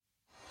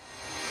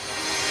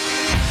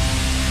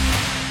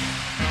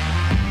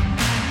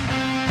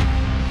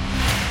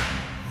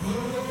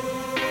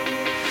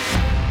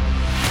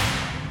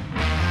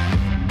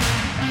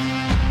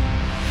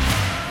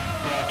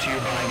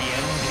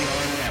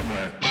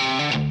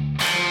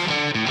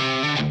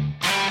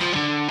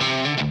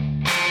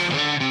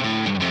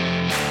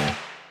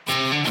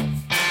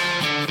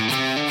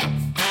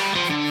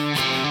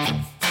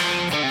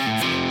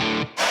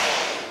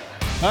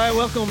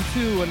welcome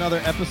to another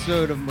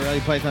episode of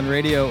Morelia Python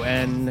Radio,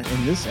 and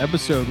in this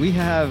episode we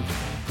have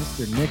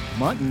Mr. Nick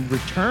Mutton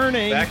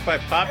returning. Back by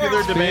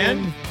popular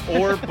demand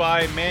or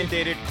by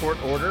mandated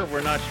court order,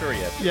 we're not sure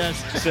yet.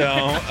 Yes. So,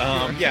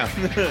 yeah.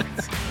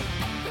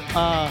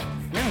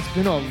 Yeah, it's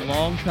been a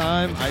long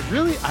time. I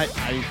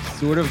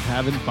sort of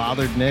haven't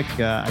bothered Nick.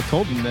 I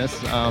told him this.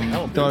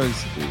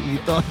 He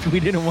thought we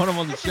didn't want him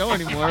on the show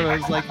anymore. I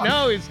was like,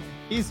 no,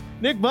 he's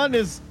Nick Mutton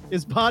is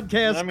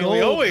podcast. I mean, gold,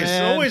 we always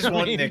man.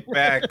 want Nick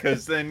back,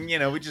 because then,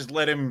 we just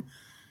let him.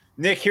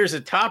 Nick, here's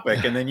a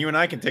topic, and then you and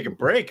I can take a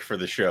break for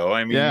the show.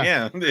 I mean,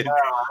 yeah.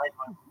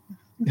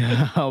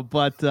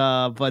 But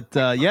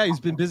yeah, he's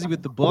been busy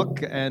with the book,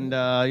 and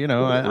I don't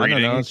know.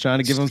 I was trying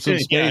to give him some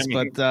space,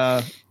 but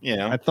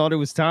I thought it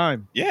was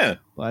time. Yeah.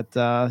 But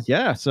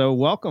yeah, so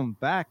welcome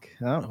back.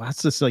 I don't know,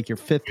 that's just like your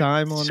fifth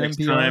time on Sixth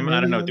NPR. time, I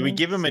don't know. Do we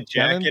give him a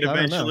jacket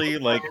eventually?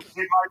 Like, it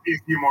might be a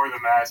few more than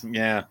that.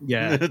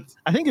 Yeah.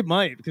 I think it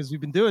might, because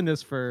we've been doing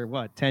this for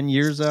 10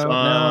 years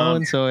now,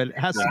 and so it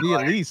has to be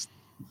at least.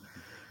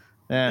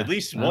 Yeah, at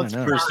least once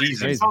per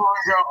season. So long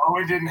ago,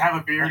 Owen didn't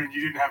have a beard and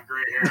you didn't have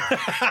gray hair.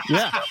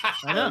 Yeah,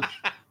 I know.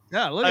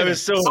 Yeah, look at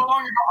so long ago,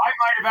 I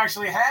might have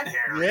actually had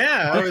hair.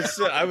 Yeah,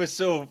 I was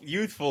so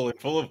youthful and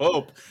full of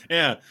hope.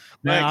 Yeah,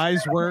 my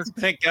eyes work.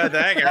 Thank God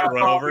that got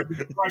run over.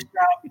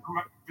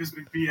 Just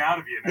been beat out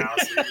of you now.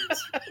 So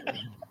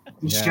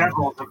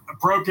disheveled, a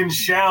broken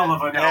shell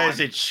of an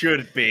as it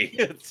should be.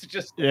 It's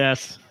just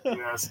yes.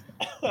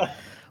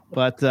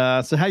 But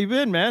so how you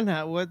been, man?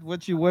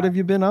 What have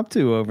you been up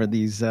to over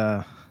these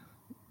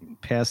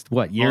past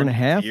year and a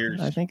half? Years.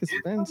 I think it's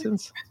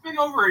been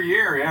over a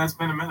year. Yeah, it's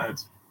been a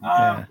minute.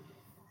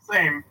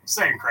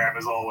 Same crap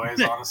as always,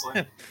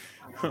 honestly.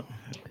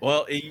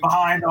 Well,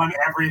 behind on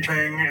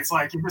everything. It's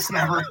like you just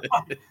never.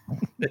 No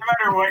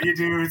matter what you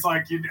do, it's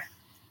like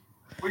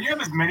when you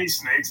have as many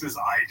snakes as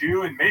I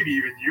do, and maybe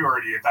even you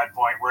already at that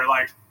point, where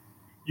like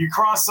you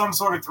cross some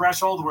sort of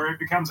threshold where it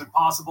becomes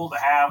impossible to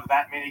have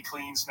that many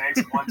clean snakes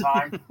at one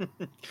time.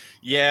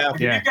 Yeah.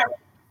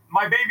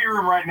 My baby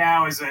room right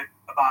now is at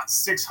about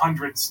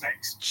 600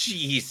 snakes.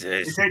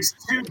 Jesus. It takes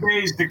 2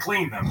 days to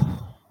clean them.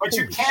 But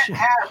you can't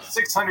have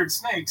 600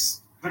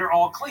 snakes that are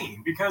all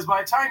clean, because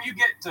by the time you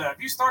get to,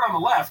 if you start on the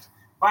left,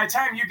 by the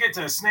time you get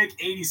to snake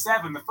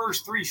 87, the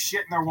first 3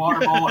 shit in their water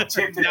bowl and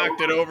tipped it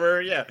knocked it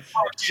over. Yeah.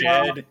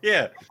 Shed.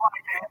 Yeah.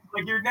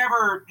 Like you're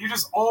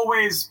just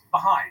always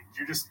behind.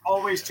 You're just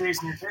always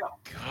chasing your tail.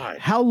 God.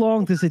 How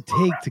long does it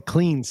take to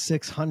clean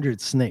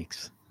 600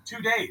 snakes?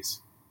 2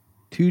 days.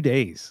 2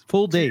 days.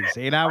 Full days.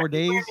 8-hour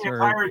days? The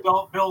entire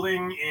adult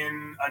building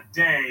in a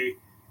day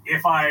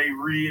if I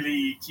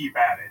really keep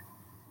at it.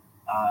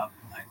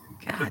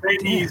 The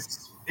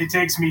babies, it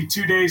takes me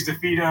 2 days to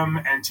feed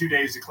them and 2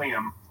 days to clean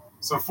them.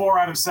 So 4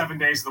 out of 7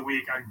 days of the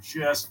week, I'm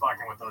just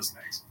fucking with those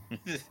snakes.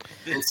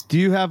 Do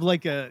you have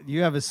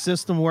a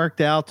system worked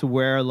out to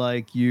where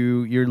like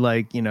you're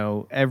like,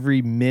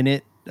 every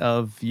minute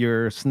of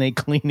your snake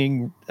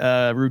cleaning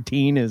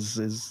routine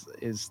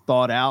is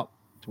thought out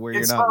to where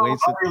you're not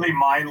wasting? It's really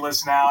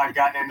mindless now. I've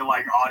gotten into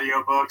like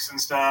audiobooks and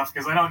stuff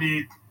because I don't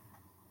need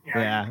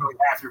half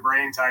your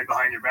brain tied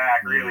behind your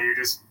back. Really, you're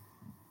just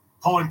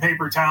pulling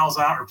paper towels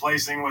out,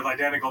 replacing with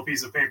identical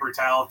piece of paper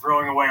towel,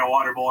 throwing away a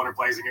water bowl and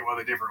replacing it with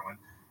a different one.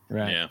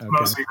 Right. Yeah. Okay.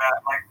 Mostly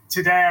that. Like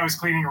today I was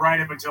cleaning right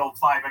up until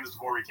 5 minutes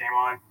before we came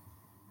on.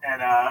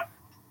 And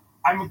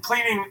I'm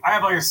cleaning. I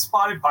have like a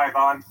spotted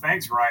python.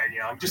 Thanks, Ryan.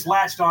 I'm just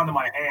latched onto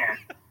my hand.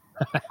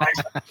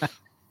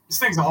 This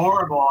thing's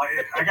horrible.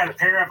 I got a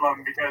pair of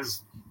them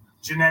because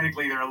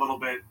genetically they're a little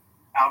bit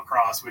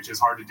outcross, which is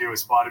hard to do with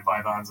spotted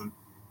pythons. And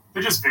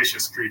they're just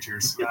vicious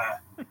creatures.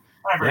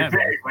 Not very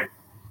big, but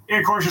it,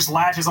 of course, just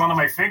latches onto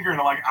my finger, and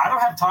I'm like, I don't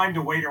have time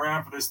to wait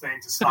around for this thing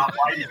to stop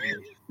biting me.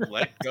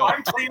 So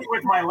I'm cleaning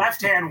with my left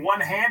hand,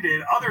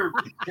 one-handed, other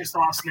pissed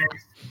off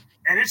snakes,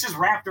 and it's just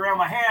wrapped around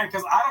my hand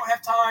because I don't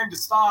have time to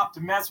stop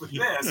to mess with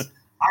this.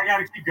 I got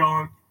to keep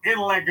going.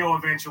 It'll let go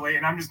eventually,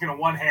 and I'm just going to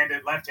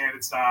one-handed,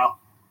 left-handed style,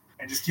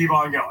 and just keep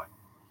on going.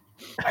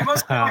 I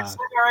must have like 7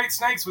 or 8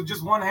 snakes with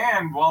just one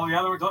hand, while the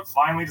other one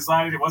finally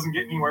decided it wasn't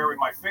getting anywhere with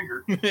my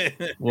finger.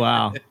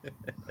 Wow.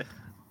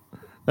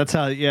 That's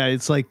how,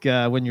 it's like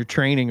when you're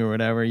training or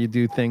whatever, you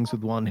do things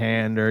with one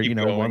hand or,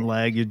 one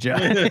leg, you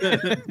just,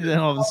 then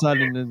all of a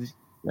sudden,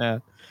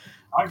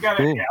 I've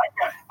got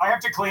I have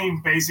to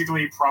clean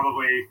basically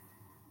probably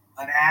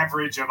an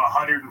average of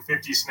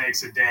 150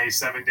 snakes a day,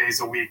 7 days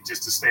a week,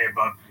 just to stay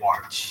above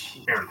water,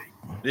 barely.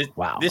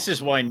 This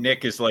is why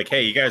Nick is like,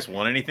 hey, you guys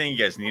want anything? You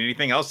guys need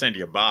anything? I'll send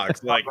you a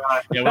box. Like,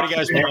 what do you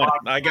guys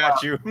want? I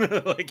got you.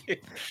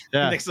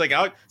 Nick's like,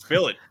 I'll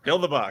fill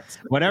the box.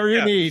 Whatever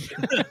you need.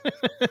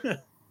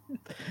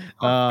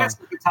 That's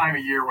the time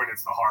of year when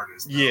it's the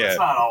hardest. Yeah. It's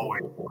not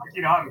always.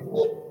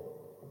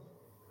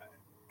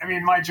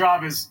 My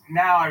job is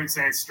now, I would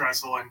say it's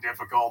stressful and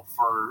difficult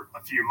for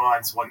a few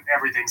months when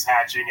everything's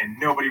hatching and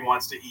nobody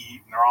wants to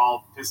eat and they're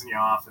all pissing you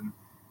off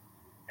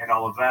and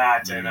all of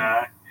that. Mm-hmm.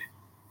 And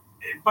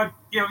But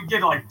you get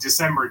to like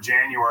December,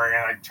 January,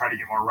 and I try to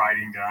get more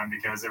riding done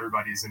because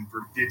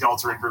the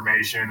adults are in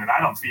formation, and I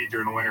don't feed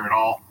during the winter at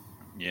all.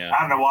 Yeah,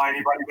 I don't know why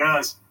anybody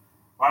does.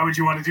 Why would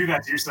you want to do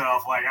that to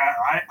yourself? Like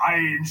I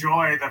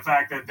enjoy the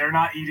fact that they're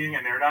not eating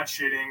and they're not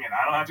shitting, and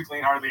I don't have to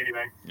clean hardly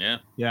anything. Yeah.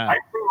 I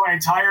clean my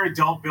entire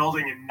adult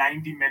building in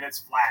 90 minutes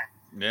flat.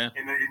 Yeah.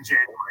 In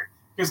January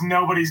because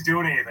nobody's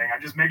doing anything.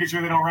 I'm just making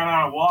sure they don't run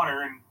out of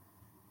water, and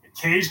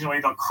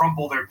occasionally they'll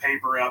crumple their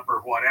paper up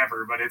or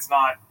whatever, but it's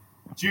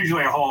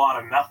usually a whole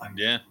lot of nothing.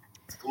 Yeah.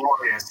 It's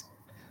glorious.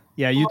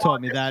 Yeah, you taught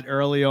me that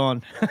early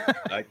on.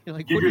 You're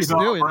like, what are you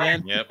doing,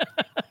 man? Yep.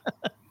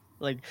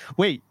 Like,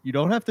 wait, you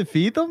don't have to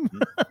feed them?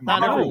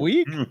 Not every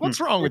week? What's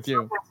wrong with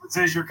you? It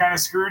says you're kind of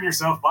screwing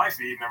yourself by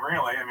feeding them,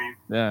 really. I mean,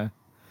 yeah.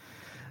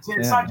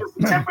 It's not just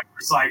the temperature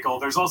cycle.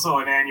 There's also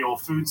an annual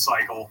food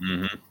cycle,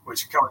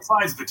 which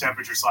coincides with the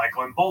temperature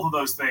cycle, and both of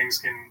those things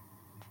can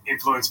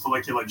influence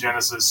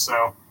folliculogenesis.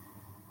 So,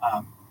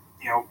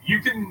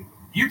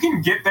 you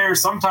can get there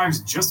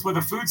sometimes just with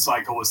a food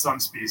cycle with some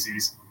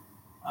species.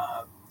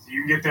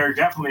 You can get there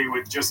definitely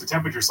with just a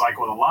temperature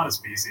cycle with a lot of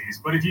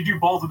species. But if you do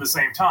both at the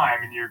same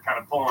time and you're kind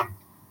of pulling,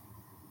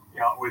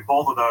 with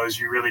both of those,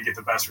 you really get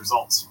the best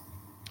results.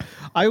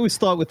 I always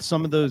thought with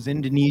some of those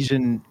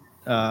Indonesian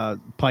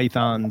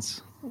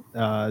pythons,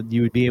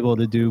 you would be able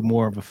to do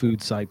more of a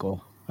food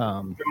cycle.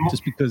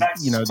 Just because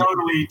that's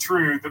totally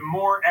true. The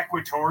more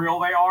equatorial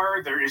they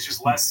are, there is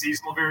just less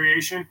seasonal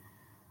variation.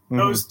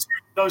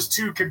 Those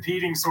two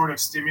competing sort of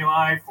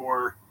stimuli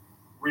for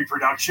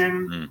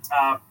reproduction.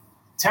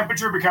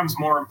 Temperature becomes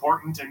more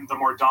important and the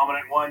more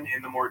dominant one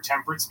in the more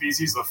temperate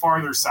species. The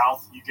farther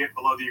south you get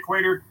below the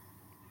equator.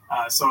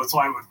 So it's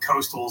why with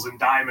coastals and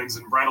diamonds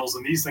and brettles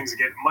and these things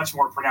get much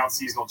more pronounced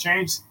seasonal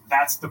change.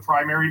 That's the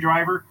primary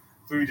driver.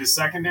 Food is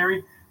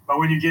secondary. But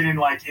when you get in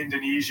like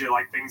Indonesia,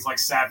 like things like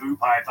Savu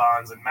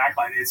pythons and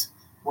Macline, it's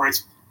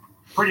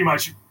pretty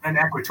much an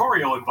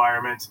equatorial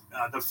environment.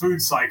 The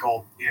food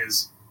cycle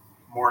is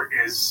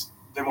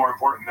the more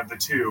important of the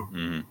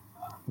two.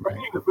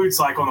 The food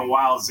cycle in the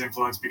wild is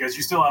influenced because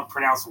you still have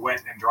pronounced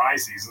wet and dry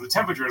seasons. The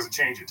temperature doesn't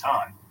change a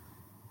ton,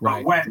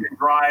 but wet and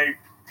dry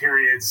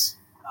periods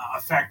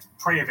affect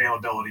prey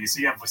availability.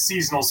 So you have a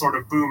seasonal sort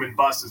of boom and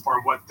bust as far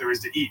as what there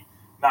is to eat,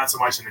 not so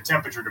much in the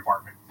temperature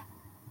department.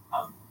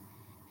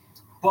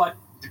 But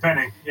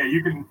depending,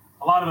 you can.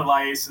 A lot of the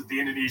lysis, the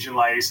Indonesian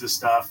lysis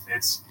stuff,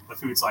 the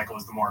food cycle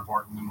is the more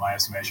important in my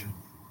estimation.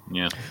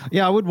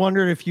 Yeah, I would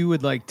wonder if you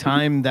would like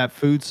time that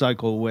food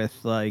cycle with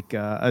like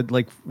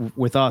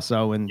with us,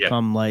 Owen,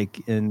 come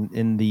like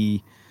in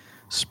the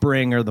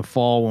spring or the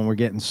fall when we're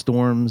getting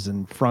storms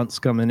and fronts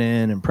coming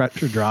in and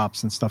pressure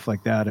drops and stuff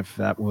like that. If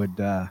that would,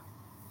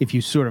 if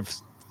you sort of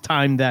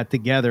time that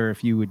together,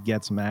 if you would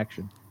get some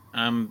action.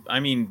 I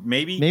mean,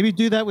 maybe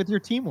do that with your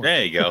teamwork.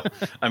 There you go.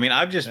 I mean,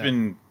 I've just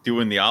been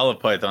doing the olive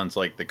pythons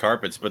like the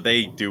carpets, but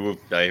they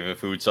have a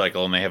food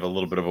cycle and they have a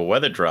little bit of a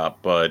weather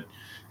drop, but.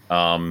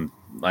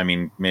 I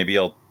mean, maybe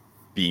I'll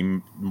be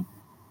a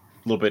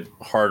little bit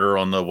harder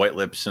on the white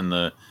lips and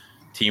the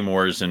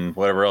Timors and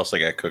whatever else I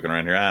got cooking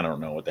around here. I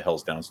don't know what the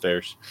hell's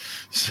downstairs.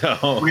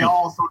 So we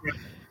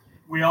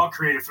all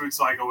create a food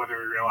cycle whether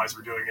we realize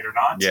we're doing it or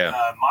not.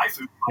 My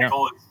food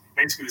cycle is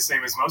basically the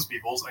same as most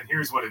people's, and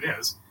here's what it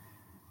is.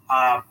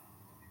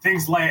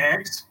 Things lay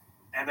eggs,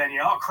 and then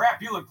oh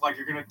crap, you look like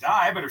you're gonna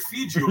die. I better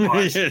feed you a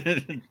bunch.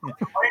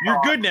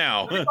 You're good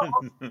now. They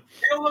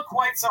don't look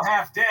quite so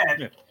half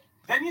dead.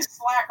 Then you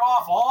slack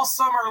off all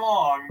summer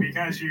long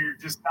because you're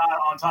just not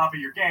on top of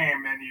your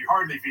game and you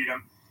hardly feed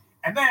them.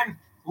 And then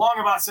long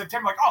about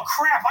September, like, oh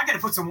crap, I got to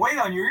put some weight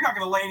on you. You're not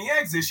going to lay any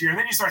eggs this year. And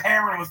then you start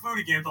hammering them with food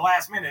again at the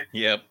last minute.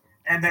 Yep.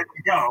 And then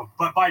you go.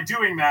 But by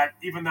doing that,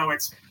 even though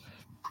it's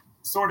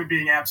sort of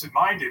being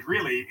absent-minded,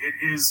 really, it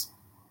is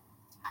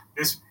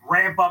this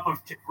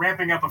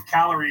ramping up of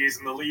calories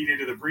in the lead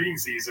into the breeding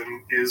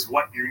season is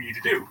what you need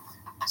to do.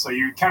 So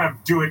you kind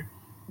of do it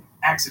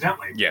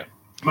accidentally. Yeah.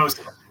 Most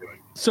of us do it.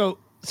 So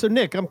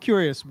Nick, I'm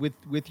curious with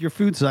your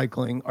food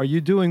cycling. Are you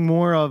doing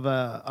more of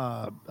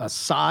a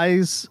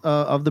size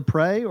of the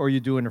prey, or are you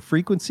doing a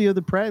frequency of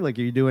the prey? Like,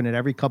 are you doing it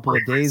every couple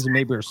of days and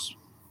maybe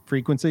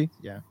frequency?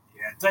 Yeah.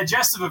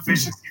 Digestive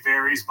efficiency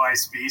varies by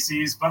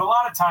species, but a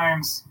lot of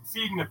times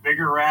feeding a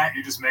bigger rat,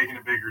 you're just making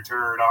a bigger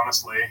turd.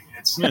 Honestly,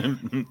 it's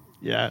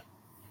yeah.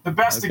 The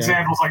best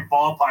examples like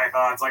ball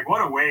pythons. Like,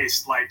 what a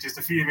waste! Like, just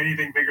to feed them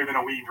anything bigger than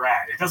a weaned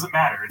rat. It doesn't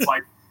matter. It's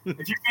like.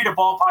 If you feed a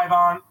ball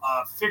python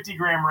a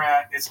 50-gram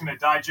rat, it's going to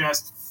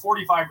digest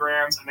 45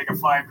 grams and make a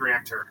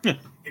 5-gram turd.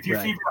 If you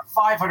feed a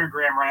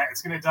 500-gram rat,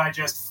 it's going to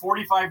digest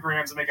 45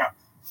 grams and make a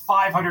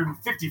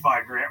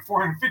 455 gram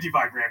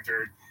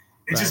turd.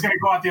 It's just going to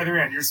go out the other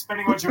end. You're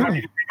spending a bunch of money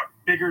to make a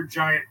bigger,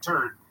 giant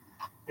turd.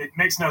 It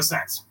makes no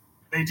sense.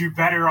 They do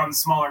better on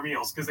smaller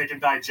meals because they can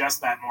digest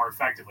that more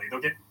effectively.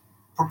 They'll get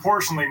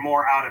proportionally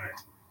more out of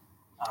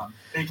it.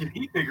 They can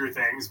eat bigger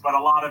things, but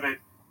a lot of it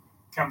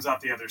comes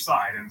out the other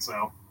side, and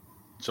so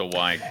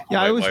why?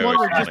 Yeah, I was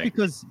wondering just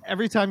because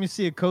every time you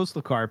see a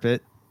coastal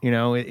carpet,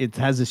 it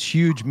has this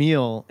huge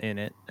meal in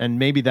it, and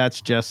maybe that's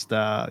just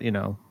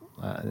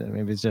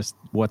Maybe it's just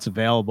what's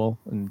available,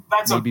 and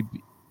That's maybe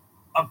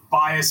a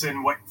bias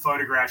in what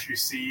photographs you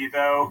see,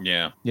 though.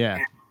 Yeah.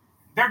 yeah,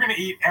 They're going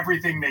to eat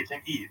everything they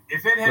can eat.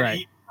 If it had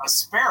eaten a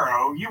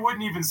sparrow, you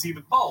wouldn't even see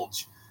the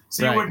bulge,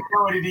 so you wouldn't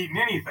know it had eaten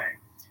anything.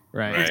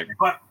 right.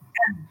 But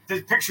and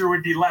the picture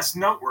would be less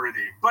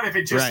noteworthy. But if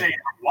it just ate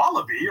a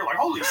wallaby, you're like,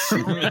 holy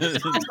shit!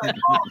 Like,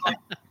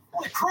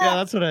 holy crap! Yeah,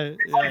 that's what I.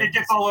 It's like it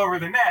gets all over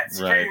the net. It's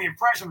Right. creating the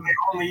impression that they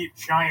only eat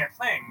giant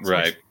things.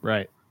 Right.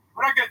 Right.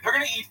 They're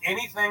going to eat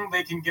anything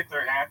they can get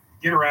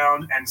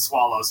around and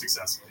swallow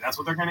successfully. That's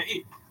what they're going to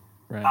eat.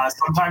 Right.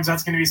 Sometimes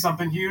that's going to be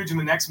something huge, and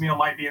the next meal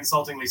might be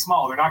insultingly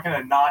small. They're not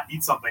going to not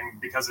eat something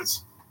because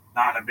it's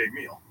not a big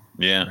meal.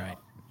 Yeah. Right.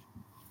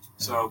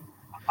 So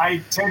I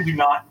tend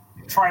to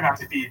try not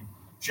to feed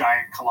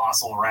giant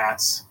colossal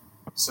rats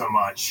so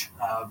much,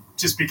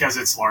 just because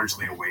it's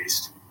largely a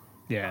waste.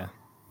 Yeah.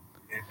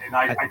 And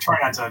I try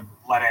not to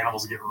let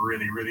animals get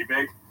really, really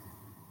big.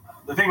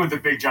 The thing with the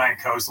big giant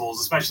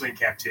coastals, especially in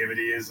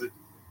captivity, is that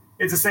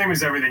it's the same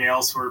as everything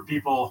else, where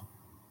people,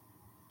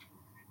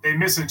 they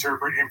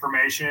misinterpret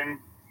information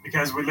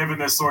because we live in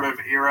this sort of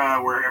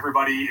era where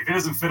everybody, if it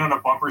doesn't fit on a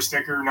bumper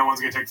sticker, no one's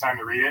going to take time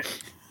to read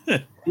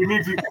it. You can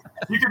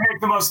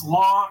make the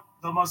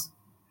most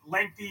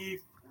lengthy,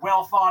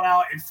 well thought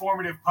out,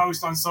 informative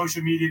post on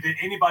social media that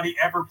anybody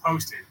ever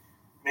posted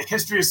in the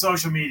history of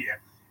social media.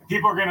 And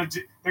people are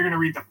they're going to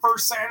read the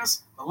first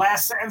sentence, the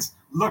last sentence,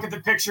 look at the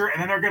picture, and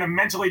then they're going to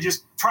mentally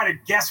just try to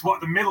guess what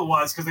the middle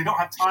was because they don't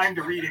have time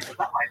to read it, because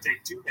that might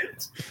take 2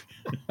 minutes.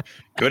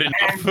 Good enough.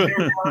 And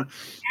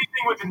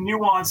anything with a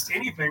nuanced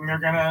anything, they're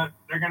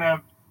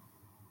gonna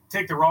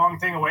take the wrong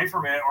thing away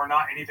from it, or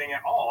not anything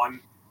at all. And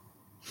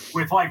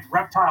with like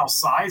reptile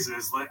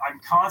sizes,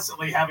 I'm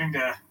constantly having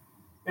to.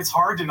 It's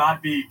hard to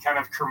not be kind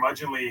of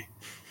curmudgeonly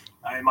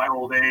in my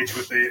old age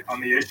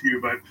on the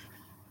issue, but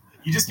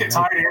you just get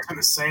tired of answering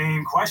the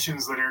same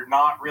questions that are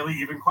not really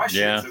even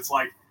questions. Yeah. It's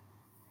like,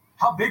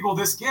 how big will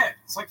this get?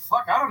 It's like,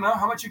 fuck, I don't know.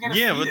 How much you gonna?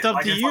 Yeah, feed it's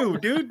up to you,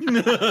 dude.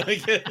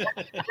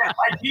 The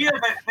idea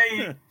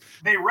that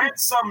they read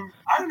some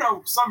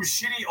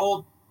shitty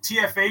old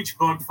TFH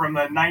book from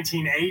the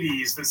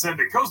 1980s that said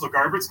that coastal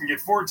carpets can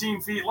get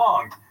 14 feet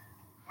long.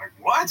 Like,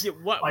 what? Yeah,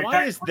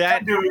 why is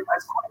that?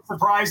 That's quite a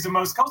surprise to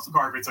most coastal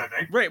carpets, I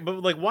think. Right,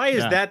 but like, why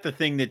is that the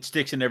thing that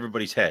sticks in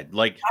everybody's head?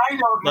 Like, I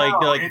don't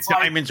know. Like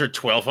diamonds are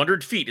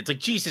 1,200 feet. It's like,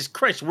 Jesus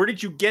Christ, where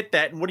did you get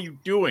that, and what are you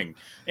doing?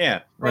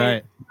 Yeah,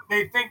 right.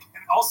 They think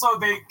also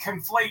they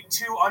conflate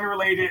two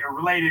unrelated or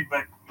related,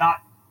 but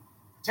not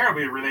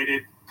terribly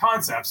related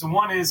concepts. And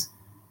one is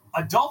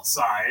adult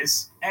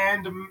size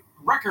and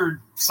record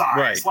size.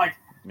 Right. Like,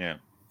 yeah,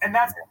 and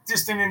that's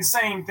just an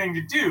insane thing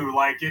to do.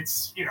 Like,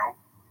 it's,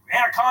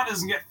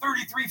 anacondas can get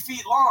 33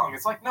 feet long.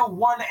 It's like, no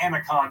one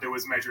anaconda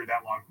was measured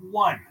that long.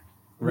 One.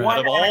 Right. One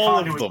of all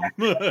of them.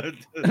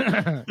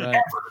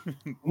 Ever.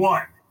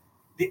 One.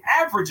 The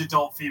average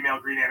adult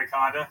female green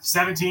anaconda,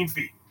 17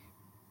 feet.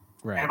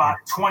 Right. And about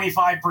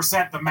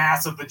 25% the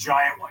mass of the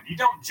giant one. You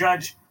don't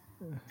judge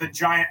the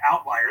giant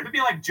outlier. It'd be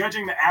like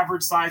judging the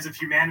average size of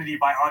humanity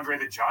by Andre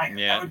the Giant.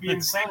 Yeah. That would be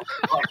insane.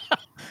 Like,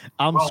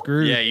 I'm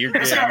screwed. Yeah, you're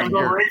all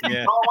weigh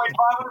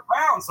 500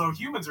 pounds, so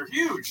humans are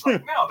huge.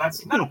 Like, no,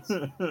 that's nuts.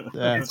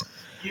 Yeah.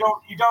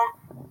 You don't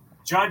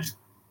judge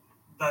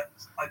the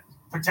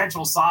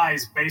potential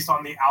size based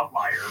on the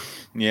outlier.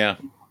 Yeah.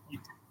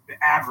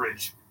 The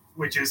average,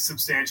 which is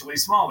substantially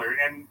smaller.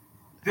 And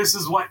this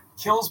is what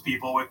kills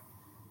people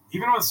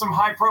even with some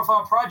high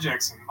profile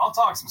projects. And I'll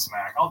talk some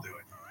smack. I'll do it.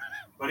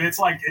 But it's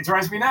like, it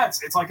drives me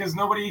nuts. It's like,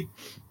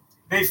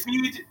 they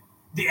feed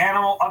the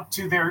animal up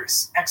to their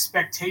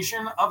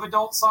expectation of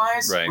adult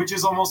size, right, which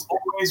is almost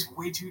always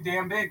way too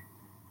damn big.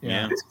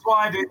 Yeah. This is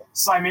why the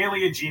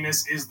Cymælia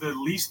genus is the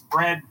least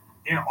bred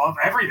of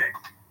everything.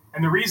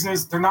 And the reason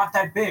is they're not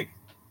that big.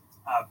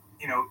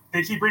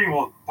 They keep reading,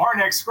 well,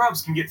 barneck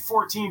scrubs can get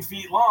 14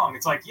 feet long.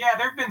 It's like, yeah,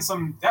 there have been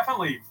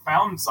definitely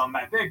found some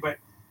that big, but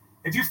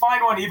if you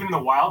find one even in the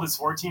wild that's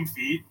 14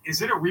 feet,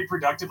 is it a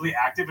reproductively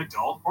active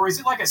adult? Or is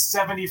it like a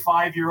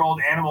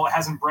 75-year-old animal that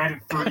hasn't bred in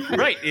 30 years?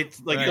 Right.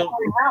 It's like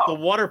the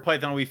water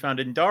python we found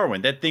in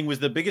Darwin. That thing was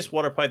the biggest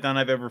water python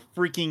I've ever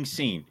freaking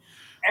seen.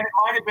 And it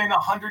might have been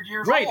 100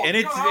 years right, old. And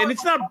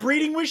it's not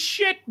breeding with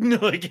shit.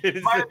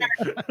 It might have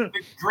been the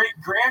great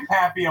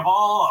grandpappy of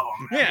all of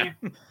them. Yeah. I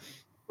mean,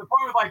 the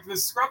point with like the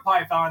scrub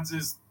pythons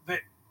is that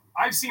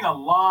I've seen a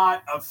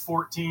lot of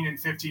 14 and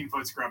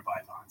 15-foot scrub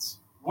pythons.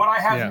 What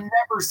I have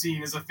never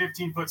seen is a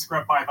 15-foot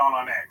scrub python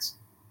on eggs.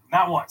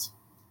 Not once.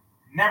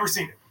 Never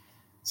seen it.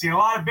 Seen a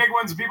lot of big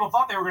ones that people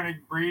thought they were going to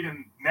breed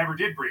and never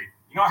did breed.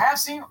 I have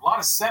seen a lot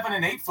of 7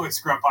 and 8-foot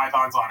scrub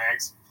pythons on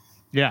eggs.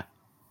 Yeah.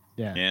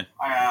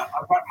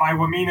 I've got my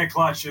Wamina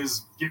clutch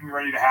is getting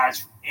ready to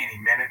hatch any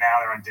minute now.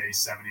 They're on day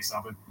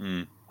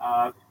 70-something.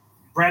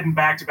 Bred in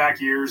back-to-back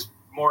years.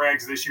 More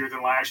eggs this year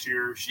than last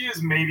year. She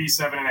is maybe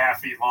 7.5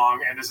 feet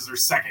long, and this is her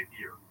second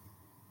year.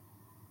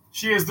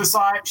 She is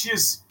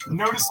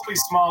noticeably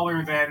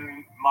smaller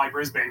than my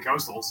Brisbane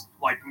coastals,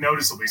 like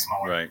noticeably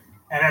smaller. Right.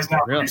 And has now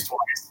produced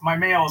twice. My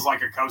male is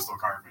like a coastal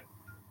carpet.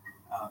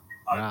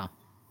 Wow.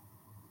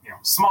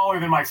 smaller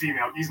than my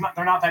female.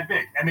 They're not that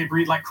big, and they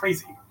breed like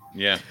crazy.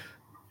 Yeah.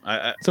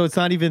 So it's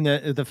not even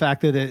the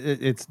fact that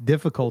it's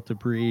difficult to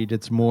breed.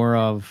 It's more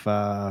of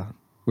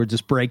we're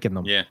just breaking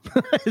them. Yeah.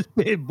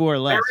 More or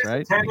less, there is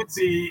right? a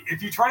tendency,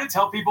 if you try to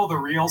tell people the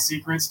real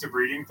secrets to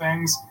breeding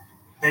things,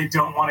 they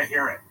don't want to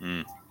hear it.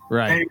 Mm.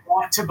 Right. They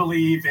want to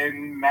believe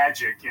in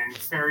magic and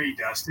fairy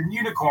dust and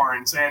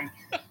unicorns and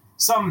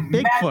some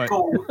Bigfoot.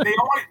 magical.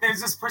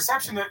 There's this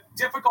perception that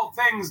difficult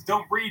things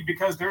don't breed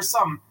because there's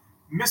some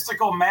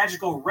mystical,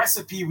 magical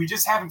recipe we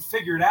just haven't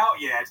figured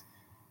out yet.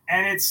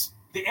 And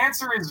the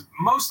answer is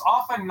most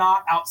often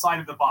not outside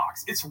of the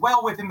box. It's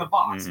well within the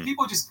box. Mm-hmm.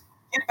 People just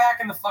get back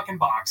in the fucking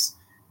box.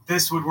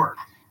 This would work.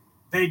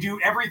 They do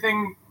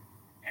everything.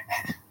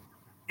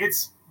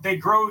 They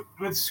grow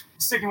with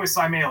sticking with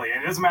Cymele.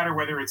 And it doesn't matter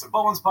whether it's a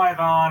Bowen's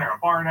python or a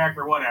Barnack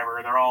or whatever.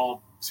 They're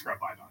all scrub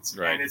pythons.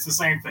 Right. And it's the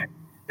same thing.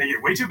 They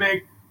get way too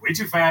big, way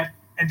too fat,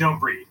 and don't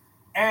breed.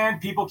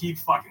 And people keep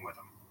fucking with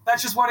them.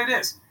 That's just what it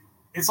is.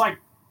 It's like,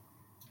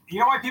 you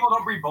know why people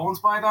don't breed Bowen's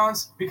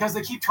pythons? Because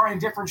they keep trying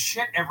different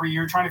shit every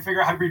year trying to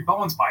figure out how to breed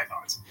Bowen's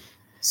pythons.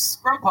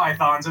 Scrub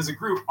pythons as a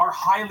group are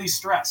highly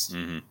stressed.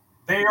 Mm-hmm.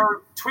 They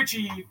are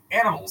twitchy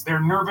animals.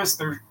 They're nervous.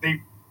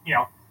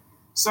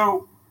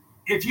 So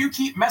if you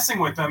keep messing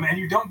with them and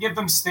you don't give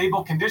them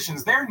stable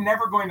conditions, they're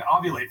never going to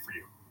ovulate for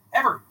you.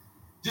 Ever.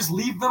 Just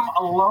leave them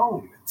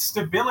alone.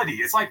 Stability.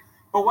 It's like,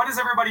 but what does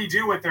everybody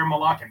do with their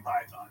Malaccan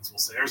pythons? We'll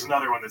say there's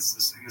another one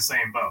that's in the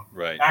same boat.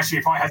 Right. Actually,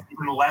 it probably has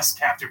even less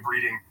captive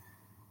breeding.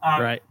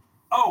 Right.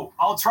 Oh,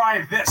 I'll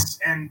try this,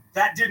 and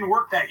that didn't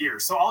work that year,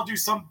 so I'll do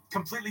some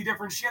completely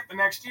different shit the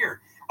next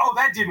year. Oh,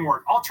 that didn't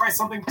work. I'll try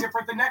something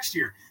different the next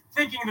year,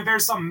 thinking that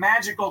there's some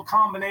magical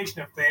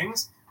combination of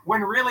things,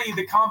 when really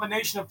the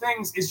combination of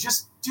things is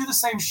just do the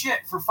same shit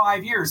for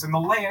 5 years and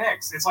they'll lay an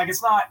eggs. It's like,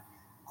 it's not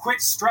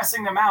quit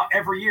stressing them out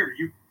every year.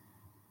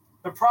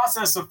 The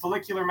process of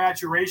follicular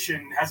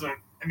maturation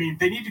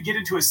they need to get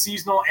into a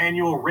seasonal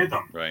annual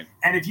rhythm. Right.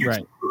 And if you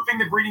keep moving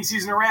the breeding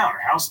season around, or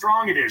how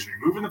strong it is, you're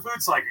moving the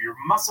food cycle, you're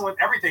messing with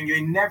everything,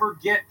 they never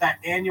get that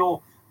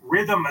annual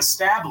rhythm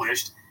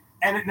established,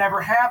 and it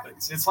never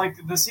happens. It's like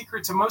the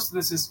secret to most of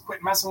this is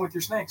quit messing with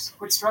your snakes.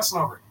 Quit stressing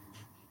over it.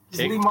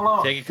 Just leave them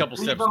alone. Take a couple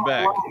Leave steps them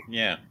back. alone.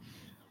 Yeah.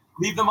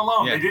 Leave them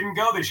alone. Yeah. They didn't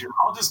go this year.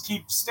 I'll just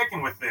keep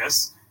sticking with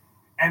this,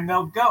 and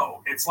they'll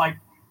go. It's like,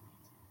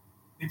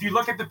 if you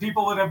look at the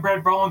people that have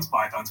bred Bowen's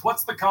pythons,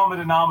 what's the common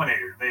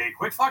denominator? They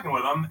quit fucking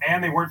with them,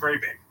 and they weren't very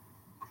big.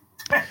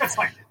 It's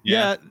like,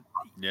 Yeah.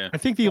 I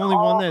think the only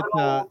one that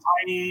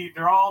tiny.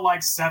 They're all like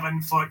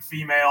 7-foot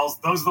females.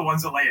 Those are the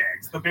ones that lay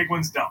eggs. The big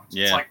ones don't.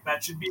 Yeah. It's like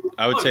that should be.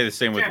 I would say the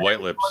same with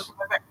white lips.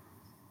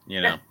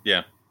 Yeah.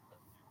 Yeah.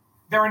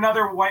 They're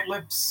another white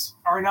lips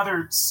are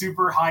another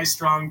super high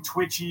strung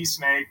twitchy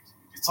snake.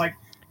 It's like,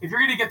 if you're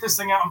going to get this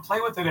thing out and play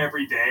with it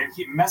every day and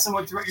keep messing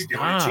with what you're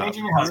doing,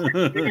 changing your husband,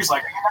 you're just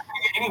like, you're not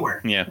going to get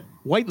anywhere. Yeah.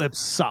 white lips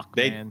suck,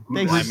 man.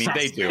 They I suck. mean,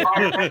 they do.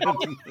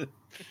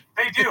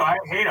 They do. I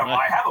hate them.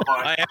 I have a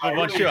bunch. I have a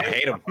bunch too. I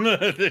hate them.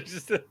 They're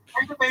just I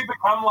think that they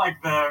become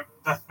like the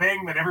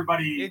thing that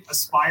everybody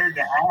aspired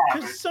to have.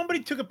 because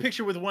somebody took a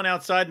picture with one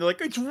outside and they're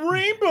like, it's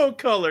rainbow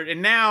colored,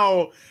 and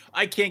now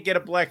I can't get a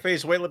black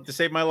face white lip to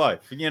save my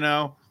life. You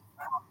know.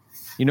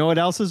 You know what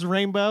else is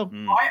rainbow?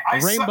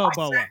 Rainbow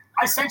boa.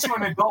 I sent you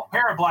an adult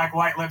pair of black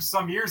white lips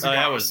some years ago.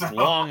 That was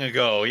long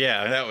ago.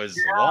 Yeah, that was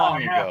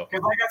long ago.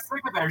 Because I got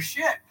sick of their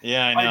shit.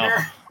 Yeah, I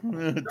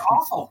know. They're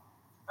awful.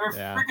 They're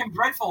Yeah. freaking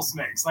dreadful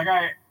snakes. Like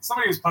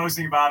somebody was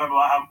posting about them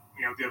how,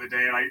 the other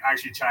day, and I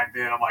actually chimed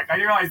in. I'm like, I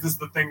realize this is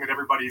the thing that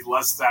everybody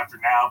lusts after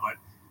now, but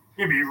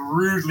you'll be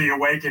rudely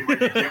awakened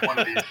when you get one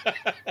of these.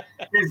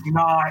 It's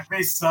not.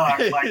 They suck.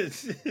 Like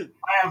I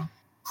have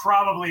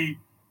probably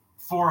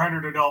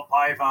 400 adult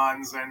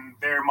pythons, and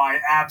they're my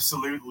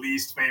absolute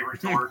least favorite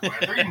to work with.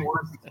 They're even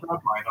worse than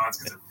scrub pythons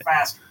because they're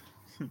faster.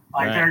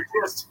 Like they're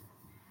just.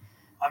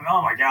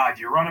 Oh my God!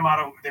 They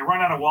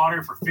run out of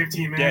water for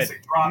 15 minutes. Dead.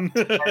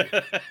 They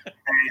drop. They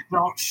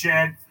don't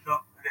shed. They're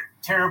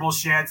terrible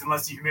sheds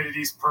unless the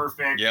humidity's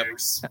perfect. Yep. They're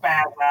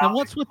spaz out. And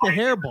what's with the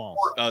hairballs?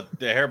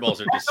 The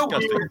hairballs are That's a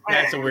disgusting. weird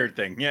That's a thing. weird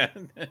thing. Yeah.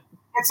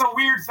 It's a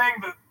weird thing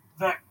that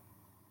the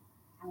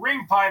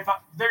ring python.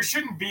 There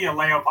shouldn't be a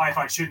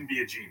Leopython. Shouldn't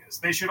be a genus.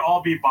 They should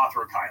all be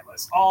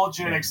Bothrochilus. All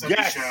genetics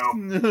studies show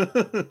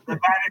that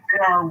they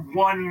are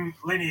one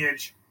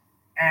lineage,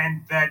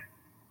 and that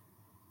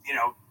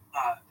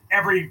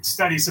every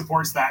study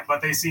supports that.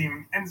 But they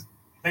seem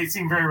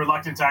very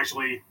reluctant to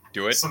actually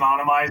Do it.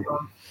 synonymize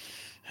them.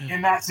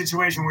 In that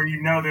situation where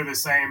they're the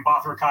same,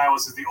 Bothrochilus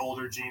is the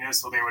older genus,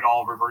 so they would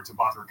all revert to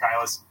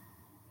Bothrochilus.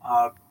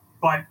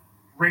 But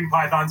ring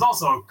pythons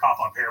also cough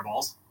up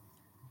hairballs.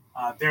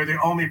 They're the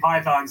only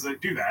pythons that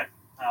do that,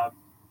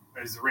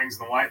 as the rings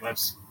and the white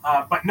lips.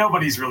 But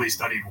nobody's really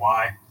studied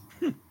why.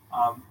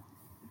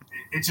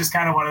 It's just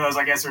kind of one of those,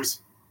 I guess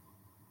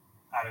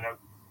I don't know.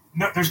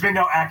 No, there's been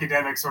no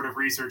academic sort of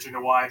research into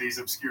why these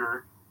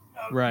obscure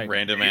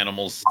Random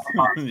animals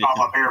cough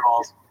up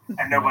hairballs,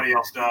 and nobody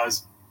else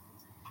does.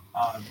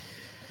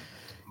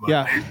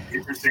 But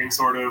interesting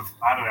sort of,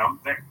 I don't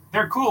know.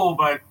 They're cool,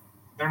 but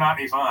They're not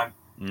any fun.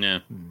 No.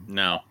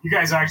 You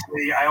guys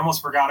actually, I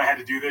almost forgot I had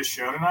to do this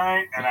show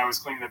tonight, and I was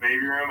cleaning the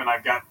baby room, and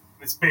I've got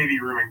this baby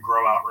room and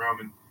grow out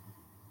room, and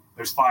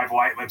there's 5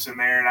 white lips in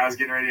there, and I was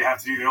getting ready to have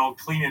to do the old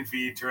clean and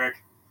feed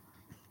trick.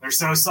 They're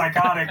so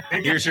psychotic.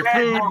 Here's your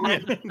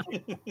food.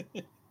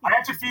 I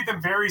have to feed them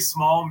very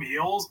small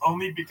meals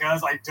only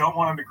because I don't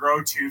want them to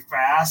grow too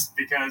fast,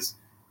 because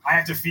I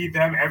have to feed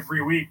them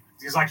every week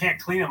because I can't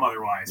clean them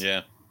otherwise.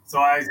 Yeah. So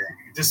I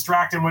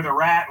distract them with a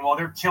rat, and while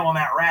they're killing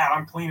that rat,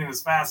 I'm cleaning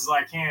as fast as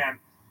I can,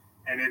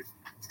 and it's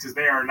because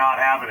they are not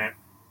having it.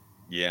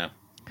 Yeah.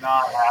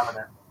 Not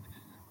having it.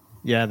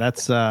 Yeah,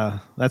 that's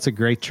a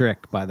great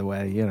trick, by the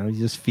way. You know, you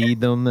just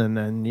feed them and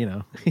then, you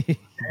know,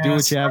 do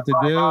what you have to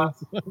do.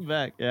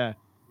 Back, yeah.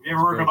 You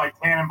ever work with like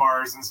cannon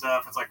bars and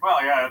stuff? It's like,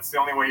 well, yeah, that's the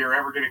only way you're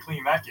ever going to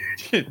clean that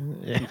gauge.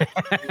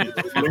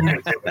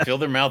 Fill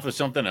their mouth with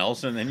something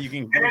else, and then you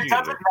can. And it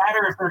doesn't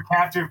matter if they're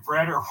captive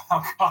bred or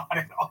wild caught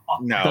at all.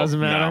 No, doesn't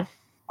matter. No.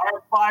 I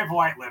have 5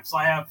 white lips.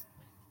 I have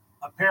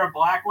a pair of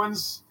black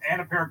ones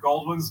and a pair of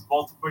gold ones,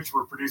 both of which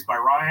were produced by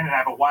Ryan, and I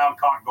have a wild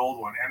caught gold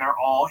one, and they're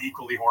all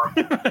equally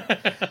horrible.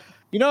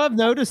 You know, I've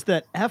noticed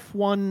that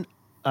F1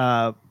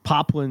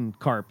 poplin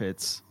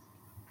carpets.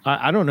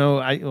 I don't know.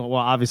 Well,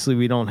 obviously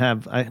we don't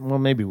have. Well,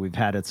 maybe we've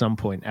had at some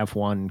point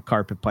F1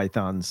 carpet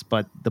pythons,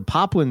 but the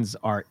poplins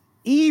are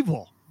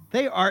evil.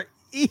 They are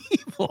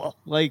evil.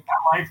 Like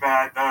I like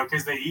that though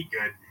because they eat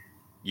good.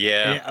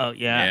 Yeah.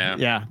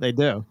 Yeah, they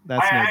do.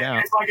 That's no doubt.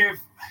 It's like if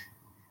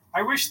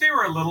I wish they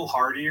were a little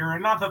hardier,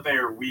 and not that they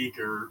are weak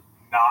or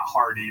not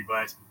hardy,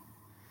 but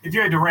if you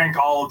had to rank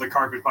all of the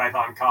carpet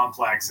python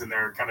complex in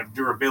their kind of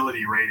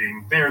durability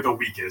rating, they're the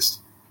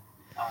weakest.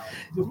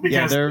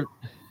 Because they're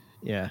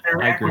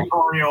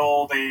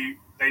equatorial. They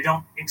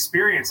don't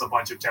experience a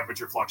bunch of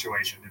temperature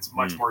fluctuation. It's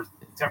much more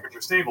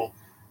temperature stable.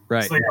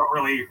 Right. So they don't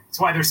really. That's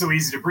why they're so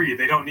easy to breed.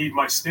 They don't need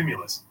much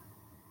stimulus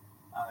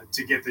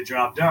to get the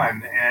job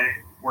done. And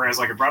whereas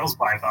like a Bredl's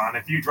python,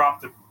 if you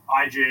drop the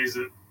IJs,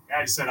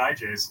 I just said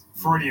IJs,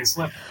 Freudian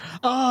slip.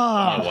 Oh,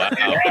 wow.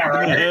 Yeah,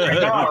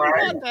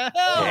 right.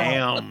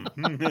 Damn.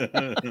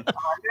 I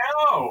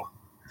know.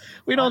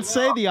 We don't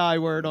say the I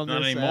word on Not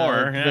this.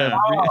 anymore. No.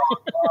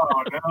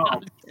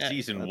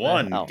 Season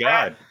 1.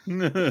 God.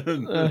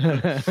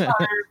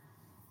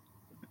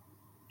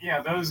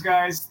 Yeah, those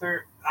guys,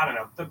 I don't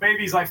know. The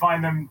babies, I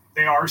find them,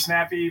 they are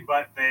snappy,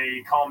 but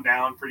they calm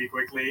down pretty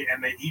quickly,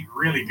 and they eat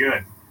really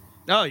good.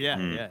 Oh, yeah,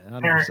 yeah.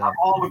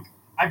 100%.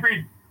 I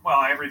breed,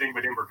 well, everything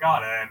but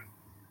imbricata, and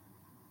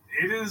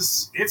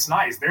it's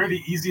nice. They're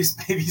the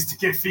easiest babies to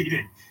get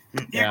feeding.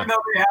 Even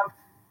though they have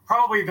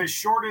probably the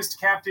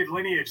shortest captive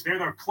lineage. They're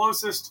the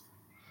closest.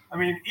 I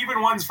mean,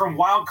 even ones from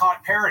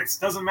wild-caught parents,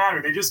 doesn't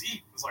matter. They just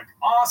eat. It's like,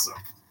 awesome.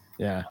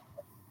 Yeah.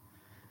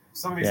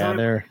 Some of these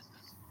they're...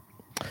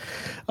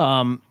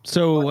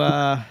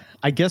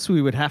 I guess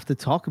we would have to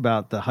talk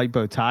about the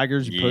hypo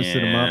tigers. You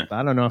posted them up.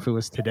 I don't know if it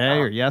was today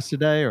or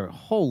yesterday or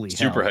holy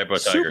super hell. Hypo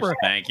tigers.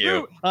 Thank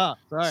you. Sorry.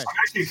 I'm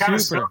actually kind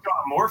of stoked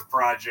on a morph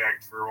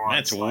project for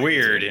once. That's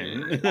weird. I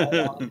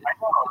know,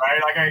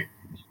 right? Like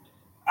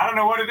I don't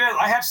know what it is.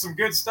 I hatched some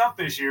good stuff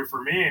this year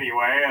for me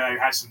anyway. I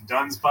hatched some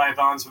Dunn's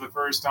pythons for the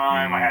first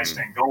time. I hatched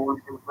Angolan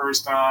for the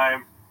first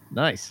time.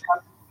 Nice.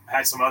 I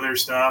had some other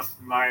stuff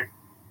in my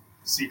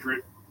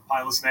secret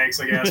pile of snakes,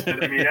 I guess.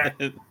 But I mean, I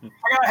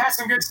had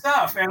some good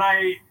stuff,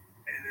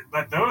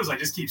 but those I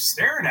just keep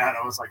staring at.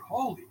 I was like,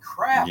 holy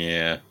crap!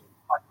 Yeah.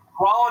 Like,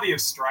 quality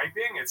of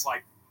striping, it's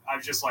like I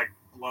was just like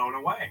blown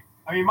away.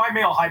 I mean, my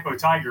male hypo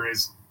tiger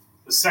is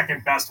the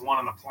second best one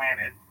on the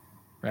planet.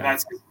 Right. And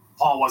that's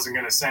Paul wasn't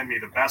going to send me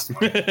the best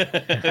one.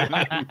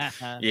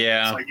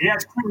 Yeah. It's like he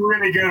has 2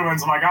 really good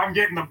ones. I'm like,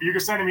 you're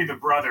sending me the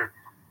brother.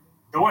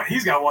 The one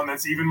he's got one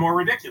that's even more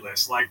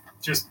ridiculous, like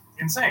just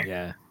insane.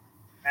 Yeah.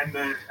 And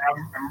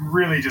I'm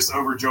really just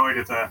overjoyed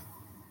at the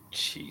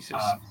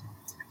Jesus.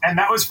 And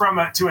that was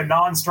to a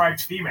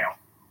non-striped female.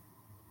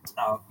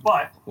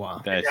 But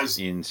wow, that's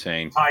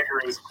insane.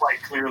 Tiger is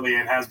quite clearly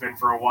and has been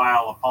for a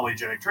while a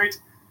polygenic trait.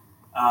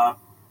 Paul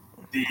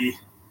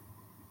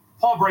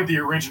bred the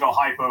original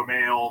hypo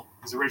male,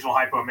 his original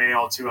hypo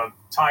male, to a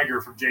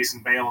tiger from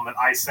Jason Balaam that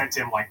I sent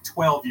him like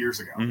 12 years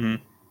ago.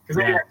 Because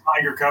they had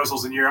tiger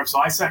coastals in Europe. So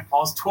I sent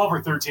Paul's 12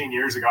 or 13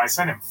 years ago. I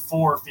sent him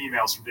 4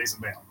 females from Jason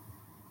Balaam.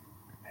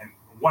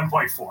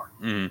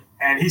 1.4,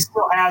 and he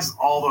still has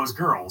all those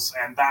girls,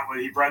 and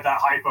he bred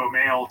that hypo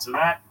male to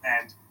that,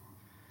 and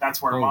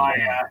that's where out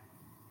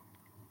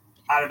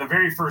of the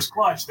very first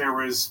clutch there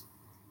was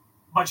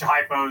a bunch of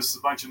hypos,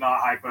 a bunch of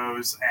not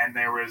hypos, and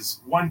there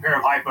was one pair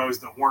of hypos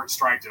that weren't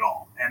striped at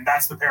all, and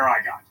that's the pair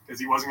I got because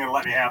he wasn't going to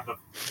let me have the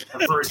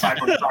first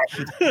hypo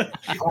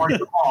striped horn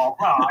to all.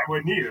 Well, I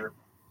wouldn't either.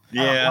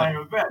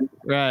 Yeah,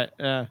 right.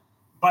 Yeah,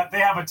 but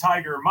they have a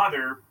tiger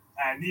mother.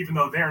 And even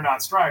though they're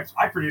not striped,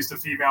 I produced a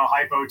female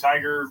hypo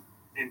tiger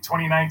in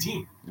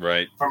 2019.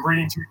 Right. From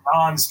breeding 2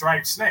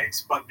 non-striped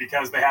snakes. But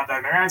because they have that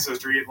in their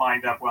ancestry, it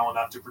lined up well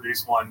enough to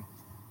produce one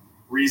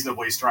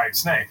reasonably striped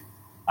snake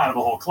out of a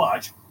whole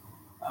clutch.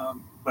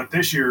 But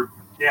this year,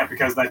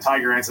 because that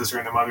tiger ancestor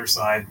on the mother's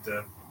side,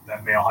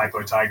 that male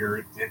hypo tiger,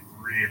 it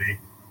really.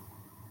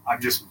 I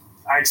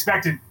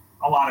expected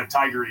a lot of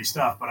tiger-y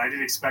stuff, but I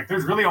didn't expect.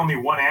 There's really only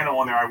one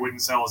animal in there I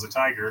wouldn't sell as a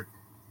tiger,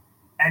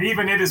 and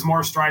even it is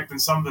more striped than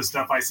some of the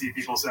stuff I see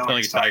people selling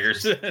as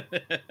tigers.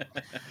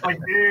 Like,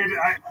 dude,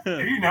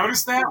 have you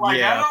noticed that? Like,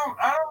 Yeah.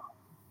 I don't.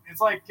 It's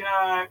like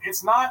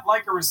it's not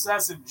like a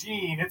recessive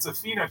gene; it's a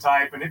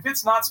phenotype, and if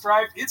it's not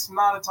striped, it's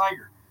not a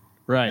tiger.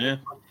 Right. Yeah.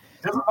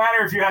 It doesn't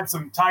matter if you had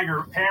some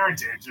tiger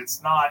parentage;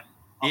 it's not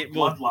a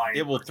bloodline.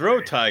 It will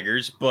throw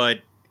tigers,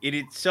 but it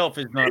itself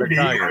is not Maybe,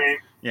 a tiger. I mean,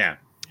 Yeah.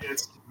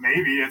 it's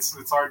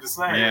hard to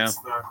say. Yeah.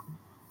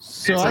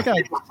 So it's I a got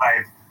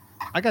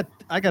phenotype.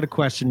 I got a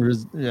question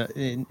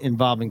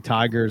involving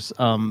tigers.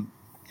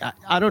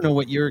 I don't know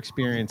what your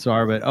experience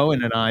are, but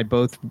Owen and I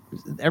both,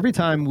 every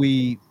time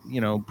we,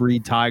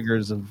 breed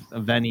tigers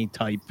of any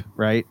type,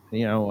 right?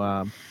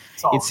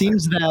 It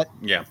seems that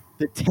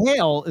the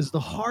tail is the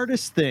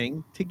hardest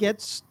thing to get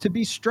to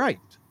be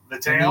striped. The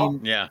tail?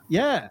 Yeah.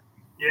 Yeah.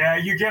 Yeah,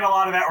 you get a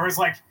lot of that where it's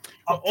like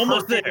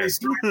almost there. and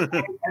there's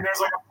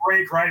like a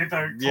break right at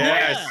the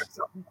Yes.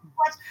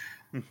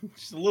 What?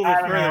 Just a little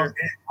bit further.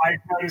 I've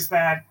noticed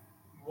that.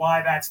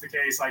 Why that's the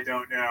case, I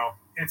don't know.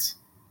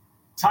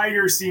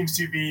 Tiger seems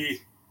to be,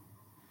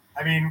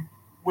 I mean,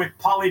 with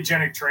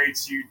polygenic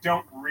traits, you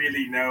don't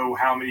really know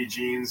how many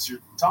genes you're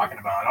talking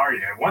about, are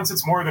you? Once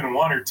it's more than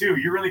one or two,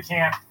 you really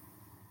can't,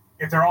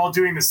 if they're all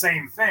doing the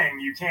same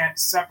thing, you can't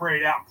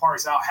separate out and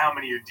parse out how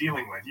many you're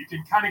dealing with. You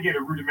can kind of get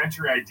a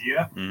rudimentary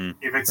idea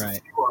if it's a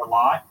few or a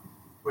lot.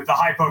 With the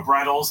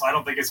hypobrettles, I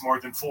don't think it's more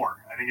than 4.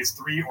 I think it's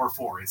 3 or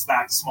 4. It's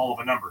that small of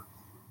a number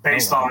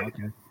based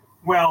on,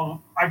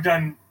 well, I've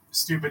done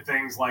stupid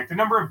things like the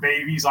number of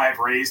babies I have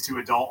raised to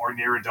adult or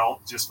near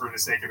adult just for the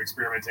sake of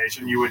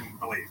experimentation, you wouldn't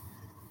believe.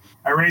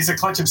 I raised a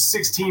clutch of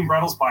 16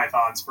 Brettles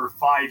pythons for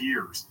 5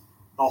 years,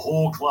 the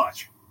whole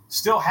clutch.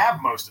 Still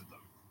have most of them.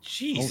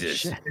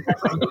 Jesus.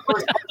 Because the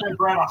first time I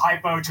bred a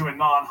hypo to a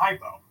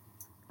non-hypo.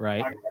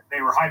 Right. They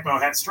were hypo,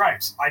 had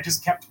stripes. I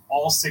just kept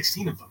all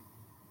 16 of them.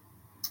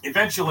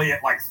 Eventually,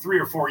 at like 3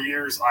 or 4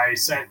 years, I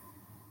sent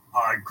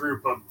a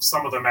group of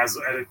some of them as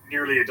at a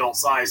nearly adult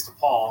size to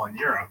Paul in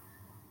Europe.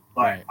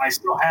 But I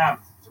still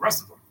have the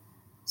rest of them.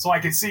 So I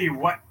could see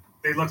what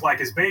they look like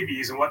as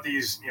babies and what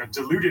these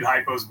diluted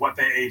hypos, what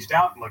they aged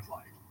out look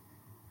like.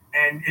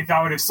 And if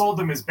I would have sold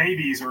them as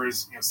babies or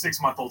as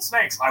 6-month-old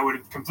snakes, I would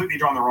have completely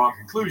drawn the wrong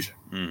conclusion.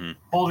 Mm-hmm.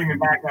 Holding them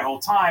back that whole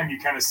time, you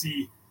kind of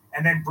see,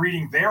 and then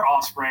breeding their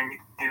offspring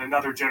in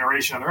another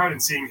generation on the road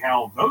and seeing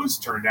how those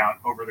turned out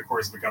over the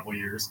course of a couple of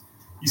years,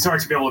 you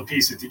start to be able to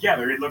piece it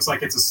together. It looks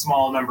like it's a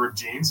small number of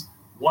genes.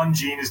 One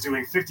gene is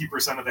doing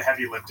 50% of the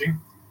heavy lifting.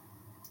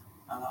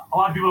 A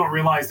lot of people don't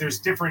realize there's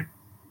different.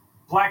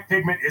 Black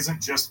pigment isn't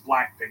just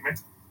black pigment.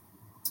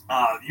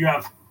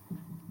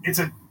 It's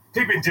a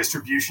pigment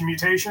distribution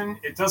mutation.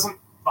 It doesn't,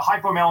 the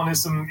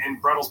hypomelanism in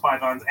Brettles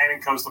pythons and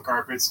in coastal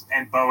carpets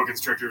and boa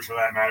constrictors for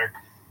that matter,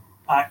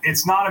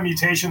 it's not a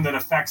mutation that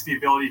affects the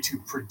ability to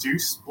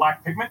produce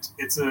black pigment.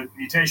 It's a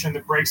mutation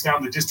that breaks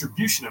down the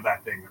distribution of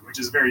that pigment, which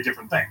is a very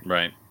different thing.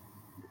 Right.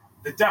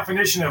 The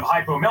definition of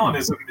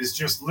hypomelanism is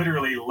just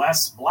literally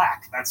less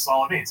black. That's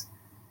all it means.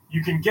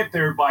 You can get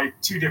there by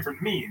 2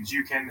 different means.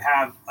 You can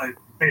have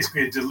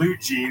basically a dilute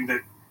gene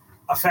that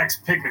affects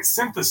pigment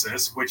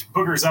synthesis, which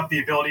boogers up the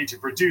ability to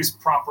produce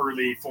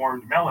properly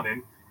formed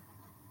melanin.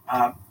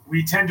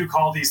 We tend to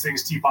call these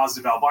things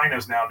T-positive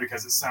albinos now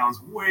because it sounds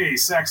way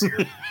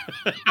sexier.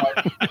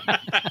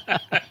 I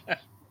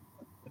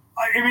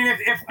mean,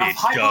 if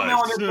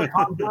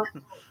hypomelanism,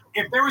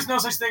 if there was no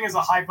such thing as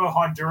a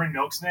hypo-Honduran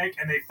milk snake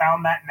and they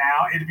found that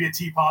now, it'd be a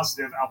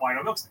T-positive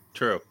albino milk snake.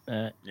 True.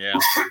 Yeah.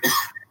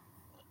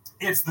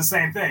 It's the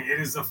same thing. It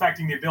is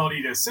affecting the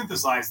ability to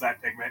synthesize that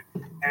pigment,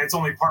 and it's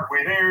only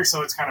partway there,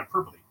 so it's kind of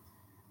purpley.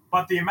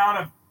 But the amount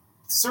of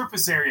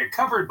surface area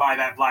covered by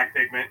that black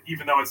pigment,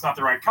 even though it's not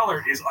the right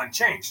color, is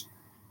unchanged.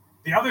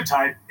 The other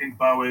type in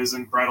boas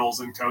and Brettles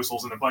and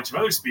coastals and a bunch of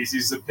other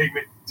species is a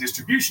pigment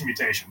distribution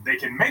mutation. They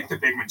can make the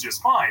pigment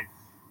just fine,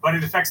 but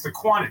it affects the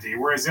quantity,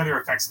 whereas the other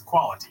affects the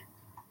quality.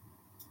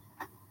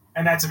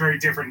 And that's a very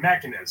different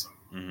mechanism.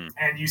 Mm-hmm.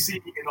 And you see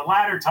in the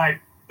latter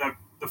type,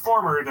 the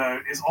former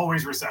is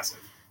always recessive.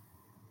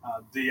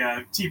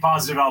 The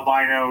T-positive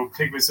albino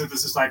pigment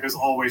synthesis type is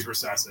always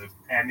recessive,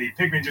 and the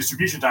pigment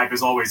distribution type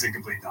is always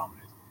incomplete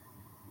dominant.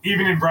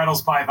 Even in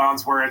Brettles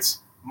pythons, where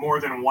it's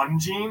more than one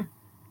gene,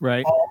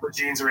 right, all the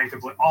genes are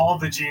incomplete. All of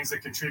the genes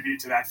that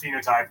contribute to that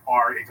phenotype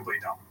are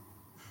incomplete dominant.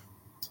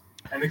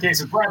 In the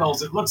case of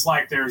Brettles, it looks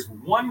like there's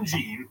one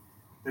gene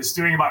that's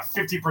doing about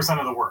 50%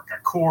 of the work,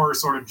 a core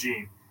sort of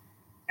gene.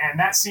 And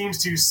that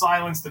seems to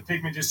silence the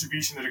pigment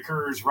distribution that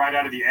occurs right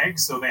out of the egg,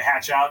 so they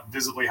hatch out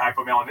visibly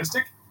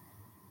hypomelanistic.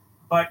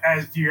 But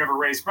if you ever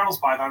raise Brettles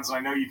pythons, and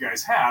I know you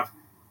guys have,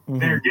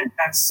 they're getting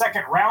that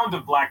second round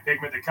of black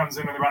pigment that comes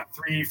in at about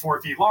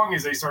 3-4 feet long.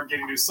 As they start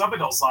getting to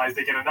subadult size,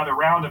 they get another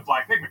round of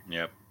black pigment.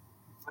 Yep.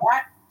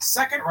 That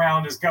second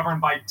round is governed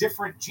by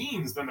different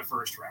genes than the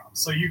first round.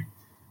 So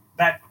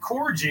that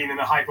core gene in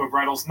the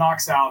hypobrettles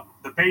knocks out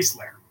the base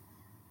layer.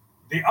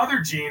 The other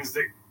genes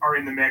that are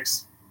in the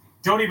mix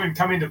don't even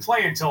come into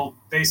play until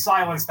they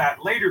silence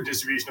that later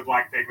distribution of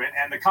black pigment.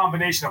 And the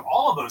combination of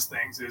all of those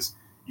things is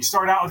you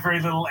start out with very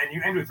little and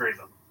you end with very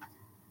little.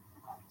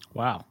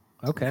 Wow.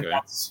 Okay.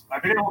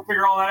 I've been able to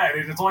figure all that out.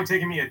 It's only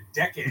taken me a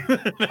decade.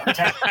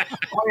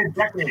 Only a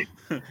decade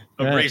of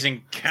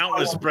raising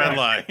countless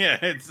breadline. Yeah,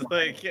 it's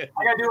like I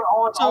gotta do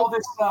all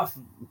this stuff.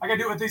 I gotta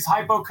do it with these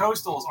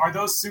hypocoastals. Are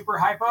those super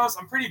hypos?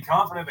 I'm pretty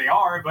confident they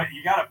are, but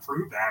you gotta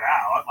prove that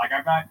out. Like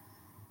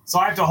so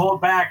I have to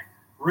hold back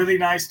really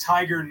nice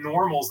tiger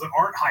normals that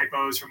aren't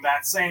hypos from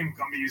that same.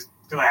 I'm gonna use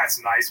because I had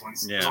some nice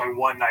ones. Yeah. There's only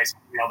one nice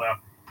female though,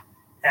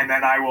 and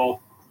then I will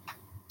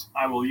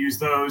use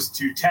those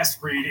to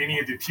test breed any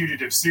of the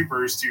putative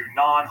supers to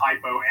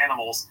non-hypo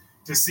animals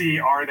to see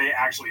are they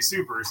actually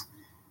supers.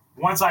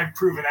 Once I've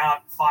proven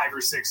out 5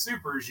 or 6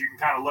 supers, you can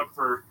kind of look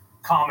for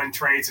common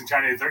traits and try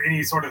to, is there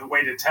any sort of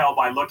way to tell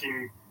by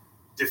looking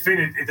if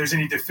there's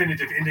any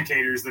definitive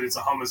indicators that it's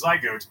a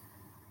homozygote.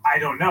 I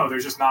don't know.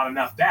 There's just not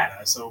enough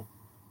data. So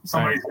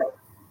somebody's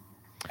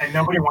and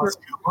nobody wants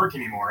to do the work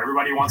anymore.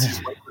 Everybody wants to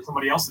just wait for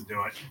somebody else to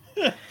do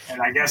it.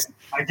 And I guess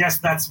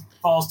that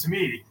falls to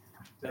me.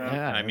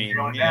 I mean,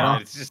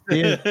 it's just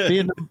being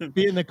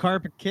the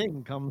carpet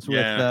king comes with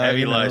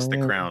heavy lies the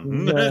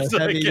crown.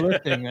 Heavy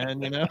lifting,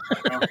 man.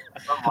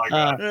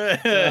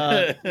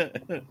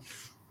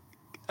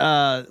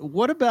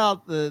 What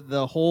about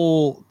the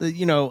whole?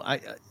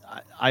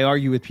 I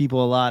argue with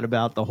people a lot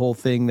about the whole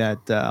thing that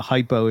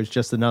hypo is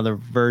just another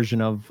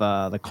version of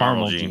the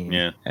caramel gene.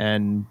 Yeah,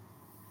 and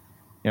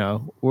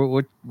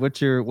what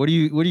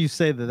do you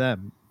say to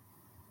them?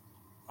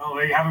 Oh,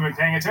 they haven't been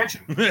paying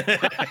attention.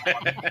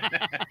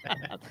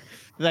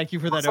 Thank you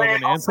for that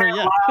open answer.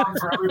 Yeah.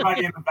 For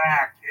everybody in the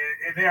back,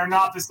 they are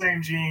not the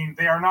same gene.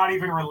 They are not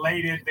even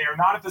related. They are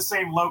not at the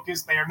same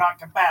locus. They are not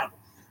compatible.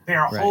 They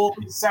are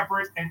wholly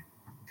separate and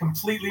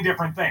completely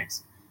different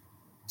things.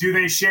 Do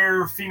they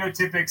share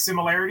phenotypic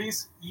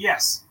similarities?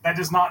 Yes. That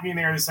does not mean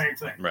they are the same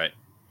thing. Right.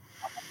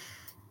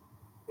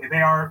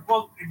 They are,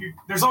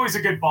 there's always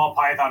a good ball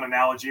python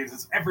analogy, and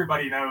since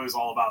everybody knows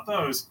all about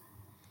those,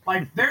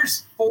 like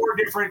there's 4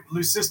 different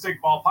leucistic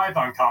ball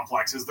python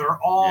complexes. They're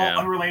all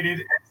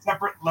unrelated,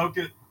 separate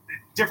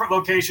different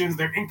locations.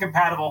 They're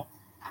incompatible,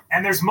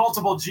 and there's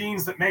multiple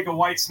genes that make a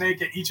white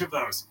snake at each of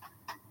those.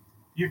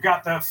 You've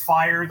got the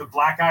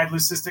black-eyed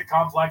leucistic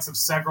complex of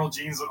several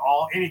genes that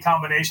any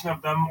combination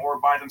of them or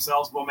by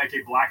themselves will make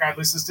a black-eyed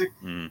leucistic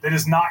that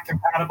is not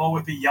compatible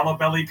with the yellow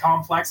belly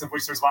complex, of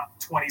which there's about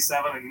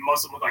 27, and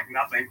most of them look like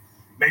nothing.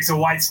 Makes a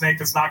white snake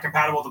that's not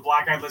compatible with the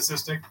black-eyed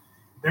leucistic.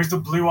 There's the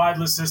blue-eyed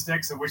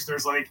leucistics, of which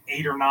there's like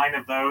 8 or 9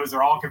 of those.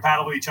 They're all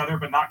compatible with each other,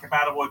 but not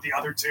compatible with the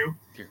other 2.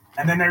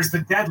 And then there's the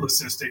dead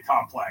leucistic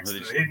complex, the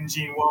hidden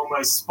gene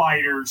woma,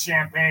 spider,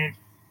 champagne.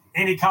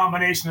 Any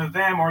combination of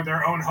them or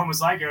their own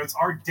homozygotes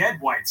are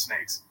dead white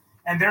snakes,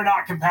 and they're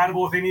not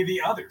compatible with any of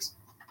the others.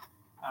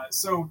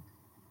 So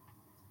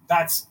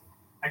I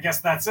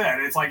guess that's it.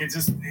 It's like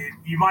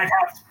you might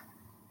have.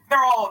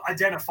 They're all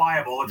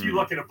identifiable. If you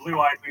look at a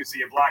blue-eyed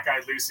Lucy, a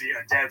black-eyed Lucy,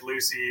 a dead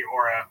Lucy,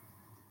 or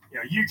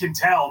you can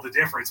tell the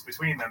difference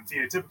between them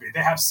phenotypically.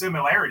 They have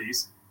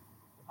similarities,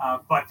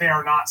 but they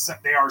are not.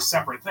 They are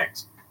separate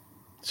things.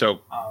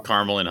 So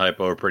caramel and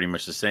hypo are pretty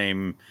much the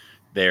same.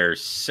 They're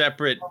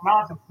separate. They're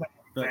not the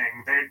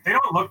same thing. They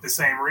don't look the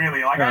same,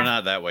 really. Like no,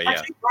 not that way. I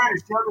keep trying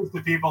to show this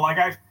to people. Like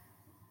it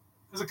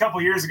was a couple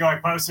of years ago. I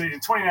posted in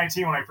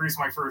 2019 when I produced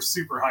my first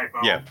super hypo.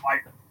 Yeah.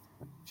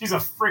 She's a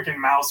freaking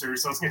mouser,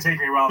 so it's going to take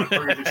me a while to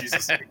prove that she's a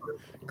super.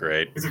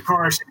 Great. Because of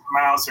course she's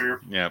a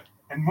mouser. Yep.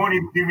 And won't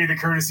even do me the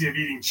courtesy of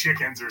eating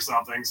chickens or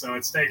something, so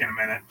it's taking a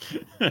minute.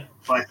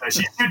 But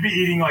she should be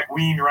eating like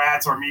weaned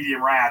rats or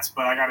medium rats,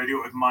 but I got to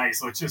do it with mice,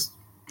 so it's just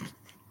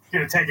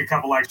going to take a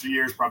couple extra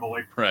years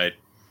probably. Right.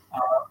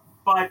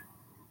 But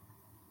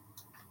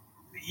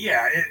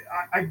yeah,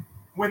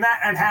 when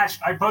that hatched,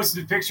 I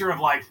posted a picture of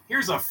like,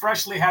 here's a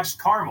freshly hatched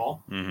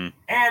caramel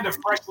and a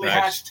freshly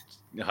hatched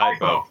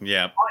hypo.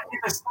 Yeah. In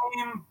the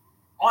same,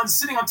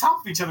 sitting on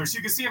top of each other, so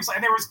you can see them,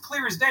 and they were as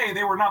clear as day.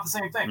 They were not the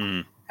same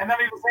thing. And then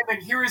the same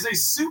thing. Here is a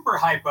super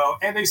hypo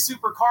and a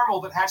super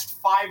caramel that hatched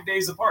 5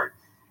 days apart,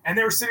 and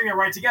they were sitting there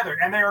right together,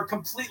 and they are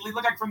completely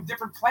look like from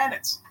different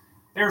planets.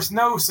 There's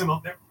no similar,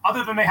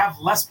 other than they have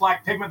less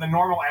black pigment than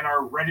normal and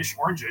are reddish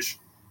orangish.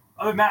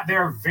 Other than that, they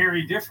are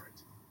very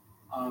different.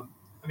 I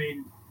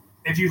mean,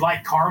 if you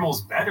like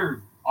caramels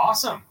better,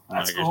 awesome.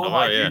 That's cool.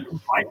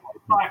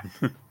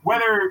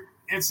 Whether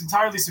it's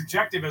entirely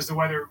subjective as to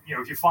whether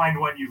if you find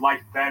one you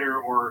like better,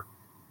 or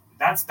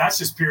that's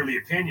just purely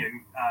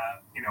opinion.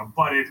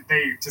 But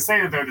to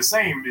say that they're the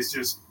same is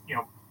just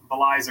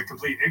belies a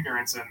complete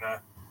ignorance in the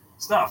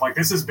stuff. Like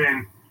this has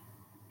been,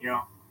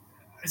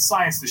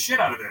 science the shit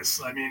out of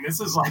this. I mean, this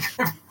is like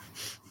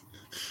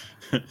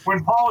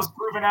when Paul was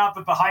proving out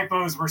that the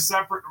hypos were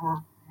separate,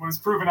 was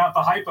proving out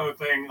the hypo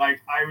thing.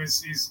 Like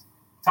he's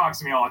talks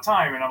to me all the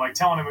time, and I'm like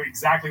telling him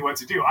exactly what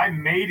to do. I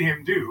made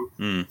him do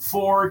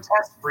 4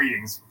 test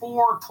breedings,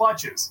 4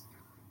 clutches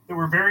that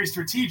were very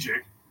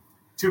strategic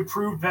to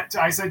prove that.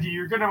 I said,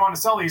 you're going to want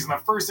to sell these, and the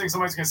first thing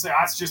somebody's going to say,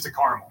 that's just a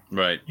caramel.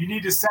 Right. You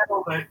need to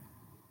settle that.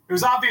 it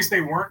was obvious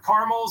they weren't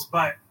caramels,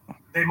 but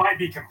they might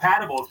be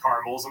compatible with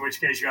caramels, in which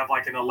case you have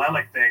like an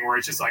allelic thing where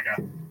it's just like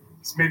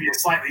it's maybe a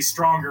slightly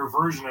stronger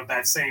version of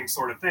that same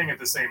sort of thing at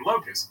the same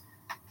locus.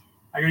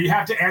 I go, you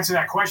have to answer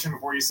that question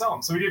before you sell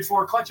them. So we did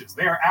 4 clutches.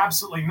 They are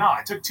absolutely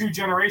not. It took 2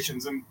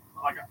 generations and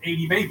like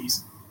 80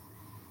 babies.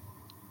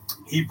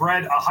 He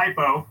bred a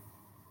hypo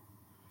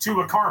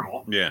to a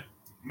caramel. Yeah.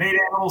 Made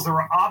animals that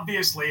were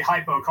obviously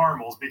hypo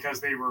caramels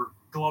because they were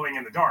glowing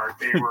in the dark.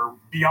 They were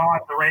beyond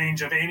the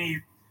range of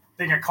anything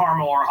a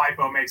caramel or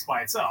hypo makes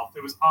by itself.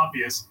 It was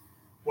obvious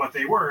what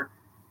they were.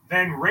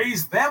 Then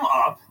raised them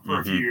up for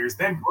a few years,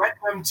 then bred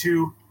them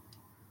to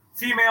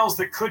females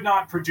that could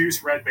not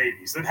produce red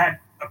babies, that had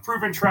a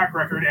proven track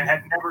record and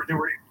they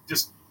were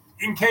just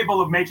incapable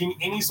of making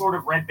any sort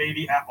of red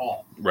baby at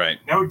all. Right.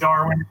 No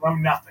Darwin, no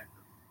nothing.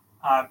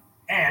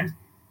 And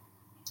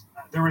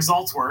the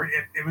results were,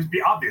 it would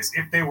be obvious.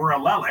 If they were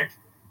allelic,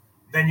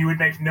 then you would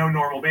make no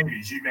normal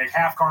babies. You'd make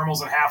half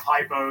caramels and half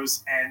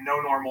hypos and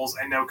no normals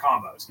and no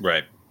combos.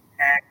 Right.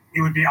 And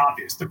it would be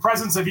obvious. The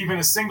presence of even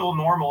a single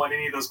normal in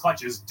any of those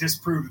clutches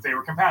disproved that they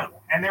were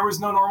compatible. And there was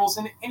no normals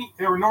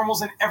there were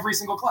normals in every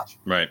single clutch.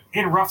 Right.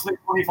 In roughly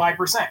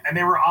 25%. And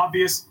there were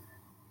obvious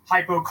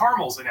hypo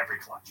caramels in every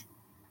clutch.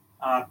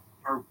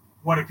 Or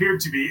what appeared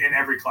to be in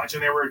every clutch.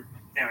 And there were,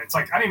 it's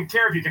like, I didn't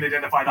care if you can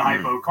identify the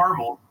hypo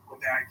caramel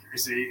with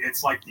accuracy.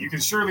 It's like, you can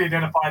surely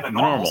identify the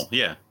normals. Normal,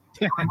 yeah.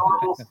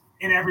 Normals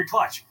in every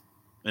clutch.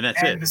 And that's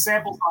and it. The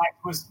sample size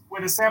was,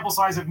 with a sample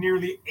size of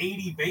nearly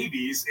 80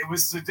 babies,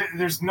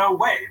 there's no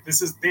way.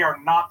 They are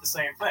not the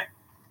same thing.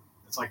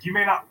 It's like, you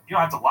don't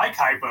have to like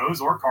hypos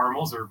or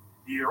caramels or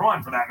either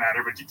one for that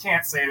matter, but you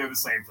can't say they're the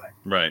same thing.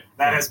 Right.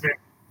 That has been,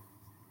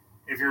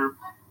 if you're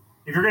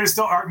going to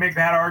still make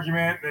that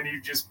argument, then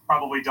you just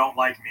probably don't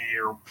like me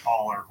or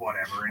Paul or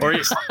whatever.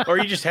 Or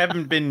you just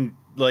haven't been,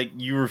 like,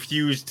 you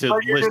refuse to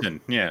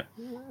listen. You're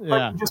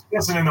just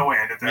pissing in the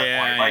wind at that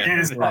point. Like, it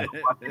is not,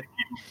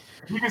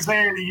 you can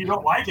say that you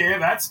don't like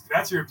it.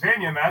 That's your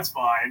opinion. That's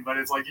fine. But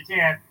it's like, you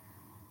can't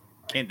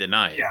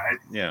deny it.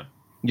 Yeah.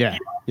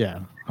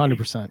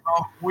 100%.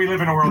 Well, we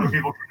live in a world where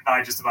people can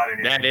deny just about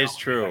anything. That is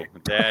true.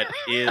 That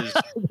is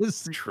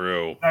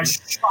true. A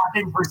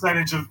shocking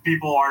percentage of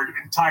people are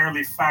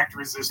entirely fact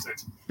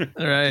resistant.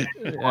 Right.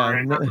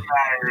 Yeah. No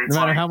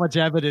matter how much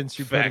evidence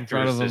you put in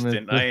front of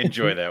them. I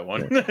enjoy that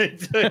one. Well,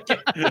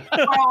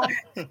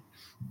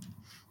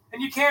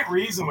 and you can't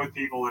reason with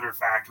people that are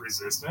fact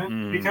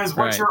resistant because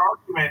what your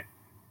argument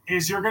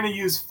is, you're going to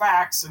use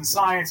facts and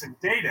science and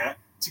data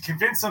to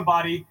convince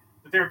somebody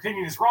that their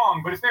opinion is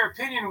wrong. But if their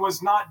opinion was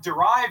derived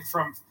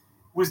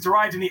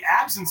in the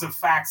absence of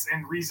facts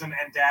and reason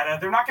and data,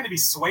 they're not going to be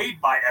swayed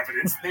by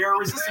evidence. They are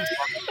resistant to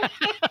it.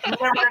 You're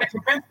never going to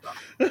convince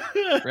them.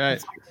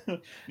 Right.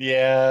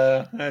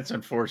 Yeah, that's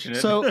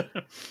unfortunate. So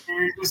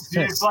you're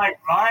just like,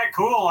 all right,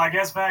 cool. I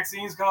guess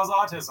vaccines cause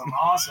autism.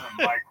 Awesome.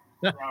 Like,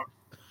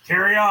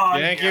 carry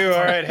on. Thank you.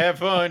 All right, have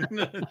fun.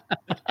 Put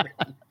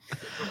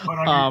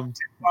on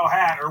your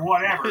hat or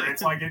whatever.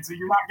 It's like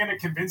you're not going to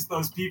convince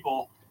those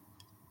people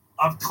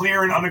of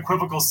clear and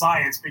unequivocal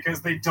science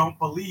because they don't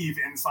believe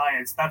in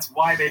science. That's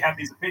why they have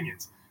these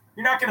opinions.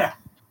 You're not going to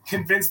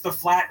convince the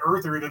flat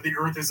earther that the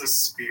earth is a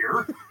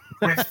sphere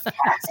with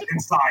facts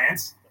and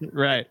science.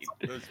 Right.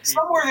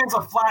 Somewhere there's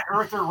a flat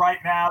earther right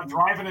now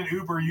driving an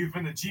Uber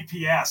using a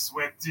GPS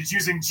with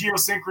using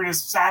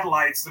geosynchronous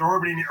satellites that are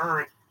orbiting the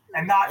earth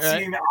and not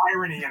seeing the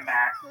irony in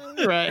that.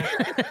 Right.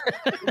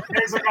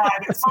 There's a guy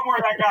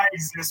that guy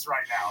exists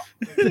right now.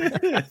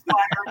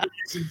 Flat earther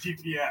using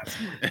GPS.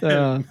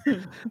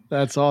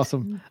 That's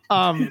awesome.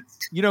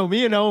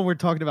 Me and Owen were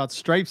talking about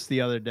stripes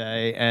the other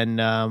day, and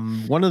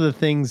one of the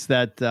things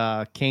that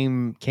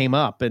came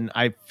up, and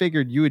I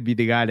figured you would be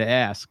the guy to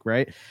ask,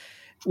 right?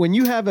 When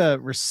you have a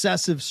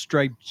recessive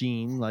stripe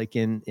gene, like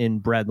in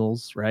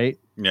Brednals, right?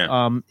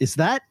 Yeah.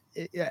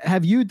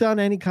 Have you done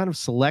any kind of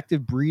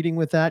selective breeding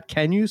with that?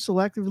 Can you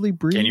selectively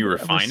breed? Can you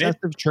refine a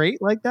recessive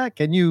trait like that?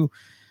 Can you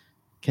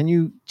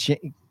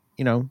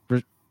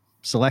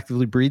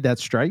selectively breed that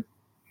stripe?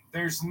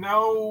 There's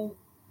no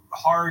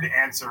hard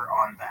answer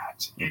on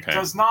that. It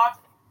does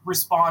not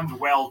respond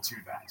well to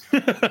that.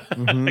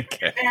 You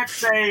can't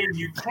say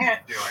you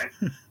can't do it.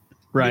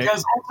 Right.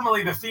 Because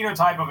ultimately the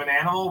phenotype of an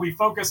animal, we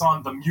focus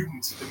on the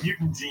mutant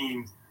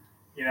gene,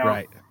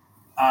 right.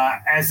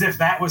 As if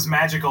that was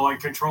magical and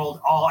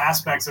controlled all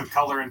aspects of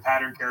color and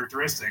pattern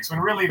characteristics, when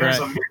really there's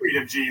a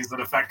myriad of genes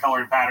that affect color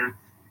and pattern,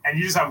 and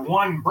you just have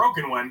one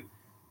broken one,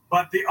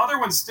 but the other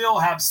ones still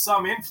have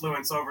some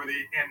influence over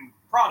the end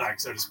product,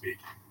 so to speak.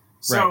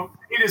 So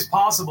it is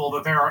possible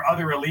that there are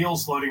other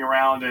alleles floating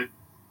around at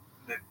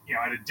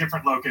a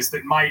different locus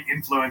that might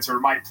influence or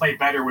might play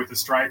better with the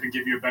stripe and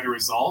give you a better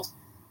result.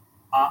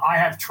 I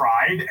have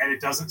tried, and it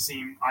doesn't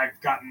seem I've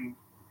gotten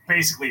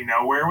basically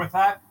nowhere with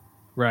that.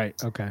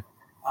 Right. Okay.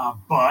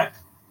 But,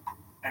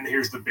 and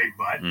here's the big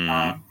but, and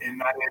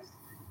that is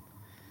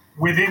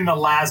within the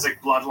Lazic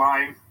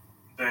bloodline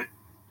that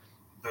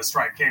the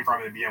stripe came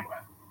from to begin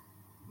with.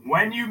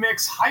 When you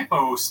mix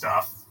hypo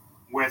stuff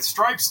with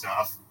stripe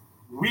stuff,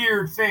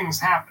 weird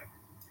things happen.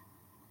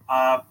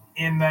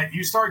 in that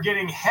you start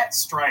getting het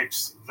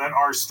stripes that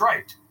are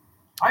striped.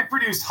 I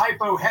produced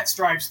hypo het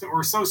stripes that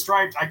were so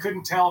striped I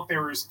couldn't tell if they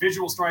were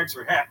visual stripes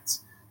or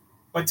hets.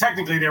 But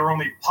technically, they were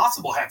only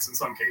possible hets in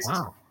some cases.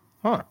 Wow.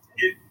 Huh.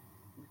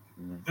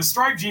 The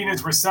stripe gene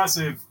is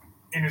recessive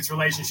in its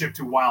relationship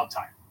to wild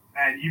type.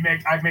 And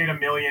I've made 1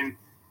 million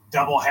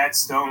double het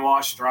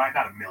stonewash stripe.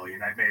 Not 1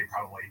 million. I've made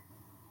probably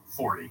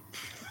 40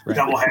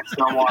 double het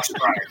stonewash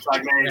stripes.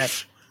 I made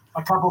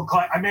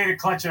I made a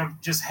clutch of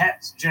just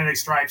het genetic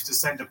stripes to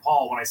send to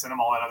Paul when I sent him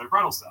all that other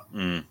brittle stuff.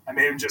 I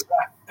made him just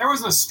that. There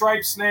wasn't a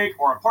striped snake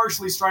or a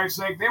partially striped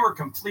snake. They were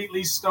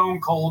completely stone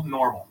cold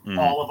normal.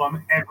 All of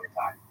them, every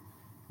time.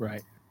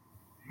 Right.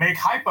 Make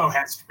hypo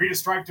hets, breed a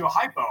stripe to a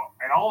hypo,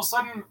 and all of a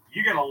sudden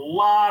you get a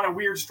lot of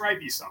weird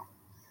stripey stuff.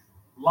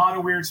 Wow.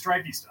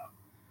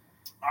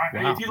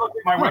 If you look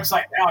at my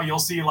website now, you'll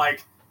see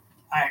like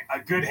a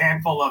good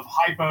handful of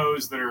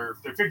hypos they're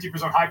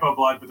 50% hypo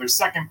blood, but they're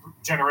second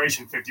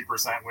generation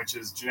 50%, which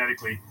is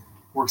genetically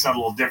works out a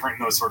little different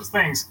in those sort of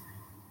things,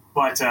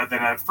 but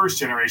than a first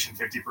generation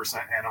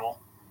 50% animal.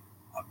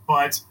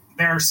 But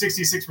they're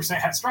 66%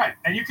 het stripe,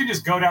 and you can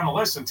just go down the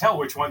list and tell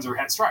which ones are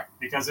het stripe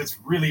because it's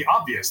really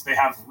obvious. They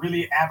have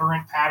really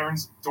aberrant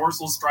patterns,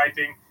 dorsal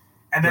striping,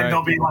 and then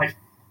they'll be like,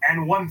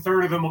 and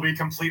 1/3 of them will be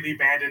completely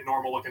banded,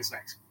 normal-looking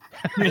snakes.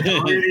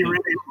 Really, really,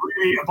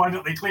 really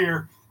abundantly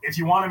clear. If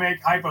you want to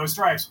make hypo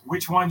stripes,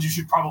 which ones you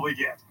should probably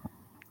get.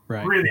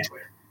 Right. Really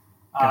clear.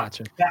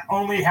 Gotcha. That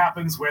only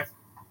happens with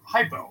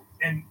hypo,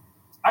 and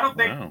I don't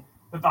think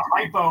that the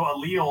hypo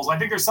alleles. I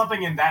think there's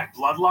something in that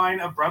bloodline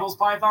of Brettles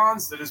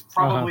pythons that is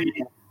probably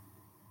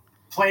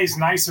plays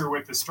nicer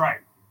with the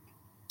stripe.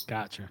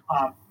 Gotcha.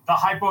 The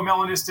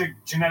hypomelanistic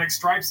genetic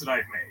stripes that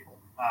I've made,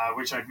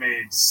 which I've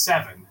made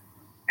 7.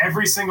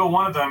 Every single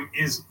one of them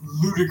is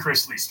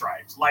ludicrously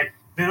striped. Like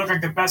they look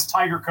like the best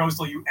tiger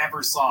coastal you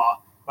ever saw,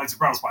 but it's a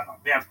Brettles python.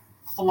 They have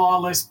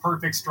flawless,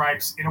 perfect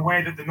stripes in a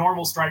way that the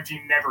normal stripe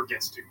gene never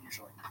gets to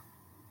usually.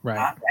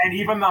 Right. And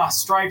even the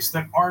stripes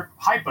that aren't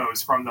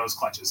hypos from those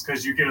clutches,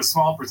 because you get a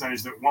small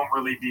percentage that won't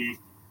really be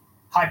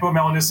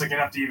hypomelanistic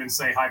enough to even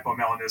say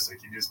hypomelanistic.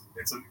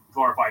 It's a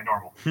glorified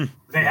normal.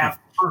 They have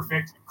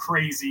perfect,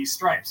 crazy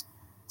stripes.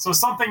 So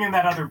something in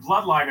that other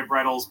bloodline of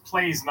Brettles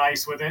plays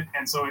nice with it,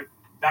 and so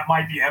that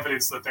might be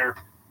evidence that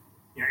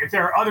if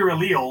there are other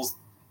alleles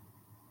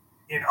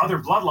in other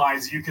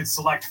bloodlines you could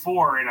select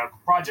for in a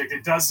project,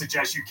 it does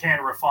suggest you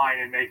can refine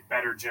and make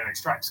better genetic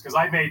stripes. Because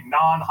I made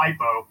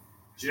non-hypo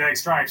genetic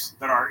stripes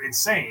that are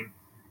insane,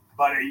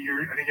 but I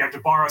think you have to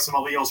borrow some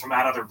alleles from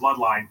that other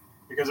bloodline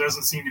because there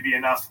doesn't seem to be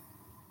enough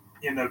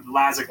in the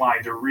Lazic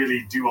line to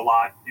really do a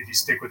lot if you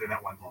stick within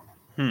that one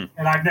bloodline.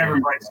 And I've never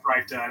bred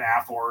striped an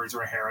Afors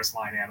or a Harris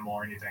line animal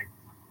or anything.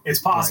 It's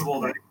possible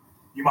that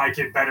you might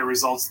get better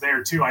results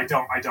there too. I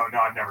don't know.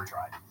 I've never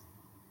tried.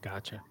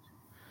 Gotcha.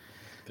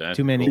 That's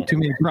too many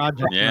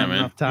projects. Yeah, not man.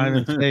 enough time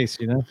and space,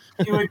 You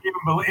would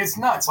even believe it's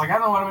nuts. Like I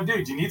don't know what I'm gonna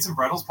do. Do you need some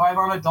Brettles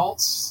python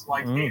adults?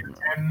 Like 8 or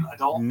 10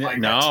 adult? Like,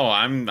 No,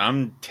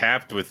 I'm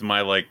tapped with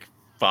my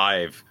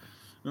 5.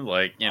 I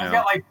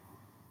got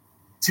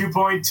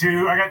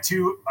 2.2. I got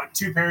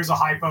two pairs of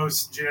hypo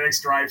genetic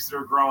stripes that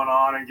are growing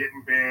on and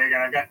getting big, and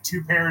I've got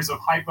 2 pairs of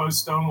hypo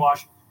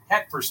stonewash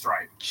het per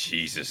stripe.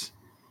 Jesus.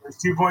 There's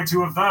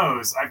 2.2 of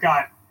those.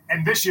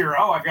 And this year,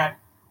 I've got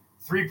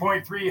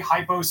 3.3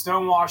 hypo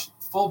stonewash,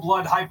 full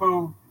blood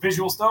hypo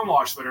visual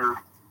stonewash that are,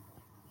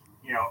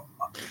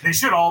 they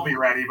should all be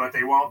ready, but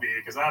they won't be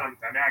because I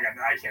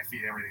can't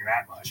feed everything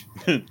that much.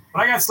 But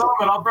I got some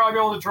that I'll probably be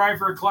able to try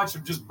for a clutch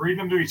of just breeding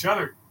them to each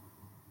other.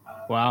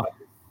 Wow.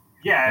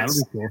 Yeah,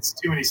 Cool. it's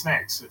too many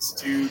snakes. It's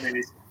too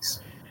many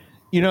snakes.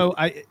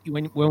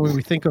 When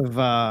we think of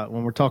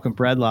when we're talking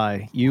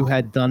Bredli, you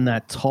had done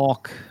that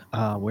talk.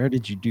 Where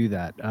did you do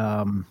that?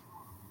 The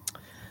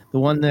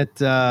one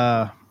that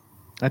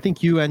I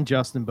think you and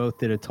Justin both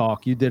did a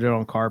talk. You did it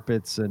on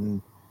carpets,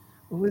 and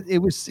it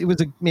was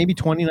maybe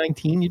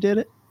 2019. You did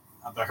it.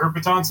 The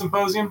Herpeton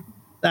Symposium.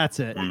 That's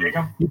it.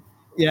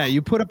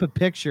 You put up a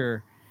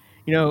picture.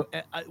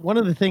 One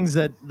of the things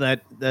that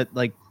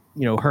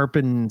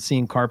herping,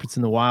 seeing carpets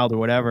in the wild or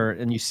whatever,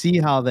 and you see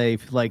how they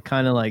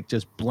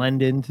just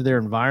blend into their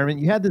environment.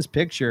 You had this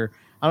picture.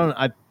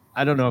 I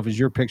don't know if it was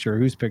your picture or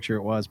whose picture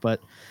it was,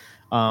 but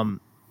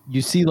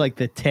you see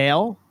the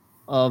tail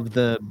of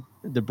the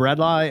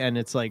Bredli, and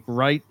it's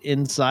right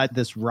inside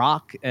this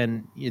rock,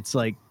 and it's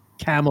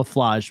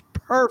camouflage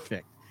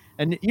perfect.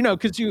 And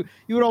because you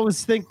would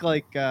always think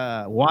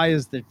why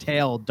is the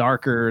tail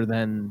darker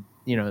than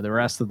the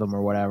rest of them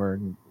or whatever?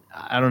 And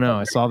I don't know.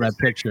 I saw that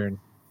picture and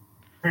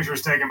picture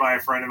was taken by a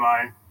friend of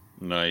mine.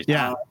 Nice.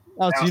 Yeah.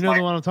 So you know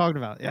the one I'm talking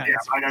about. Yeah,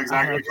 I know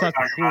exactly what you're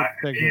talking about.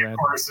 He, of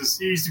course,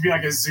 he used to be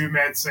a Zoom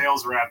Ed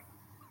sales rep,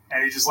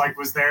 and he just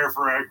was there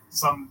for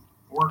some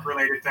work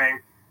related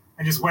thing,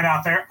 and just went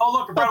out there. Oh,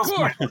 look, a Brettles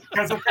question,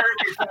 because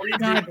apparently it's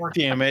not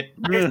easy. Damn it!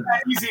 It's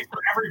not easy for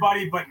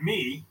everybody but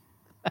me.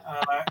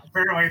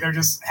 Apparently, they're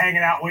just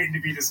hanging out waiting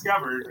to be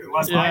discovered.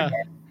 Unless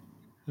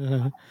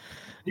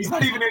He's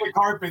not even into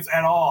carpets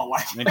at all.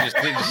 Like, And just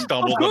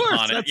stumbled Of course,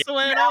 upon it. that's the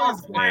way it Alice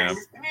is.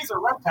 Springs, and he's a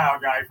reptile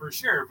guy for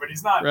sure, but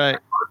he's not Right. a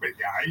carpet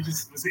guy. He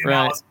just was in Right.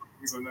 Alice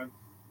Springs, and then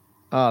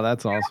Oh,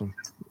 that's awesome.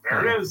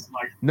 there it is.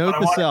 Like, Note but I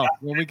to wanted self: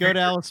 that when we go to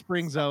Alice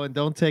Springs, though, and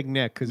don't take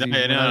Nick because No, he's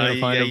not no, going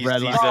to find a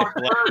red he's light. a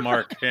black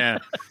mark. Yeah.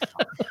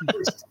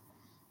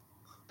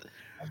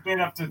 I've been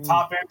up to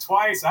Top End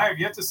twice. I have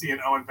yet to see an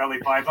Owen belly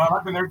python.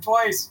 I've been there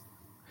twice.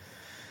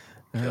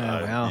 Oh,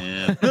 wow.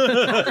 Yeah.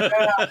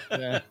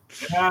 Yeah.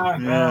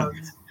 Yeah.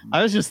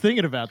 I was just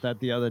thinking about that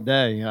the other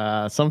day.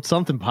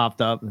 Something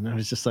popped up, and I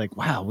was just like,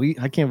 "Wow,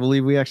 I can't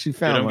believe we actually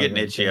found." Dude, I'm one of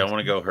getting those itchy. I things.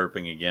 want to go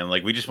herping again.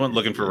 Like we just went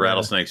looking for Yeah.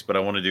 rattlesnakes, but I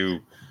want to do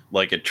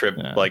like a trip,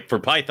 Yeah. like for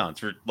pythons,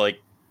 for like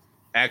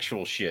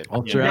actual shit.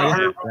 Ultra- Yeah, Right. I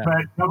heard, Yeah.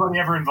 but nobody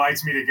ever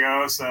invites me to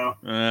go, so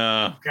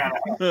Uh, kind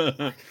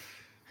of.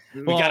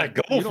 we Well, gotta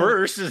go you don't-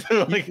 first.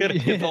 We gotta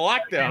get the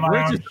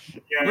lockdown.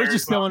 We're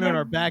just going in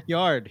our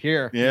backyard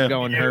here. Yeah.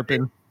 Going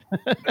herping.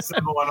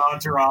 assemble an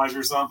entourage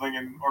or something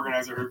and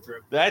organize a herp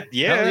trip. That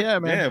Hell yeah,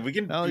 man. we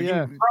can. Hell we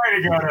yeah. can-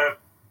 Trying to go to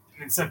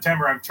in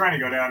September. I'm trying to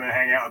go down and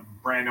hang out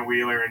with Brandon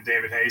Wheeler and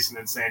David Hasten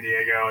in San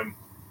Diego and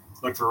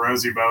look for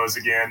Rosie Bows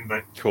again.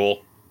 But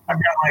Cool. I've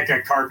got like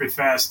a carpet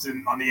fest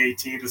on the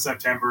 18th of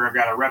September. I've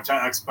got a reptile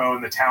expo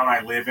in the town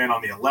I live in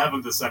on the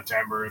 11th of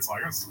September. It's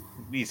like it's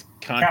These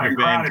kind of contraband,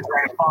 crowded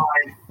trying to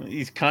find.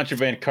 these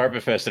contraband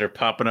carpet fests that are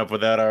popping up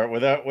without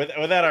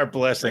our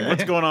blessing.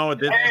 What's going on with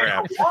this Hey,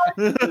 crap? what?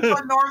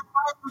 But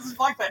Northwest, this is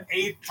like the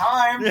 8th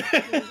time.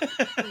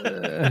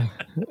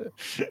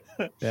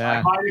 I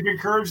Yeah. might have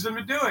encouraged them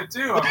to do it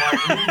too.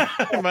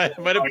 I'm like,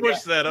 might have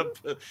pushed that up,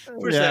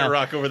 pushed Yeah. that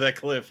rock over that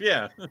cliff.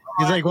 Yeah,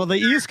 He's like, well, the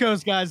East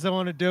Coast guys don't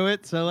want to do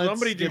it, so let's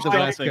Somebody do get the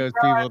West something. Coast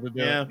people to do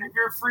Yeah. it. if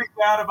you're freaked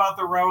out about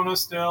the Rona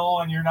still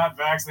and you're not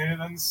vaccinated,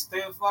 then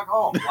stay the fuck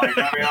home. Like,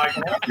 I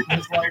mean,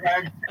 it's like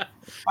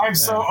I'm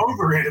so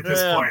over it at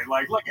this Yeah. point.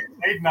 Like, look, it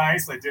played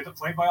nice. I did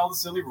play by all the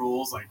silly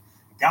rules. Like,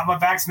 got my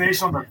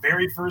vaccination on the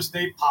very first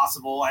day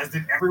possible, as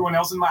did everyone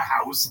else in my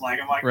house. Like,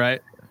 I'm like,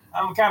 Right.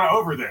 I'm kind of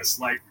over this.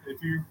 Like,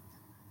 if you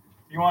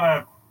want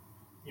to,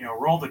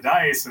 roll the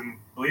dice and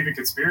believe in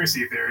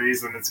conspiracy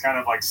theories, and it's kind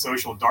of like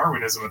social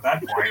Darwinism at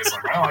that point. It's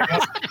like, well, I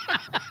guess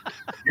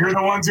you're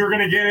the ones who are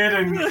going to get it,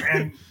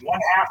 and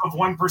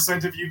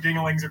 1/2 of you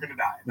dinglings are going to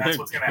die. That's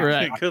what's going to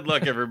happen. Right. Good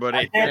luck, I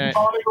everybody. can't Right.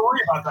 bother to worry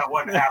about that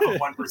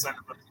 1/2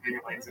 of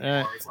dinglings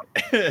anymore. It's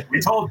like,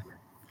 we told you.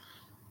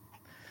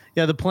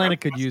 Yeah, the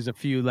planet could use a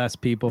few less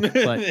people, but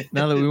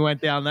now that we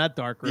went down that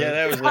dark road, Yeah,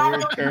 that was It's a not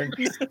weird going turn. to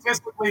be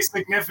statistically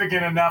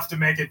significant enough to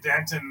make a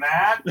dent in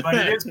that, but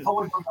it is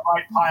pulling from the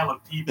right pile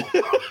of people.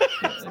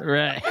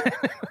 right.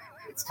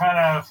 It's kind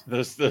of.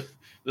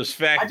 Those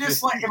facts. I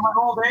just like in my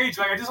old age,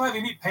 like I just like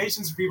need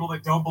patience for people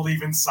that don't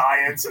believe in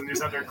science and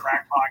just have their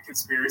crackpot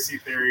conspiracy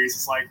theories.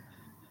 It's like,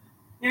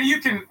 you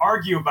can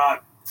argue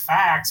about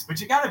facts, but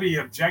you got to be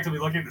objectively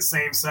looking at the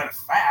same set of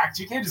facts.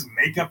 You can't just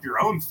make up your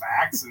own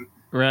facts and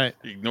Right.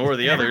 ignore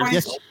the others.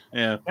 everybody's,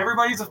 Yeah.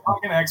 everybody's a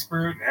fucking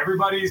expert. And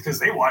everybody's because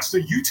they watched a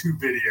YouTube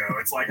video.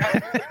 It's like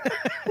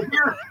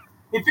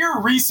if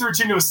your research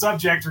into a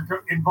subject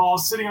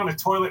involves sitting on a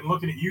toilet and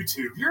looking at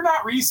YouTube, you're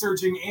not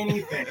researching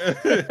anything.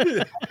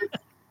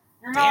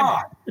 You're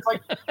not. It's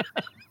like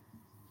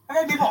I've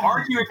had people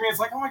argue with me. It's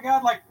like, oh my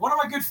god, like one of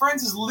my good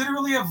friends is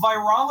literally a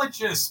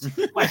virologist.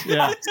 Like,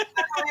 Yeah. he's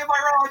literally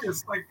a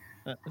virologist.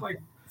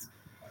 Like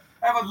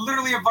I have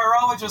literally a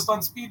virologist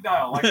on speed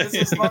dial. Like this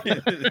is like,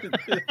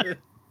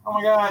 oh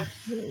my god,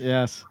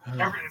 Yes. not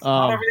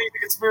everything's a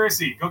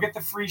conspiracy. Go get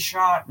the free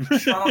shot.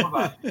 Shut up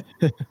about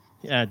it.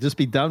 Yeah. Just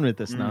be done with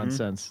this Mhm.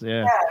 nonsense.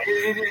 Yeah.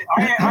 Yeah,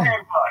 I am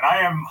done. I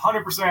am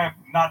 100%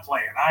 not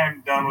playing. I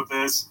am done with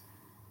this.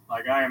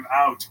 Like I am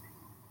out.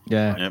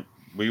 Yeah. Yep.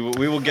 We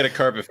will get a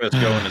carpet fest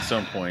going at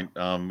some point.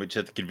 We just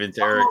have to convince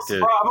Eric to.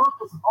 I'm a little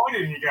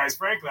disappointed in you guys,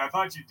 frankly. I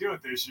thought you'd do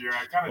it this year.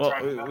 I kind of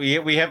tried to. Well,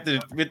 we have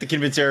to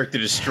convince Eric to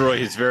destroy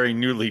his very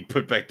newly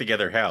put back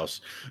together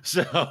house.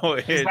 So Is that what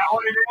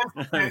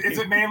it is? Is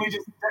it mainly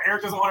just that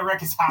Eric doesn't want to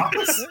wreck his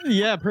house?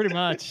 Yeah. Pretty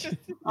much. he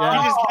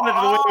Yeah. just did it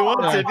the way he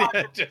wants it. Oh.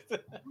 Yeah, just-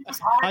 He just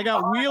hides I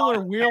got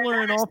behind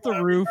Wheeler and off the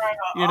Eric roof, trying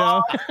you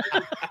know?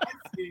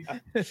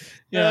 I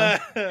Yeah.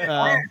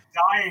 am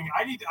dying.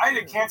 I had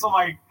to cancel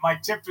my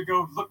tip to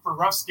go look for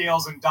rough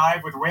scales and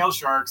dive with whale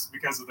sharks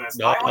because of this.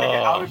 I want to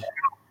get out of there.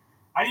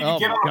 I need Oh to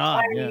get my on a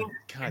God, plane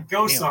God and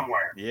go damn.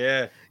 somewhere.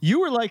 Yeah. You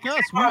were like us.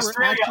 In We were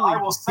Australia, I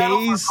actually will settle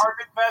days. for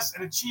carpet vest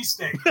and a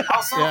cheesesteak.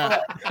 I'll settle Yeah.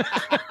 for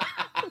that.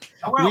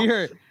 I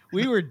will.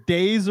 We were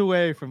days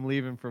away from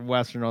leaving from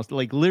Western Australia,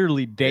 like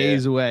literally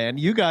days away, and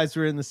you guys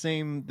were in the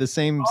same Oh,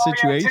 yeah,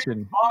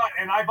 situation.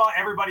 and I bought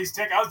everybody's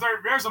ticket. I was there.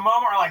 There's a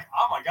moment where like,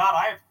 oh my god,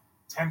 I have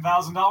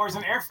 $10,000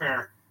 in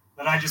airfare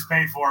that I just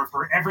paid for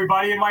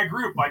everybody in my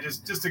group. I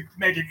just to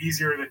make it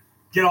easier to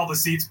get all the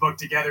seats booked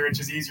together. It's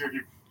just easier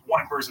if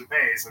one person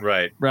pays. And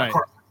Right. Right. Of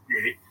course,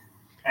 me.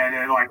 And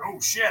then like, oh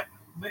shit.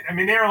 I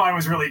mean, the airline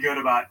was really good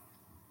about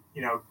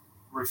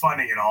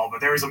refunding it all,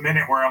 but there was a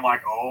minute where I'm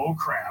like, oh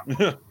crap.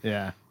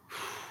 Yeah.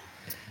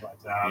 But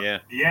Yeah.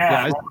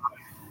 yeah.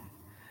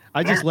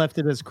 I just left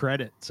it as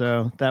credit,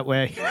 so that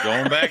way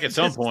Going back at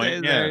some point.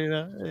 stays Yeah. there, you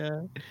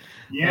know?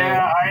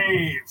 Yeah,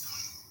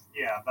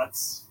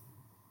 that's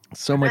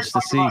So much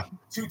to see.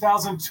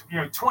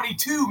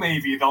 2022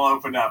 maybe they'll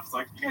open up. It's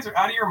like, you guys are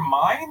out of your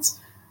minds.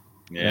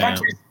 The Yeah.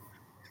 country's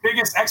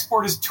biggest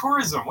export is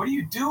tourism. What are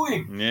you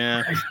doing?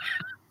 Yeah.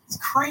 It's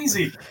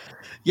crazy.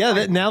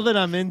 Yeah, now that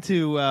I'm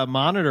into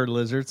monitor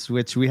lizards,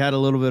 which we had a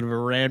little bit of a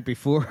rant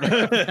before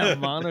about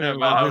monitor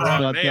About lizards,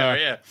 how but they are,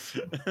 yeah.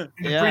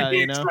 Yeah,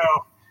 you know.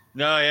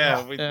 No,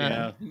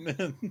 yeah.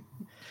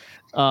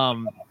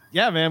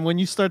 Yeah, man, when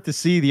you start to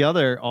see the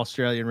other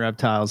Australian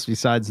reptiles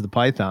besides the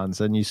pythons,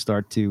 and you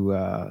start to,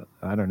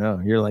 I don't know,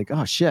 you're like,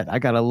 oh shit, I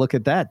got to look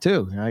at that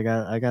too. I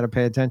got to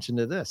pay attention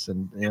to this.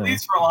 And it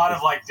leads for a lot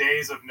of like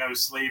days of no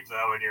sleep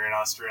though when you're in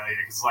Australia,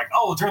 because it's like,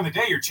 oh, well, during the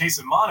day you're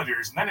chasing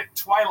monitors, and then at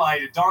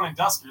twilight, at dawn and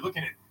dusk, you're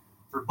looking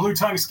for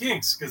blue-tongued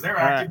skinks because they're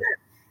active there.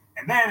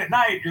 And then at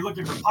night you're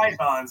looking for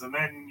pythons, and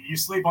then you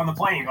sleep on the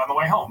plane on the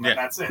way home, and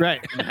that's it. Right.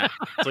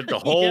 It's like the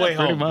whole way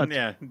pretty home. much.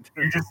 Yeah.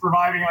 You're just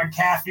surviving on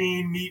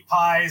caffeine, meat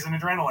pies, and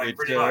adrenaline, It's,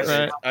 pretty much.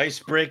 Right.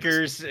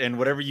 icebreakers and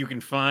whatever you can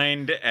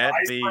find at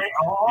Ice the. break-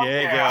 oh,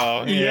 There you yeah.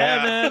 go.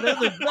 Yeah, man, they're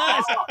the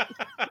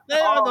best. They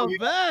are the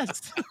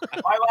best.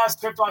 My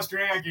last trip to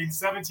Australia, I gained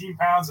 17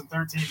 pounds in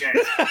 13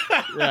 days.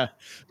 Yeah.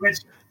 Which,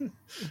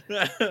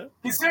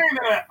 considering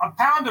that a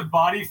pound of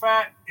body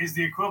fat is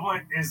the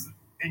equivalent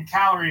in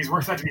calories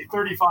works out to be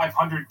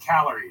 3,500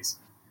 calories.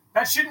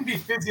 That shouldn't be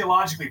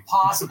physiologically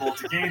possible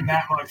to gain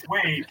that much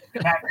weight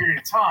in that period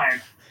of time,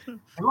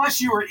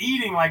 unless you were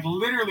eating like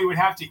literally would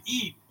have to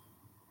eat.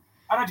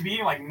 I'd have to be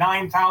eating like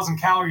 9,000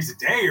 calories a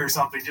day or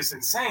something, just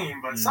insane.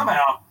 But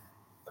somehow,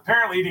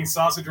 apparently, eating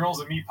sausage rolls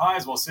and meat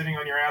pies while sitting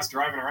on your ass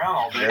driving around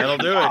all day. That'll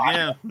do it.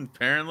 Yeah.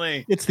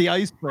 Apparently. It's the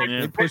ice break.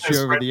 Yeah. They push you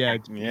over the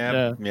edge.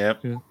 Yeah.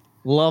 Yep.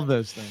 Love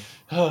those things.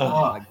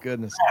 Oh, my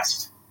goodness.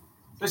 Best.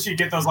 Especially you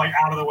get those like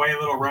out of the way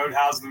little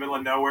roadhouse in the middle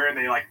of nowhere, and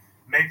they like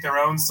make their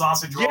own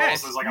sausage rolls.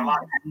 Yes. So it's like a lot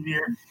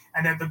easier.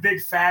 And then the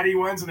big fatty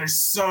ones, and they're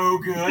so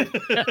good.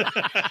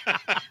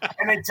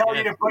 And they tell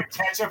you to put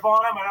ketchup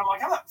on them, and I'm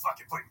like, I'm not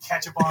fucking putting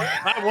ketchup on them.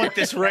 I want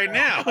this right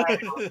now.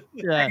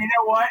 Yeah. And you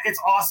know what? It's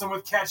awesome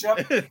with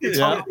ketchup. It's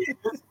Yeah. totally,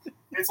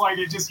 it's like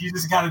you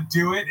just got to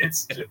do it.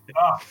 It's there's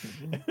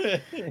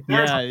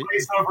Yeah. a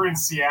place over in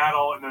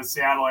Seattle, in the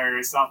Seattle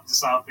area, south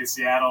of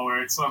Seattle,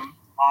 where it's some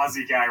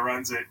Aussie guy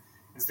runs it.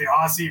 It's the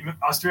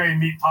Australian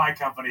Meat Pie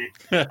Company,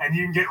 and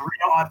you can get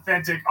real,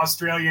 authentic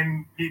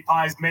Australian meat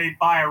pies made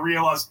by a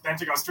real,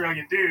 authentic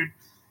Australian dude.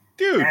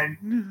 Dude.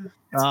 And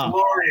it's Oh.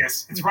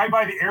 glorious. It's right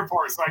by the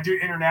airport, so I do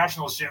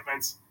international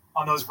shipments.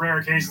 On those rare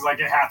occasions, I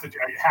have to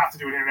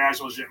do an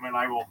international shipment.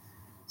 I will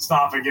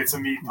stop and get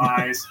some meat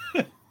pies.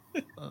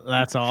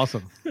 That's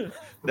awesome.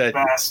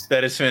 Best.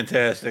 That is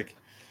fantastic.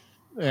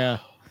 Yeah.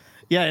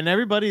 Yeah, and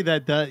everybody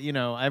that does,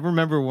 I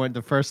remember when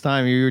the first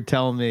time you were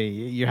telling me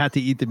you have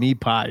to eat the meat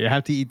pie. You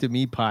have to eat the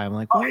meat pie. I'm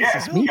like, what is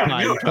this meat you gotta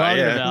pie do you're it. talking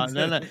Yeah. about? And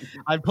then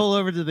I pull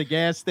over to the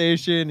gas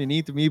station and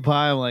eat the meat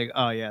pie. I'm like,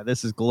 oh yeah,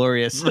 this is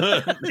glorious.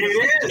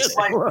 It is.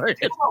 Like, Glorious.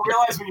 people don't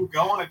realize when you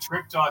go on a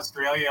trip to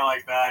Australia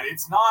like that,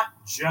 it's not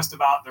just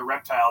about the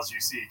reptiles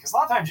you see. Because a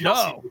lot of times you don't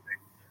see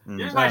anything.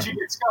 There's times you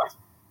get skunked.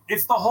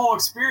 It's the whole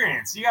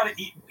experience. You got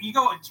to eat.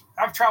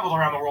 I've traveled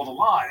around the world a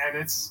lot,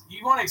 and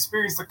you want to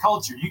experience the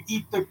culture. You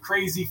eat the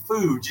crazy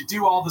food. You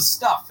do all the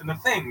stuff and the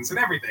things and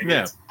everything.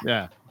 Yeah. It's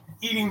Yeah.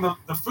 eating the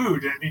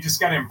food, and you just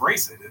got to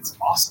embrace it. It's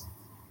awesome.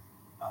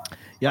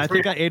 Yeah, I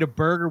think I ate a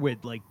burger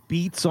with like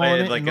beets on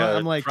it. like and a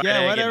I'm like, fried yeah, egg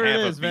and whatever it half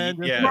a is, man.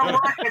 beet, Just- yeah. You know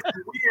what? It's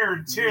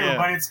weird too, Yeah.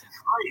 but it's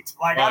great.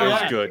 Like Oh, I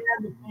don't it's good.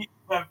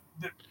 understand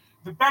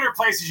the better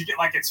places you get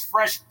like it's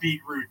fresh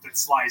beetroot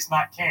that's sliced,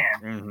 not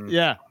canned. Mhm.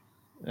 Yeah.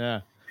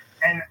 Yeah.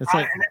 And, It's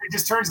like- and then it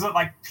just turns into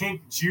like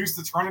pink juice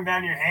that's running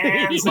down your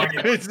hands. Like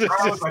It's it's just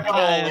gross. Like, all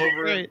Yeah, it's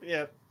over. great.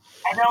 Yeah.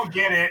 I don't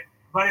get it,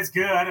 but it's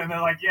good. And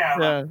they're like, yeah,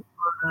 Yeah. like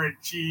burger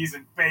and cheese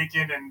and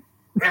bacon and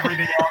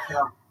everything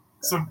else.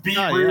 Some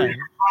beetroot yeah. and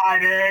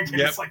fried egg. And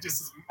Yep. it's like just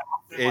this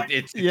massive, like,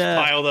 It's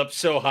Yeah. piled up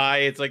so high.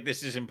 It's like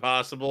this is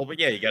impossible. But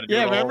yeah, you got to do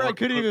Yeah, it all remember I over.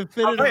 couldn't even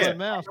fit it Oh, in yeah. my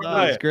mouth. Oh, Oh,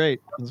 it was yeah.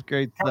 great. It was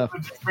great come stuff. to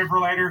the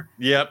defibrillator.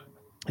 Yep.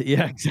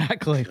 Yeah,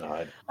 exactly.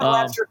 God.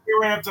 Last trip we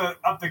went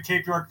up the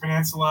Cape York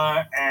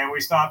Peninsula, and we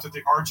stopped at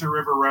the Archer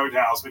River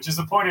Roadhouse, which is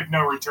a point of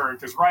no return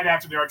because right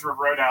after the Archer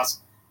River Roadhouse,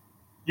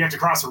 you have to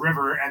cross a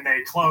river and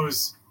they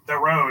close the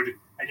road,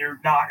 and you're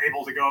not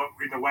able to go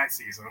in the wet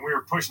season. We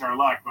were pushing our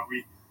luck, but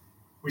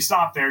we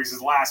stopped there because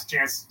it's the last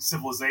chance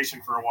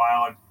civilization for a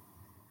while, and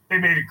they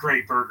made a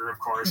great burger, of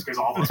course, because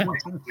all those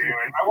places do.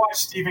 And I watched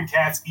Stephen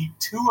Katz eat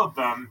 2 of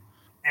them.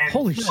 And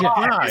Holy shit.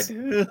 God, God.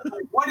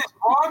 like, what is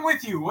wrong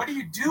with you? What are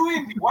you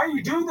doing? Why are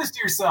you doing this to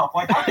yourself?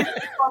 Like, how can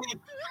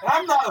anybody? And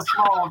I'm not a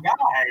small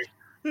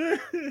guy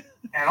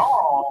at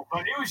all,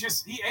 but it was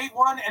just he ate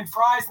one and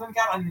fries, and then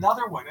got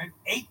another one and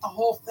ate the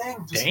whole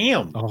thing. Just,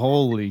 Damn. Oh,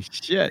 holy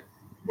shit.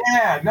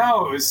 yeah,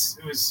 no, it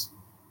was.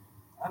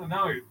 I don't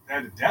know. He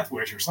had a death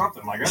wish or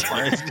something like that's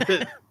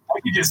like.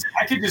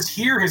 I could just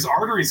hear his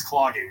arteries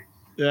clogging.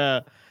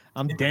 Yeah.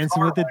 I'm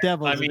dancing with the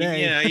devil I mean,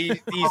 today. yeah, he's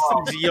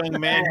a young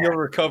man. He'll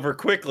recover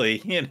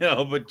quickly,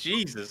 but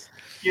Jesus.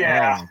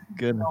 Yeah. Oh,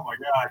 goodness. Oh my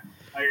God.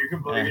 I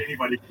couldn't believe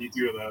anybody can eat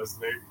 2 of those.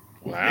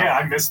 Wow. Yeah,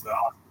 I miss the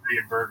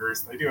Australian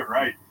burgers. They do it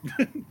right.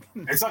 And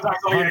sometimes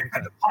I'll get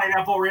a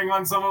pineapple ring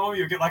on some of them.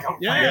 You get like a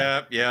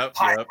Yep.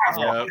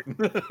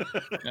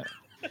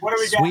 What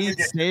do we got? Sweet,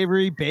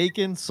 savory,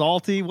 bacon,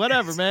 salty,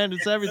 whatever, man.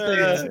 It's everything.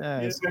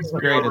 It's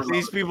great.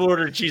 These people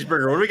order a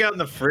cheeseburger. What do we got in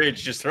the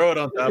fridge? Just throw it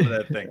on top of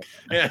that thing.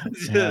 Yeah.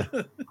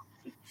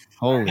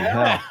 Holy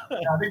hell.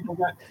 I think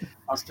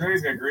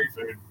Australia's got great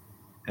food.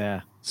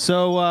 Yeah.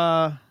 So,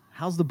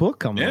 how's the book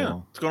coming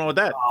along? What's going on with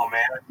that? Oh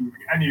man,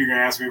 I knew you were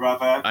gonna ask me about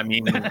that. I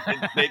mean,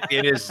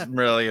 it is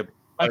really a.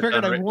 I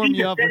figured I'd warm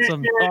you up with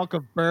some talk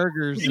of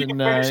burgers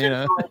and I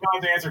don't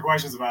have to answer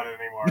questions about it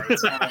anymore.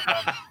 It's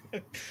kind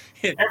of,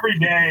 every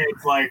day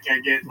it's like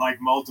I get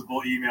like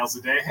multiple emails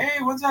a day.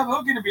 Hey, when's that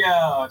book gonna be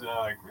out?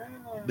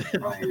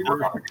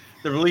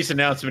 The release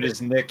announcement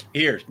is Nick.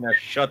 Here, now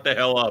shut the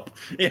hell up.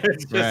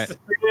 It's just,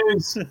 It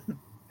is.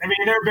 I mean,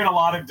 there have been a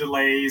lot of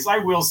delays. I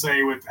will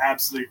say with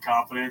absolute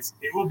confidence,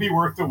 it will be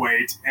worth the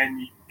wait,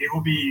 and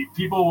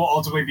people will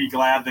ultimately be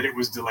glad that it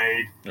was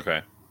delayed.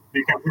 Okay.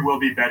 Because it will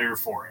be better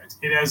for it.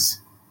 It has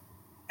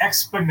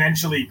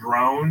exponentially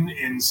grown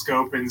in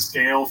scope and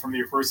scale from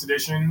the first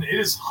edition. It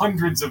is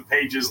hundreds of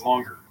pages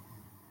longer.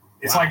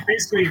 It's like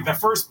basically the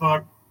first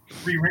book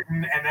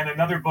rewritten and then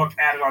another book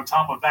added on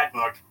top of that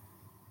book.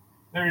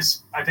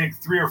 There's, I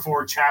think, 3 or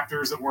 4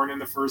 chapters that weren't in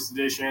the first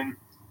edition.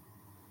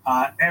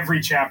 Every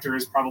chapter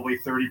is probably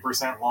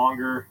 30%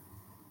 longer.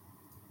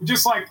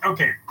 Just like,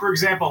 okay, for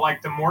example,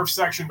 like the morph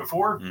section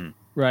before.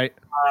 Right.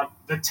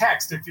 The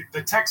text,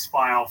 the text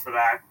file for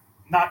that,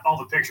 not all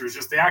the pictures,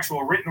 just the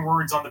actual written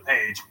words on the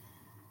page,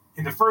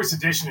 in the first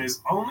edition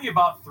is only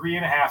about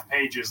 3.5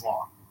 pages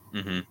long.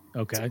 Mm-hmm.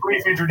 Okay. It's a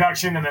brief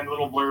introduction and then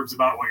little blurbs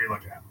about what you're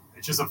looking at.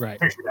 It's just a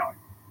picture gallery.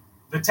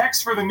 The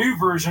text for the new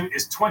version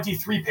is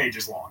 23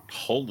 pages long.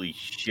 Holy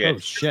shit. Oh,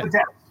 shit.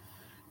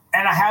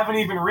 And I haven't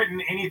even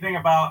written anything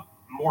about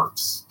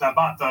morphs,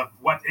 about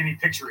what any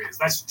picture is.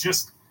 That's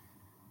just,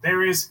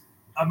 there is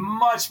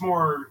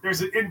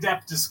there's an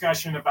in-depth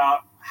discussion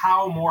about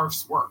how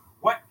morphs work.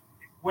 What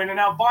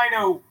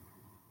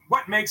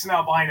makes an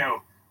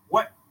albino?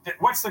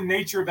 What's the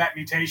nature of that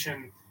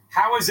mutation?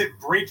 How is it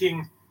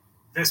breaking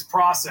this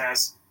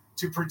process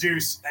to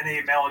produce an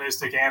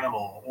amelanistic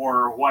animal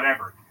or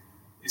whatever?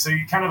 So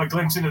you kind of a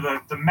glimpse into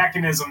the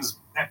mechanisms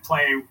at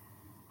play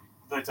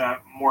that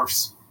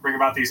morphs bring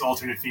about these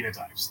alternate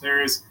phenotypes.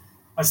 There is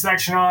a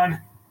section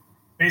on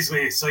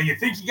basically, so you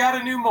think you got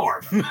a new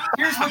morph.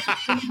 Here's what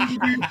you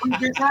do to prove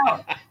this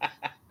out.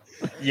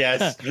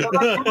 Yes.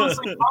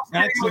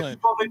 Excellent.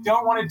 People that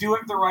don't want to do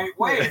it the right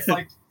way. It's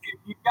like, if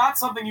you got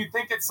something, you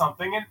think it's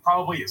something, and it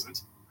probably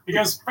isn't.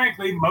 Because,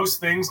 frankly, most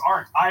things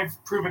aren't.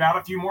 I've proven out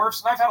a few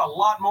morphs, and I've had a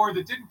lot more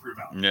that didn't prove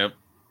out. Yep.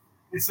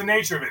 It's the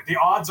nature of it. The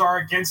odds are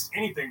against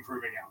anything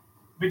proving out.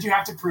 But you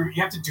have to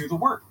do the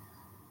work.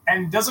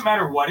 And it doesn't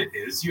matter what it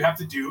is, you have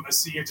to you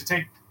have to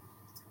take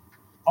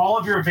all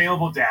of your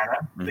available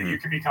data that you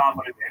can be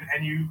confident in,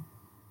 and you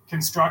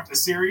construct a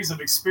series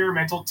of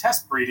experimental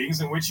test breedings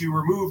in which you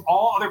remove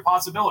all other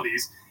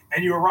possibilities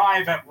and you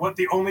arrive at what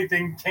the only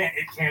thing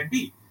it can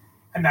be.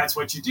 And that's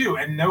what you do.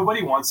 And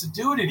nobody wants to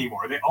do it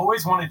anymore. They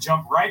always want to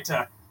jump right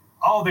to,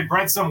 they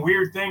bred some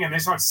weird thing and they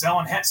start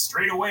selling hets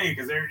straight away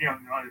because they're,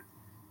 want to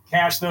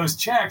cash those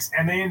checks.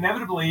 And they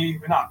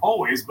inevitably, not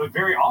always, but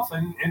very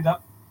often end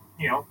up,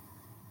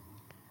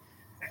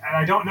 and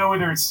I don't know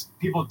whether it's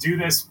people do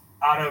this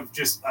out of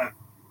just a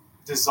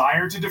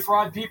desire to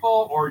defraud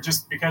people or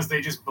just because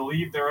they just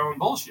believe their own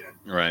bullshit.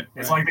 Right.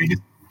 It's like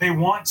they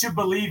want to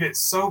believe it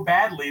so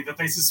badly that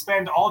they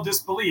suspend all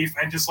disbelief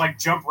and just like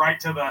jump right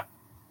to the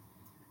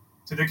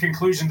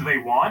conclusion that they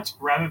want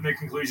rather than the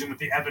conclusion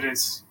that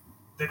evidence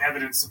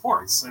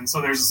supports. And so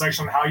there's a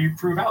section on how you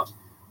prove out.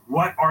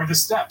 What are the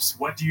steps?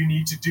 What do you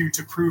need to do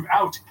to prove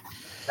out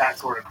that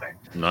sort of thing?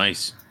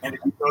 Nice. And if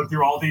you go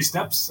through all these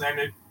steps,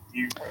 and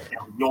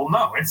you'll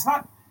know. It's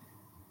not.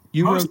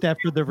 You wrote that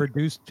for the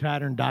reduced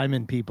pattern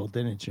diamond people,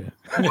 didn't you?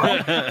 You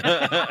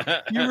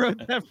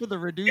wrote that for the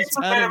reduced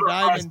pattern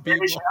diamond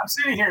people. I'm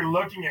sitting here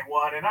looking at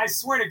one, and I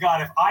swear to God,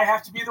 if I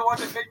have to be the one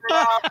to figure it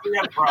out, we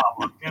have a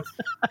problem. Because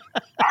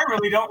I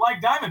really don't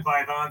like diamond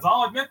pythons.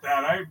 I'll admit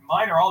that.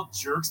 Mine are all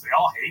jerks. They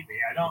all hate me.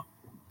 I don't,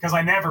 because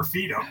I never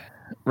feed them.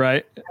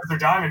 Right. Because they're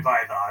diamond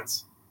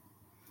pythons,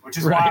 which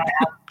is why I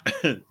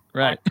have.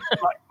 Right.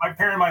 My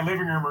pair in my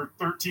living room are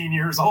 13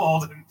 years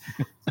old and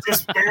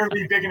just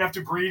barely big enough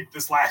to breed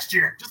this last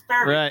year. Just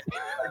barely. Right.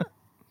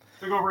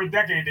 Took over a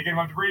decade to get them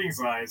up to breeding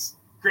size.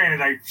 Granted,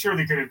 I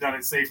surely could have done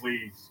it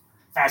safely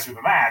faster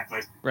than that,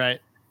 but right.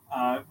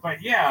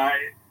 But yeah,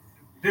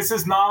 this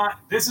is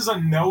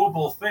a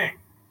knowable thing.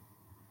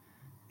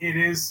 It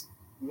is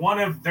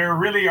there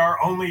really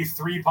are only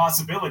 3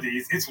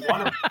 possibilities. It's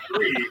one of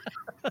 3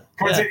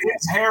 because it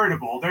is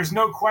heritable. There's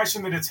no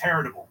question that it's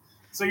heritable.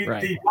 So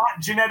the not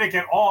genetic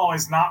at all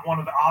is not one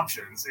of the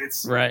options.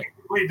 It's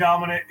completely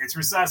dominant, it's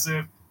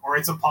recessive, or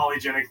it's a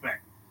polygenic thing.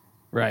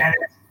 Right. And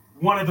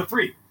one of the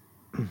three.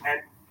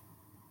 And,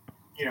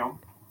 you know,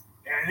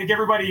 I think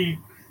everybody,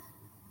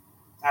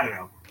 I don't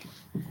know.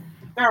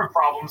 There are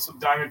problems with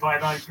Diamond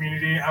Python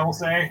community, I will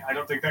say. I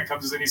don't think that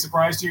comes as any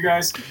surprise to you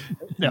guys.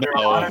 No. There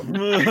are a lot of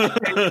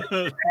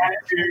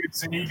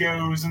attitudes and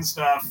egos and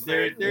stuff.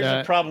 There's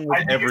a problem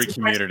with every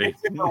community.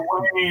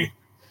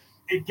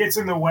 It gets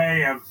in the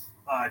way of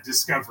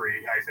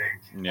discovery, I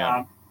think.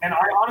 Yeah. And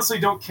I honestly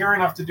don't care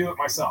enough to do it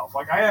myself.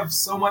 Like, I have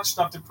so much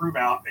stuff to prove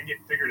out and get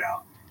figured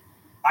out.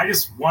 I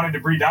just wanted to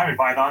breed Diamond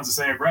Pythons to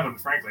say I bred them,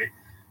 frankly.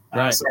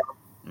 Right. So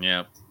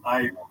Yeah.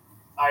 I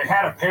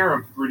had a pair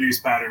of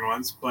reduced pattern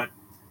ones, but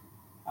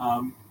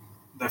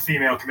the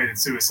female committed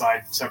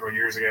suicide several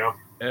years ago.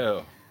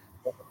 Oh.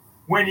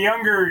 When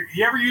younger,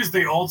 you ever use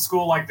the old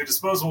school, like the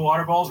disposable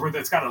water bowls where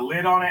it's got a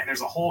lid on it and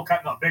there's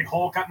a big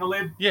hole cut in the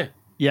lid? Yeah.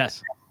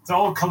 Yes. It's an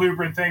old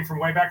colubrid thing from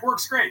way back.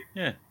 Works great.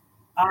 Yeah.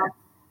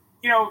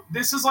 You know,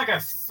 this is like a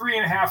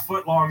 3.5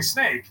 foot long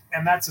snake,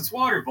 and that's its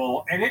water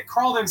bowl, and it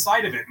crawled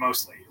inside of it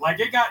mostly. Like,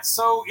 it got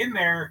so in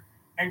there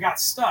and got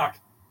stuck.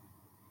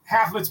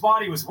 Half of its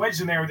body was wedged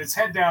in there with its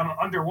head down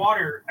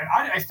underwater. And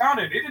I found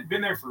it. It had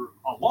been there for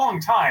a long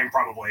time,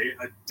 probably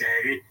a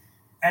day.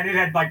 And it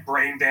had like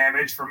brain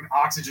damage from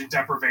oxygen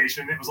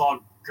deprivation. It was all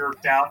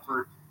gurked out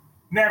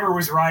never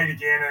was right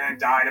again and then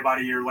died about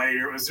a year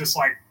later. It was just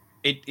like.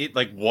 It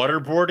like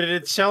waterboarded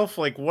itself?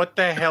 Like, what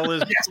the hell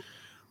is. Yes.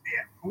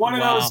 Yeah. One of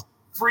those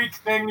freak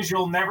things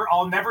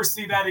I'll never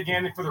see that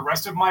again for the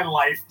rest of my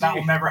life. That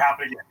will never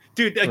happen again.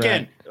 Dude,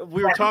 again,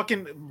 we were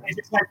talking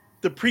like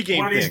the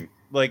pregame thing.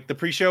 Like the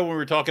pre-show when we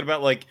were talking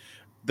about like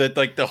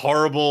the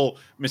horrible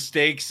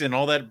mistakes and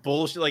all that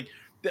bullshit. Like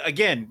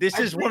again, this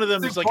is one of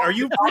them. It's like, are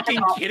you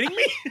freaking kidding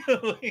me?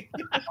 Like,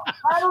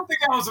 I don't think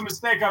that was a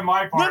mistake on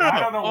my part. No. I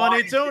don't know on why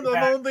its own,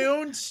 on the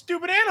own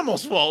stupid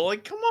animal's fault.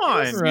 Like, come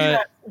on. Right.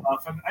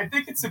 And I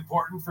think it's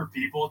important for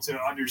people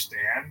to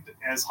understand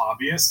as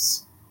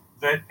hobbyists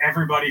that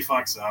everybody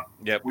fucks up.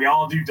 Yep. We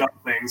all do dumb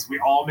things. We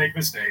all make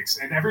mistakes,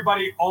 and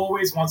everybody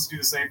always wants to do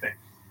the same thing.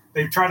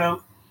 They try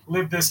to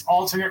live this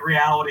alternate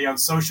reality on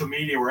social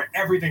media where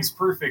everything's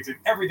perfect and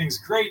everything's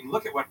great and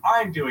look at what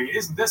I'm doing.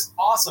 Isn't this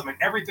awesome? And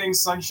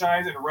everything's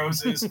sunshine and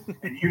roses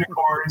and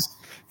unicorns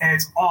and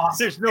it's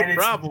awesome. There's no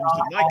problems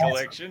in my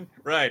collection.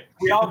 Right.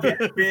 We all get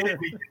bit,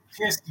 we get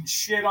kissed and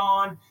shit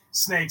on,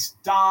 snakes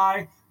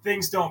die,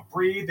 things don't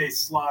breathe, they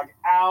slug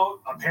out.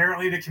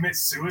 Apparently they commit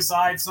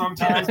suicide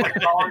sometimes, like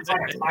crawling inside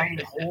a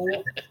tiny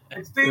hole.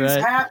 And things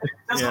happen.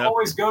 It doesn't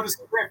always go to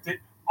script.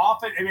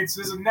 Often, and it's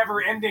a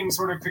never-ending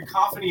sort of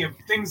cacophony of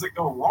things that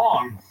go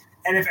wrong.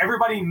 And if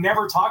everybody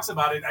never talks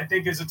about it, I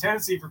think there's a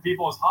tendency for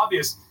people as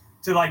hobbyists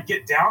to like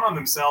get down on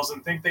themselves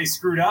and think they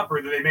screwed up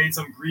or that they made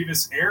some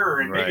grievous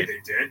error, and maybe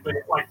they did. But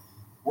it's like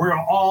we're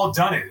all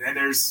done it, and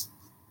there's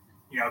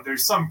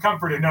some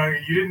comfort in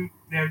knowing you didn't.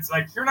 It's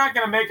like you're not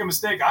going to make a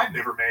mistake I've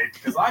never made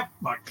because I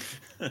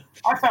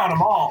found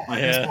them all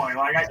at this point.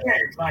 Like I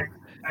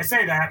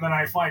say that, and then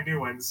I find new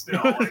ones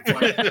still.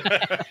 It's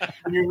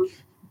like,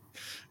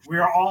 we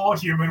are all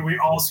human. We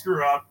all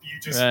screw up. You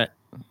just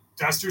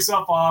dust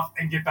yourself off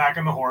and get back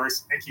on the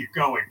horse and keep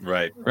going.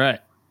 Right.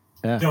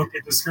 Yeah. Don't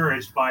get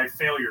discouraged by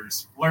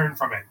failures. Learn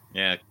from it.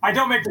 Yeah. I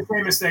don't make the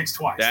same mistakes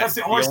twice. That's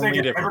the only thing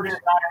that's ever going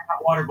to die on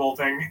that water bowl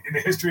thing in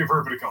the history of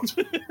herpetoculture.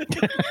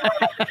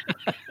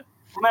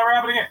 Will never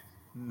happen again.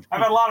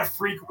 I've had a lot of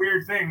freak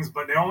weird things,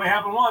 but they only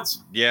happen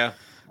once. Yeah.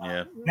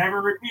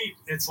 Never repeat.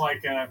 It's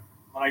like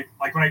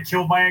when I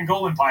killed my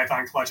Angolan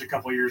python clutch a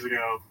couple of years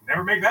ago.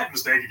 Never make that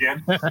mistake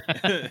again.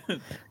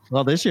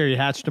 Well, this year you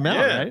hatched them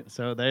out, right?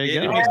 So there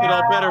you go. It makes it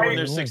all better when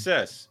there's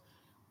success.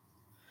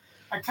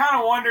 I kind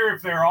of wonder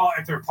if they're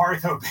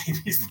Partho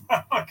babies.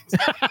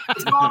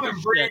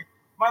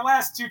 My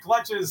last two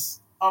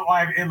clutches.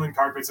 I have inland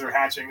carpets that are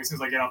hatching. As soon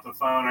as I get off the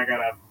phone, I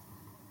gotta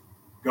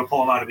go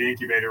pull them out of the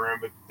incubator room.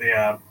 But they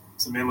have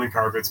some inland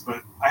carpets.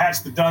 But I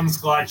hatched the Dunn's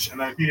clutch, and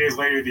then a few days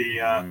later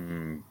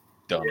the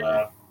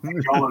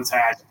Angolan's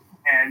hatched,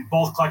 and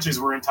both clutches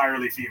were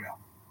entirely female.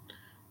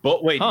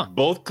 But wait, all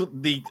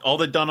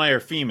the Dunai are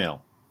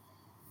female.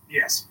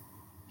 Yes.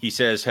 He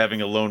says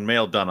having a lone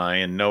male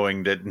Dunai and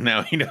knowing that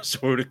now he knows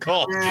who to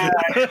call.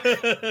 I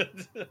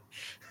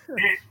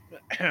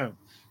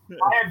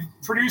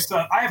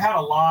have had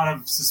a lot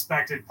of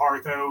suspected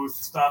Partho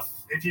stuff.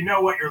 If you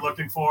know what you're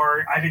looking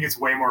for, I think it's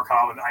way more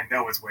common. I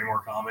know it's way more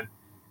common.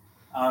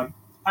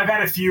 I've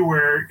had a few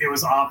where it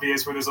was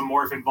obvious, where there's a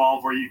morph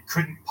involved, where you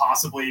couldn't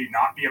possibly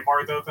not be a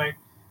Partho thing.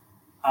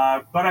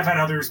 But I've had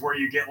others where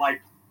you get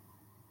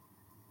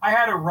I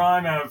had a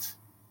run of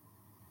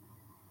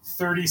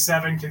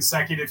 37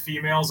 consecutive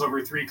females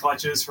over 3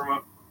 clutches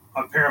from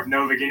a pair of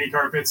Nova Guinea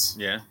carpets.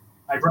 Yeah.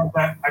 I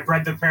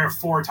bred the pair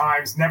 4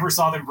 times, never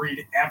saw them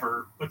breed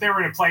ever, but they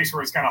were in a place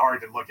where it's kind of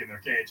hard to look in their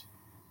cage.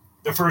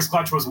 The first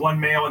clutch was 1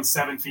 male and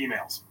 7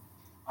 females.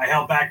 I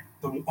held back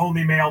the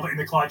only male in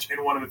the clutch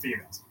and one of the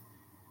females.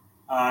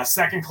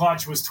 Second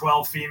clutch was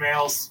 12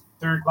 females.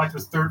 Third clutch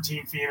was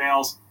 13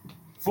 females.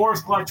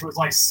 Fourth clutch was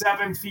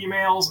 7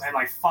 females and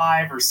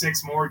 5 or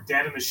 6 more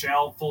dead in the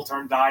shell. Full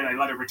term died. I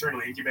let her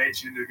maternally incubate.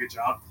 She didn't do a good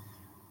job.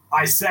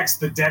 I sexed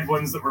the dead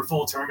ones that were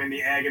full term in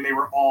the egg, and they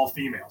were all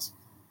females.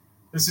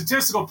 The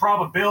statistical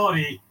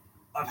probability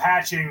of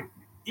hatching,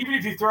 even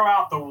if you throw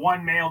out the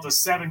 1 male to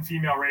 7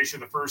 female ratio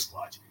the first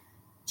clutch,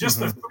 just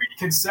the 3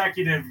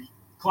 consecutive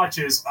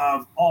clutches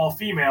of all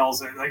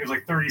females, I think it was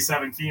like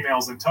 37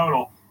 females in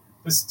total,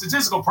 the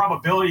statistical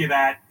probability of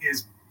that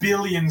is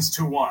billions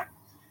to 1.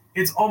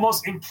 It's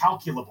almost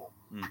incalculable.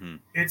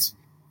 It's,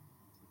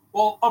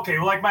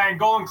 like my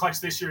Angolan clutch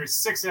this year is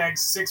 6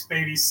 eggs, 6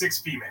 babies, 6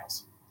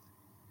 females.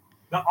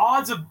 The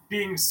odds of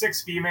being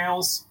 6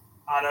 females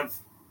out of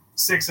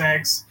 6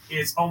 eggs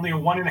is only a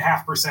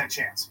 1.5%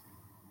 chance.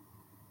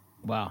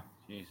 Wow.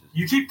 Jesus.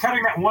 You keep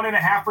cutting that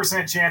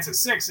 1.5% chance at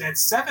 6. At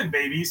 7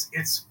 babies,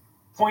 it's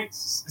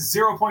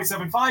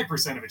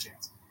 0.75% of a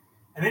chance.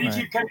 And then you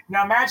keep cutting.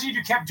 Now imagine if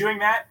you kept doing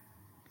that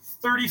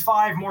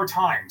 35 more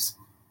times.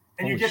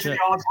 And you get to the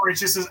odds where it's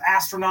just as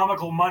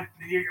astronomical,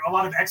 a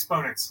lot of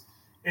exponents.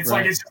 It's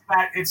like it's just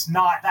that it's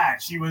not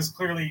that. She was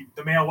clearly,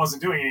 the male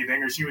wasn't doing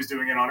anything, or she was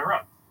doing it on her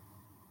own.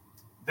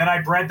 Then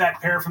I bred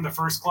that pair from the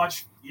first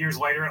clutch years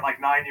later at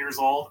like 9 years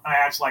old. And I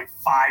hatched like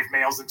 5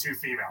 males and 2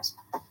 females.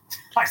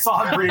 I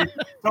saw them breed,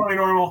 totally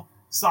normal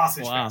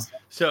sausage. Wow. Face.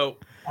 So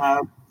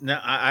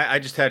now I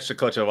just hatched a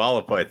clutch of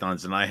olive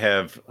pythons, and I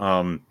have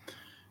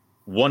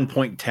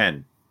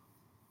 1.10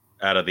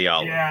 out of the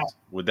olives. Yeah.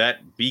 Would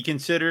that be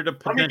considered a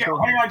potential?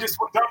 Hang on, just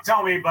don't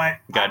tell me, but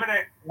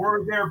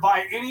were there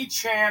by any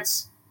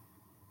chance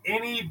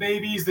any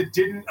babies that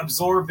didn't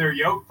absorb their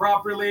yolk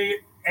properly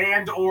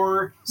and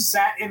or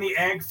sat in the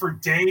egg for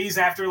days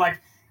after,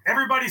 like,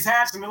 everybody's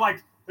hatched and they're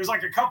like, there's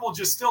like a couple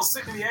just still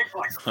sitting in the egg for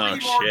like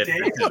 3 more days.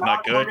 This is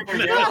not good.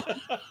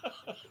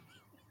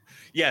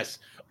 Yes.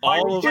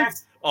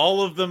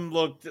 All of them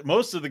looked,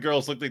 most of the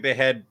girls looked like they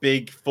had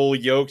big full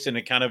yolks, and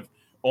it kind of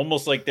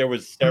almost like there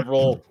was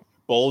several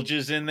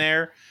bulges in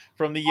there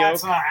from the yolk.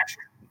 That's not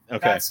actually.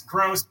 Okay. That's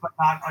gross, but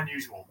not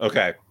unusual.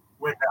 Okay.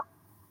 With them.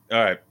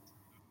 All right.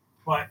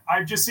 But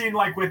I've just seen,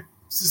 like, with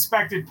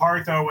suspected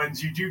partho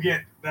ones, you do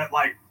get that,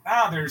 like,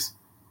 there's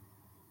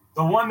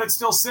the one that's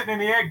still sitting in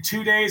the egg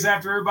 2 days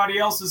after everybody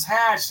else is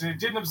hatched, and it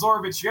didn't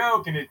absorb its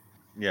yolk, and it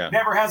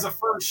never has a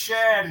first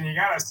shed, and you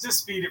got to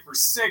cyst feed it for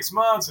 6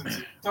 months, and it's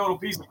a total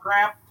piece of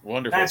crap.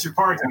 Wonderful. That's your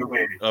partho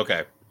baby.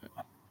 Okay.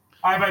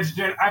 I have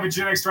a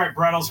genetic stripe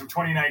Brettles from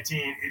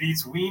 2019. It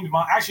eats weaned.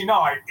 Actually,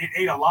 no, it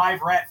ate a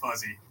live rat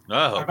fuzzy.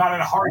 Oh. I got it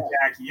at a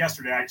hardjack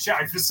yesterday. I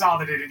just saw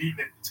that it had eaten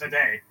it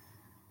today.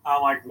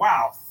 I'm like,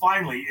 wow,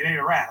 finally it ate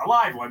a rat, a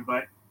live one.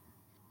 But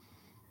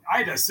I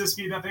had to cyst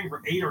feed that thing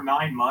for 8 or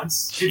 9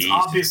 months. Jeez. It's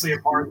obviously a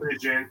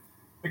parthogen.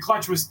 The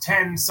clutch was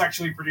 10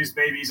 sexually produced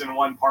babies and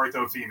 1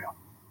 partho female,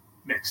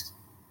 mixed.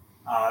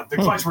 The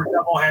clutch were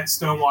double head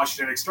stonewashed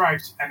genetic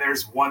stripes, and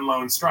there's 1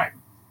 lone stripe.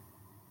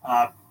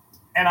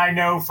 And I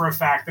know for a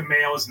fact the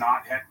male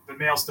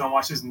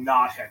stonewash is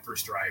not het for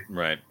stripe.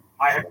 Right.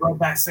 I had bred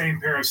that same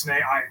pair of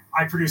snake.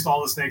 I produced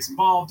all the snakes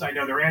involved. I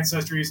know their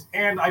ancestries,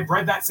 and I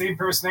bred that same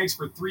pair of snakes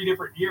for 3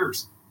 different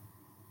years.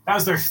 That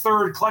was their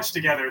 3rd clutch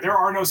together. There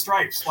are no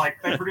stripes.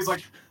 Like, they produced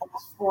like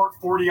almost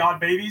 40 odd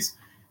babies.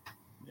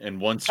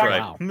 And 1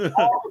 stripe. All the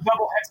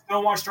double head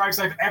stonewash stripes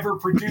I've ever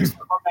produced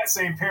from that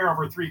same pair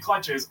over 3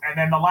 clutches. And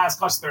then the last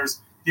clutch, there's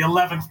the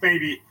 11th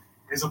baby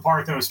is a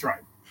partho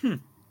stripe.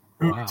 Who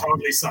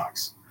totally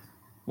sucks.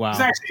 Wow.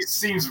 This actually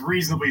seems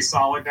reasonably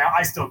solid now.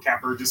 I still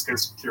kept her just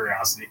because of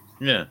curiosity.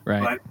 Yeah.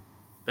 Right. But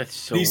that's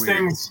so these weird.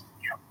 things,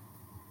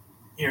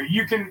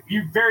 you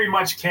very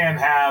much can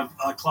have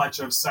a clutch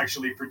of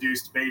sexually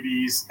produced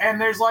babies, and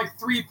there's like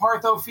 3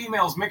 partho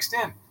females mixed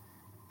in.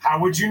 How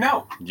would you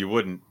know? You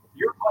wouldn't.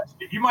 Your clutch,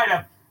 you might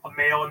have a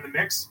male in the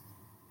mix.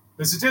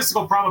 The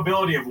statistical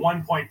probability of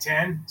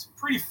 1.10 is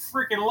pretty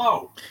freaking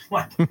low.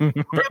 Like,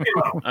 really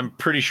low. I'm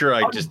pretty sure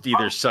I just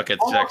either suck at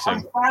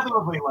sexing.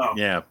 Unfathomably low.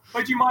 Yeah.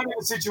 But you might have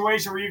a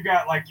situation where you've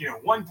got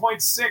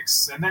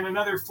 1.6 and then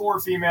another 4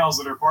 females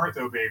that are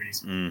partho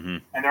babies. Mm-hmm.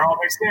 And they're all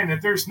mixed in.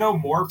 If there's no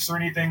morphs or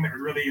anything that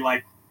would really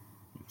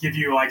give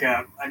you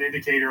an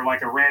indicator,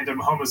 like a random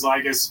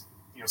homozygous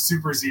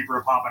super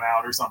zebra popping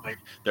out or something.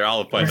 They're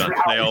olive pythons.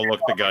 They all look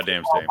the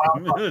goddamn same.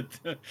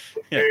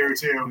 Yeah.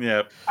 Too.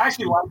 Yeah. I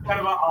actually like that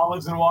about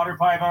olives and water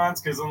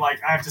pythons, because then I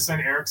have to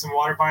send Eric some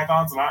water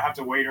pythons, and I don't have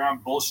to wait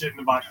around bullshitting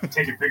about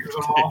taking pictures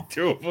of them all.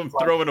 2 of them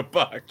throw in a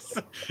box.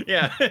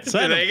 Yeah.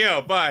 So there you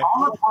go. Bye.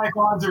 Olive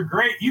pythons are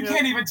great. You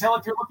can't even tell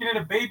if you're looking at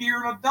a baby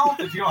or an adult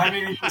if you don't have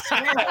anything to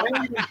scale. They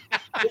don't even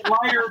get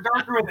lighter or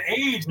darker with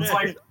age. It's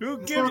like, who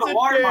gives the a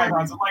water damn?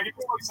 pythons? It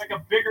looks like a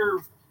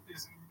bigger.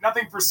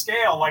 Nothing for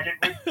scale.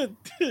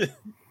 They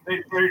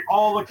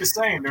all look the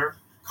same. They're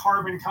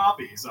carbon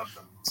copies of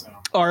them. So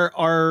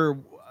Are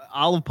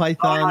olive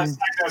python?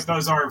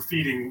 Those are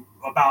feeding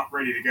about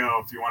ready to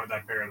go. If you wanted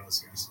that pair of those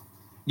guys,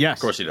 Yes,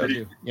 of course he does.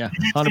 Yeah,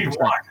 you 100%.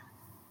 one.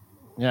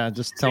 Yeah,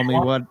 just tell me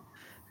what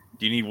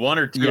Do you need 1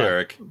 or 2, Yeah.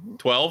 Eric?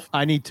 12?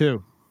 I need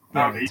 2.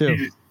 No, Yeah, you 2.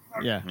 need it.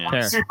 Yeah, Yeah.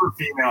 pair. Super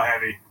female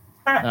heavy.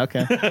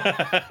 Okay.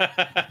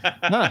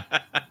 Huh.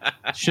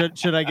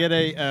 Should I get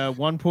a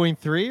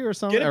 1.3 or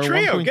something? Get a Or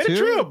trio. Get a 1.2?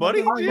 trio, buddy.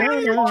 Yeah,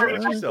 Female,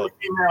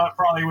 it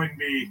probably wouldn't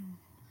be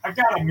I've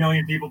got a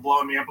million people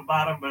blowing me up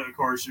about them, but of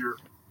course your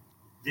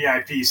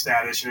VIP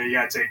status, you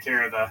got to take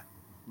care of the.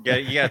 Yeah,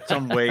 you got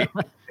some weight.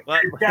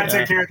 You got to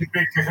take care of the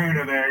big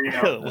kahuna there,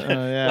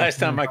 Last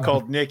time I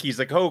called Nick, he's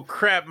like, "Oh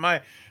crap,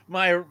 my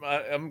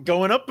I'm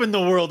going up in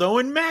the world.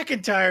 Owen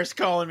McIntyre's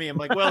calling me." I'm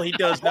like, "Well, he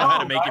does know how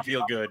to make you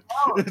feel good."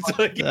 It's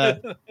like,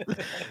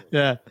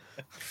 yeah.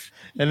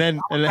 And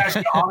then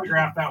actually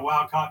autograph that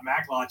Wildcat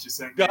Macklot you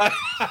sent me.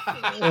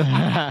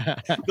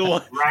 the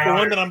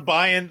one that I'm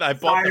buying. I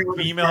bought the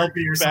female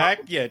back.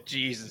 Yeah,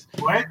 Jesus.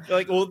 What?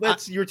 Like, well,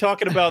 you're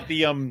talking about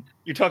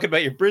you're talking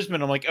about your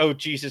Brisbane. I'm like, oh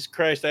Jesus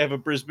Christ, I have a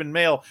Brisbane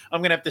male.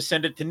 I'm gonna have to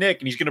send it to Nick,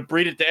 and he's gonna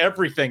breed it to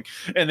everything,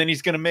 and then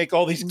he's gonna make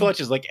all these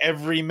clutches like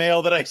every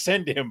male that I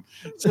send him.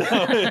 So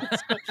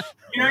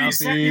you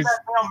sent me that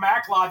male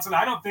Macklots, and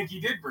I don't think he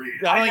did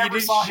breed. I never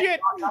saw shit.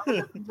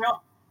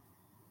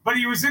 But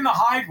he was in the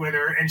hide with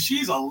her, and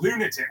she's a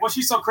lunatic. Well,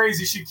 she's so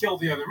crazy she killed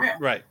the other male.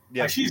 Right.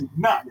 Yeah. Like, she's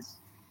nuts.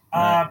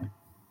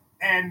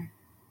 And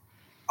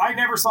I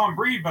never saw him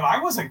breed, but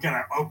I wasn't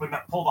gonna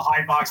pull the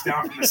hide box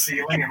down from the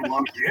ceiling and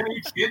look in. Are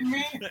you kidding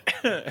me?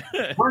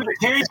 Where the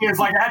cage is,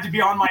 like, I had to be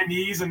on my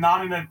knees and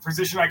not in a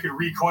position I could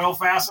recoil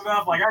fast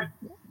enough. Like, I'm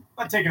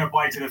not taking a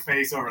bite to the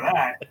face over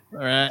that. All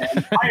right.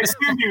 I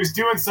assumed he was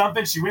doing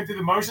something. She went through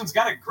the motions,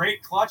 got a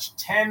great clutch.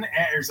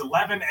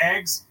 11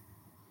 eggs.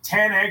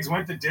 10 eggs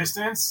went the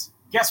distance.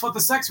 Guess what the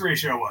sex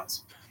ratio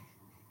was?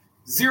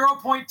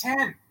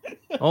 0.10.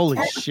 Holy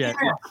shit.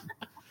 Females.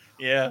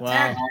 Yeah.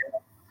 Wow.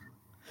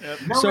 Yep.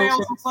 No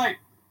males in sight.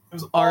 It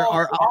was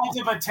odds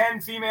of a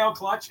 10 female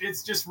clutch.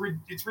 It's just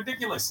it's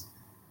ridiculous.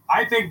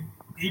 I think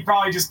he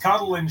probably just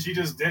cuddled and she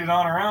just did it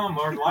on her own,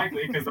 more than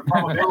likely, because the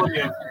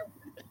probability of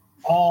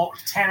all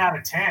 10 out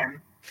of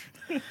 10.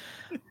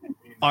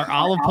 Are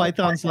olive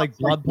pythons like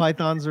blood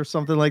pythons or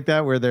something like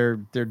that, where they're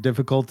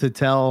difficult to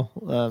tell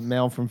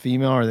male from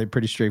female? Or are they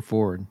pretty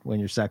straightforward when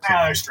you're sexing?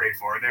 Yeah, they're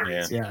straightforward.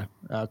 They're easy. Yeah.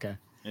 Okay.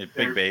 Yeah,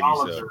 big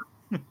babies.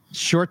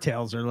 Short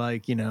tails are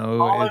like,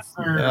 olives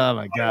oh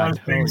my God.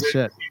 Holy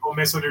shit. People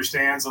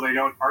misunderstand, so they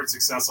aren't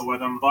successful with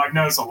them. But I've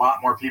noticed a lot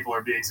more people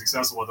are being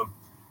successful with them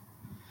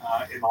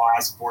in the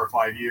last 4 or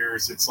 5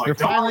 years. It's like, they're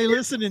finally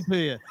listening to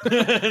you. At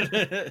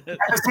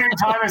the same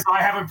time as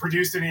I haven't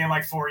produced any in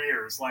like 4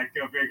 years. Like,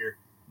 go bigger.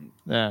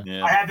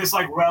 Yeah. I had this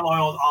like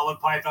well-oiled olive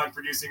python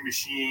producing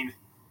machine,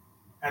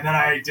 and then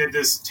I did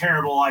this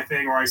terrible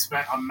thing where I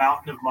spent a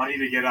mountain of money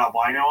to get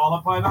albino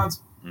olive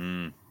pythons,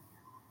 and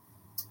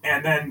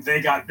then they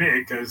got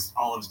big because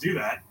olives do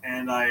that,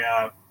 and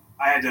I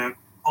had to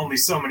only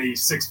so many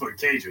 6-foot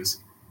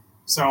cages,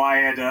 so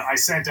I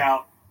sent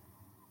out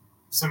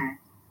some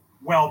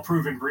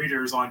well-proven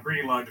breeders on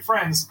breeding loan to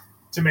friends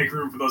to make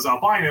room for those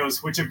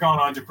albinos, which have gone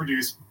on to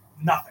produce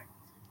nothing.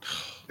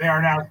 They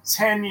are now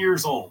 10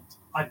 years old.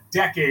 A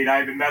decade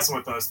I've been messing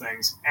with those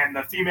things, and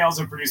the females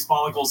have produced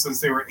follicles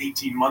since they were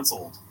 18 months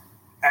old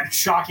at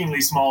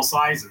shockingly small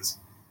sizes.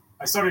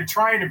 I started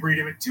trying to breed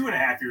them at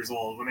 2.5 years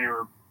old when they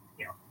were,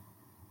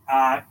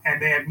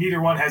 and neither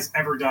one has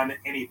ever done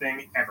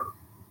anything ever.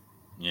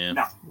 Yeah.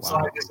 Nothing. Wow. So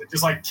I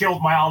just like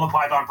killed my olive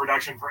python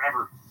production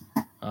forever.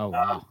 Oh,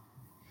 wow.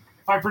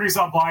 If I produce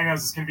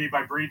albinos, it's going to be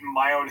by breeding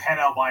my own head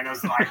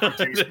albinos that I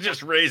produce.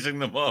 Just raising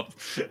them up.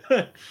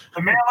 The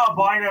male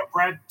albino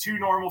bred 2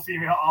 normal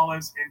female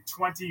olives in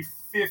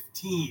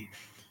 2015.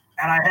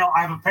 And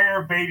I have a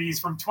pair of babies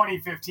from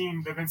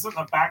 2015 that have been sitting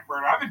on the back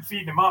burner. I've been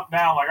feeding them up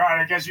now. Like, all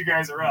right, I guess you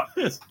guys are up.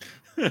 I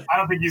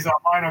don't think these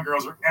albino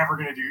girls are ever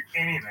going to do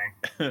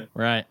anything.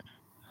 Right.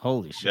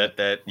 Holy shit.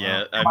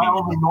 Yeah. Wow.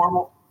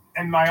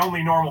 My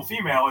only normal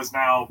female is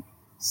now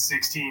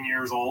 16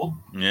 years old.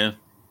 Yeah.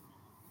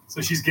 So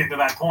she's getting to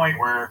that point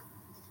where,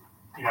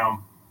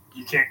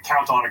 you can't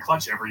count on a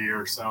clutch every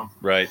year. So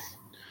right.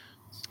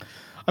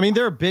 I mean,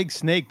 they're a big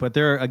snake, but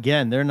they're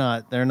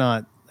not.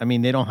 I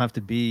mean, they don't have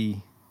to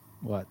be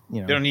what They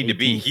don't need to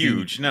be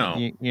huge. No.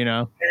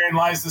 Therein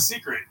lies the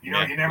secret. You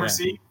never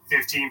see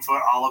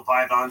 15-foot olive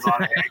pythons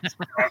on eggs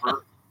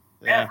ever.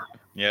 Yeah. Ever.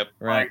 Yep.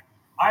 Right.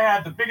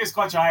 Like, the biggest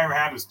clutch I ever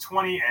had was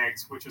 20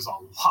 eggs, which is a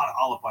lot of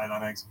olive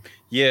python eggs.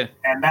 Yeah.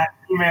 And that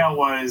female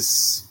what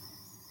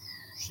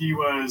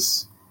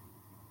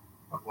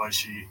was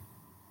she?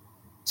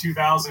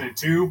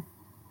 2002.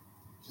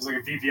 She's like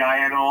a VPI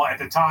animal. At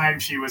the time,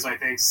 she was, I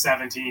think,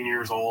 17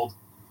 years old.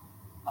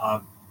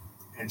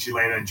 And she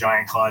laid a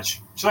giant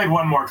clutch. She laid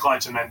one more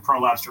clutch and then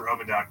prolapsed her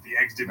oviduct. The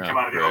eggs didn't come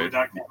out of the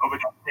oviduct. The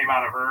oviduct came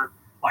out of her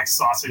like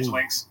sausage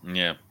links.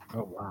 Yeah.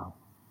 Oh, wow.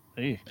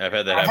 Hey. I've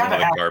had that happen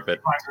with a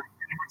carpet.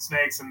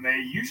 Snakes, and they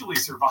usually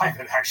survive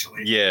it,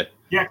 actually. Yeah.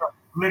 You have to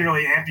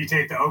literally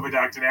amputate the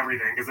oviduct and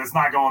everything because it's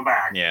not going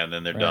back. Yeah, and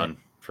then they're done.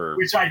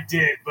 Which I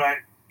did, but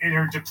in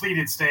her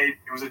depleted state,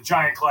 it was a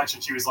giant clutch,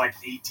 and she was like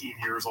 18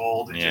 years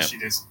old, and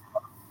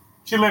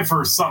she lived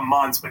for some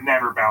months, but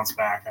never bounced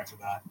back after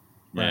that.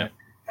 Yeah.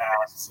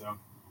 So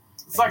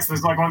it sucks.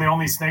 There's like one of the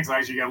only snakes I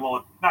actually got a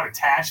little not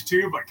attached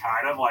to, but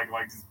kind of like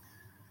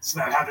so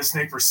I've had this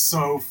snake for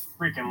so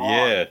freaking long.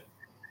 Yeah.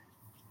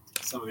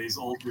 Some of these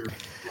older,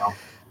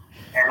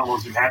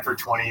 animals you've had for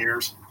 20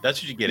 years.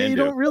 That's what you get You into.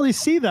 don't really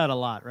see that a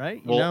lot,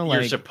 right? You Well, know,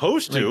 you're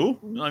supposed to.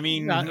 I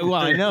mean, well,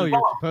 I know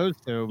you're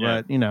supposed to,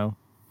 Yeah. but you know,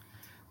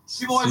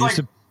 People always you're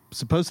like,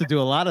 supposed to do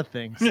a lot of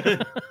things.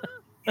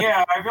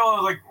 yeah, I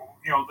feel like,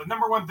 the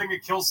number one thing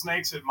that kills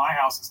snakes at my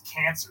house is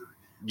cancer.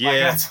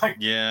 I've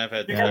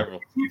had Because several.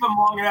 if you keep them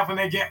long enough and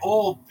they get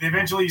old,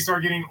 eventually you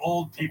start getting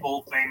old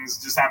people things.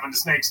 Just happen to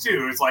snakes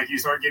too. It's like you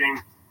start getting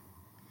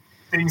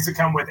things that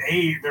come with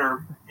age.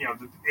 The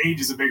age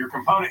is a bigger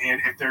component,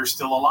 and if they're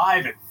still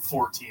alive at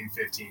 14,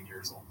 15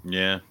 years old.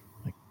 Yeah.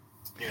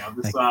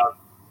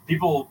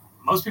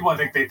 Most people, I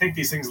think, they think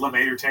these things live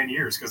 8 or 10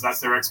 years because that's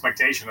their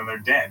expectation, and they're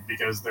dead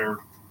because they're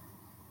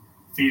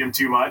feed them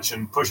too much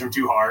and push them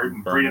too hard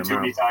and breed them too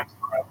many times,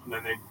 and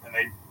then they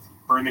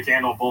burn the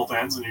candle at both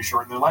ends, and you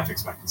shorten their life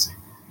expectancy.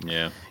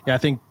 Yeah. I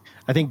think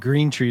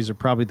green trees are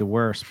probably the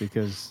worst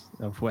because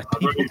of what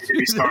people do.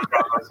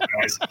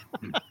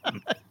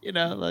 You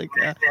know, like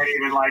I can't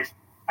even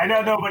I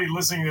know nobody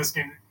listening to this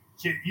can.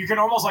 You can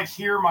almost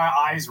hear my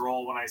eyes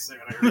roll when I say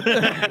it.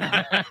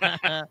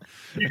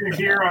 You can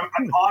hear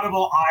an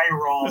audible eye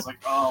roll. It's like,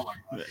 oh my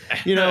god.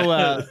 You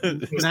know,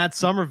 Matt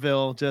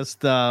Somerville just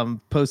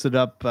posted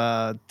up 2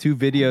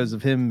 videos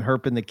of him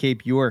herping the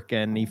Cape York,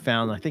 and he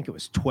found, I think it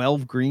was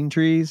 12 green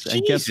trees,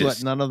 and guess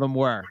what? None of them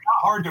were. Not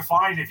hard to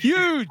find.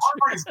 Huge. Hard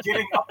part is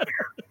getting up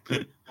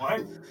there.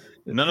 What?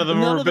 None of them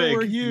were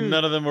big.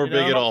 None of them were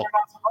big at all. They're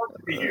not supposed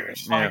to be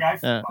huge.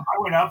 I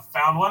went up,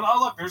 found one. Oh,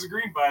 look, there's a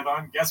green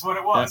python. Guess what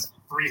it was?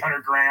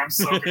 300 grams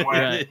soaking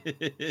wet.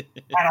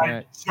 Had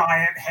a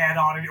giant head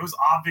on it. It was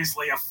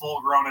obviously a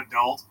full-grown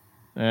adult.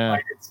 Yeah.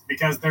 It's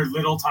because they're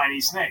little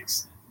tiny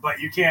snakes. But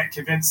you can't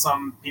convince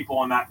some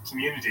people in that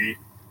community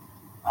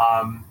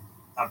of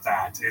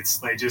that.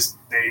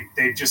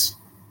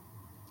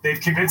 They've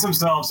convinced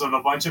themselves of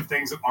a bunch of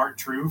things that aren't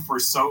true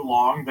for so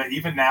long that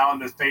even now, in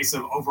the face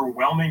of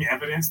overwhelming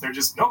evidence, they're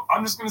just, nope,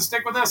 I'm just going to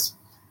stick with this.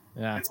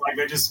 Yeah. It's like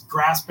they just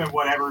grasp at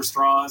whatever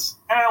straws.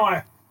 And I don't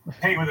want to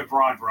paint with a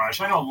broad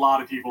brush. I know a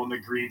lot of people in the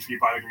green tree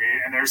python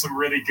community, and there's some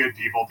really good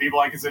people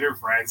I consider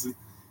friends,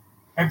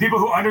 and people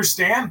who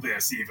understand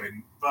this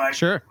even. But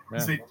sure.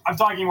 Yeah. I'm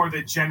talking more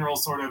the general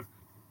sort of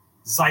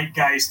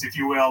zeitgeist, if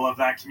you will, of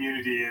that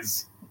community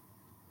is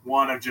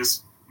one of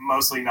just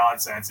mostly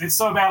nonsense. It's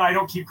so bad I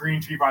don't keep green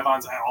tree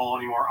pythons at all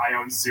anymore. I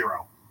own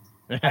 0.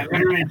 I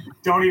literally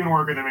don't even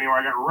work with them anymore.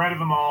 I got rid of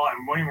them all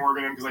and won't even work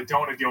with them because I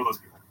don't want to deal with those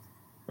people.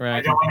 Right.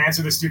 I don't want to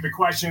answer the stupid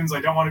questions. I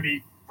don't want to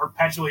be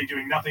perpetually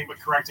doing nothing but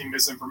correcting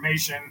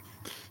misinformation.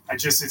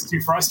 It's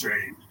too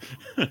frustrating.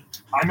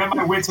 I'm at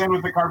my wit's end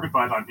with the carpet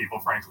python people,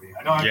 frankly.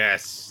 I don't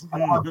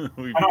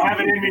have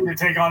it in me to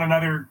take on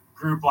another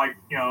group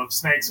of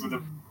snakes with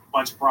a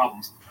bunch of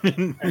problems.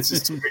 It's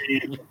just too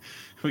many.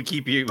 We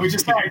keep you. We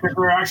just think that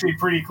they're actually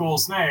pretty cool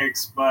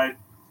snakes, but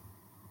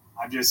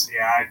I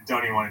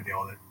don't even want to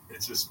deal with it.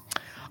 It's just.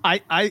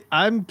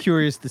 I'm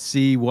curious to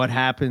see what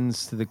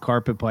happens to the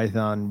carpet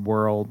python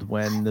world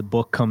when the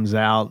book comes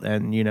out,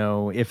 and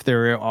if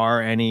there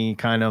are any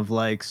kind of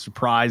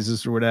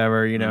surprises or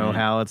whatever.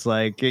 How it's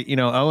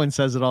Owen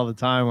says it all the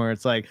time, where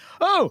it's like,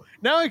 oh,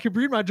 now I can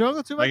breed my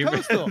jungle to my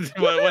coastal.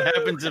 What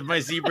happens if my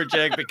zebra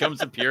jag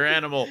becomes a pure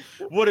animal?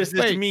 What does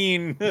this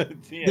mean?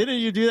 Didn't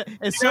you do that?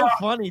 It's so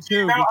funny too.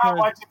 You know how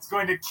much it's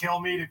going to kill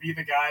me to be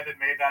the guy that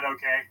made that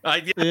okay?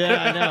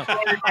 Yeah,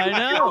 I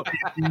know.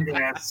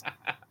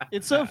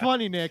 It's so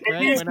funny, Nick. It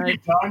needs to be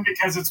done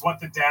because it's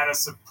what the data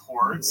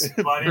supports,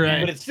 but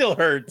but it still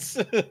hurts.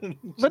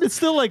 But it's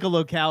still like a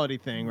locality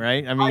thing,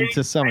 right? I mean,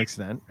 to some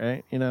extent,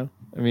 right?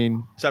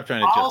 Stop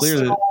trying to clear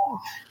that.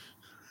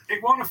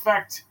 It won't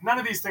affect. None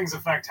of these things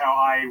affect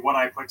what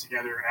I put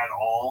together at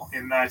all.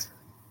 In that,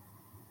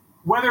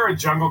 whether a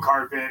jungle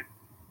carpet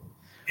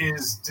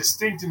is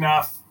distinct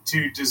enough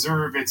to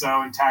deserve its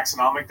own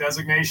taxonomic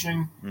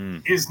designation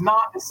is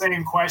not the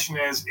same question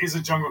as, is a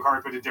jungle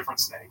carpet a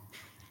different snake?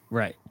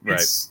 Right.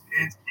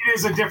 It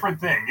is a different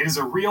thing. It is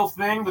a real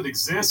thing that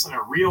exists in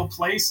a real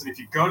place, and if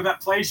you go to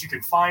that place, you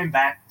can find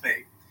that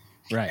thing.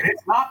 Right. And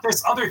it's not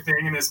this other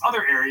thing in this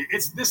other area.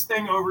 It's this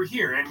thing over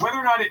here. And whether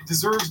or not it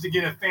deserves to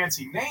get a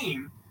fancy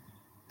name,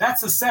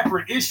 that's a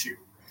separate issue.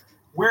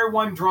 Where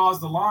one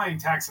draws the line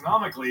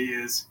taxonomically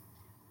is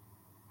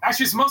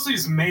actually it's mostly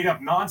just made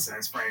up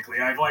nonsense, frankly.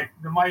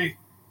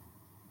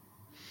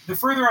 The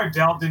further I've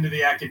delved into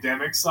the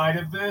academic side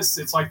of this,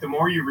 it's the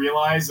more you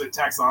realize that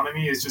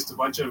taxonomy is just a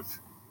bunch of,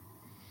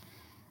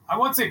 I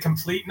won't say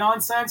complete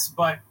nonsense,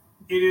 but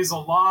it is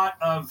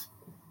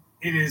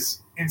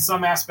in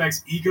some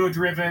aspects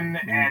ego-driven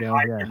and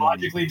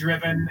ideologically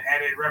driven,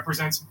 and it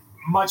represents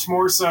much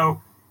more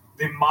so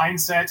the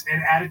mindset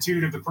and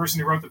attitude of the person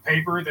who wrote the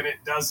paper than it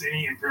does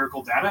any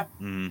empirical data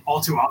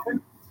all too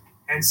often.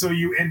 And so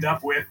you end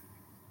up with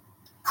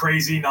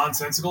crazy,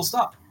 nonsensical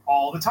stuff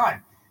all the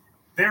time.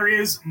 There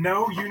is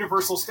no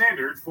universal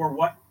standard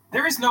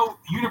there is no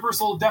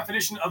universal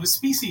definition of a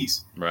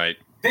species. Right.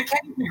 They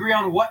can't even agree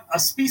on what a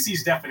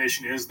species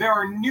definition is.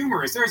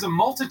 There's a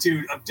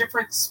multitude of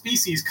different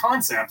species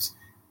concepts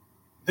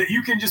that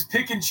you can just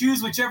pick and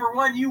choose whichever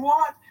one you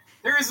want.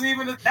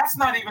 That's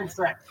not even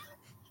set.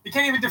 You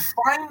can't even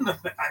define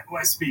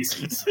a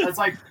species. It's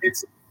like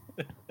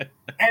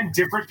and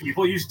different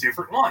people use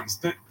different ones.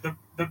 The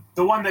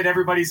one that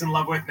everybody's in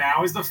love with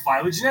now is the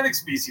phylogenetic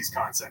species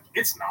concept.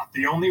 It's not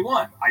the only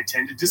one. I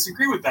tend to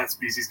disagree with that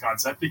species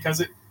concept because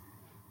it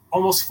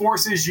almost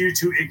forces you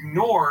to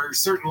ignore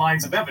certain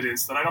lines of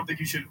evidence that I don't think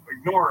you should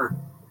ignore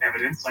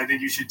evidence. I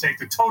think you should take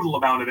the total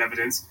amount of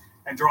evidence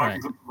and draw a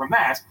conclusion from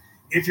that.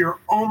 If you're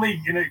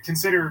only going to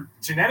consider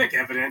genetic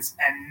evidence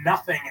and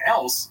nothing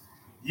else,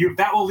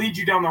 that will lead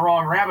you down the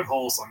wrong rabbit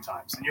hole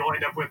sometimes, and you'll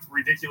end up with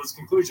ridiculous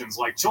conclusions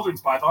like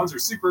children's pythons are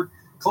super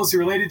closely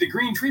related to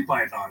green tree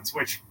pythons,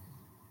 which,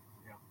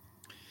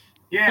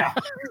 yeah,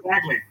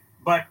 exactly.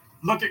 But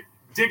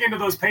dig into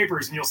those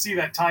papers, and you'll see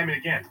that time and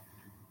again,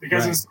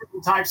 because in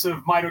certain types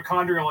of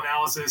mitochondrial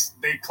analysis,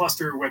 they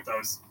cluster with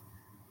those.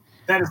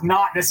 That is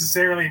not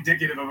necessarily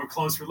indicative of a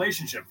close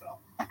relationship, though.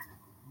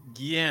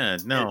 Yeah,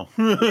 no,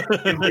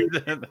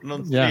 I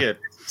don't see it.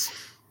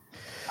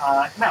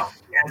 No,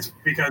 it's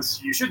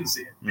because you shouldn't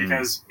see it.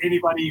 Because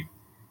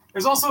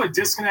there's also a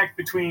disconnect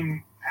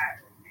between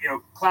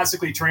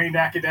classically trained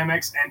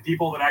academics and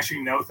people that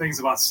actually know things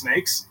about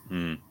snakes.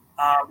 In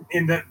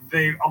that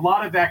a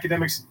lot of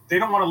academics, they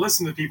don't want to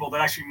listen to people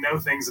that actually know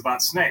things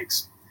about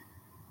snakes.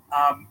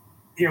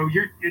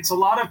 It's a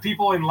lot of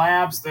people in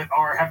labs that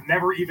have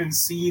never even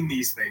seen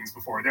these things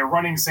before. They're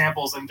running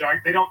samples and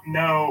they don't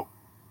know,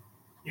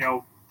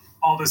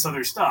 all this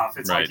other stuff.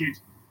 It's like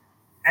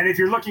and if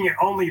you're looking at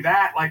only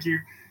that, like you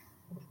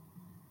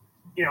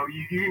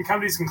can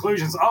come to these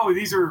conclusions. Oh,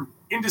 these are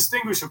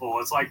indistinguishable.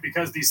 It's like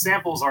because these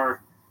samples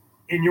are,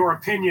 in your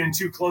opinion,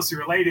 too closely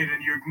related,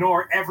 and you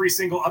ignore every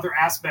single other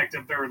aspect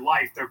of their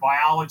life, their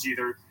biology,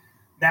 their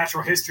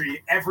natural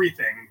history,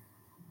 everything.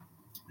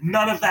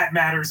 None of that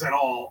matters at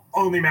all.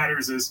 Only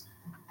matters is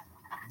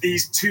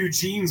these 2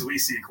 genes we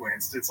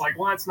sequenced. It's like,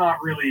 well, that's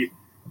not really.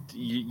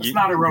 It's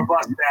not a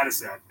robust data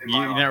set.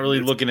 You're not really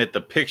looking at the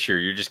picture.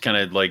 You're just kind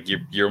of like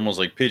you're almost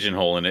like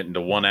pigeonholing it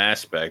into one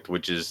aspect,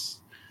 which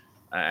is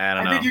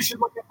I think you should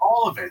look at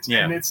all of it.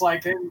 Yeah. And it's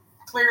like, and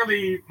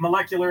clearly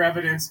molecular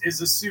evidence is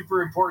a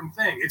super important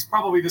thing. It's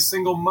probably the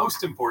single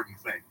most important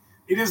thing.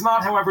 It is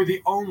not, however,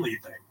 the only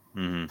thing.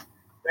 Mm-hmm.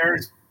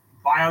 There's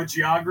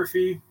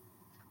biogeography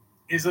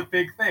is a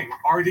big thing.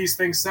 Are these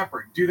things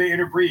separate? Do they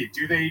interbreed?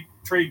 Do they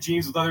trade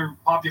genes with other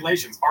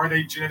populations? Are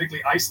they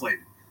genetically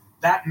isolated?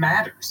 That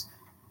matters.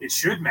 It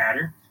should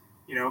matter.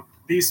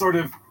 These sort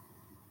of,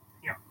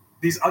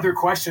 these other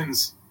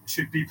questions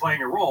should be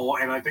playing a role.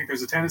 And I think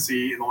there's a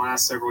tendency in the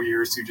last several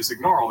years to just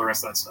ignore all the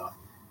rest of that stuff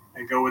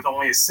and go with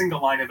only a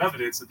single line of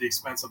evidence at the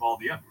expense of all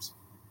the others.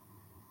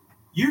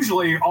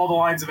 Usually all the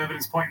lines of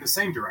evidence point in the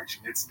same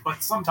direction.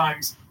 But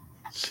sometimes,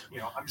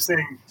 I'm just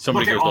saying,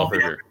 somebody goes off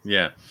here.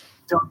 Yeah.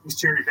 Don't just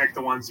cherry pick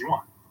the ones you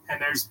want.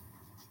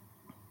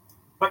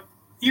 But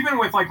even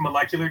with like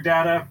molecular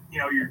data,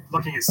 you're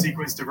looking at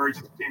sequence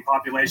divergence between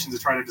populations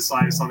to try to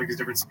decide if something is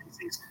different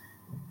species.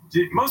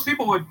 Most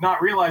people would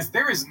not realize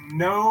there is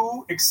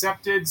no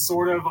accepted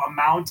sort of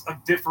amount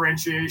of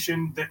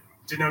differentiation that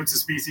denotes a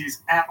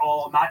species at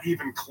all, not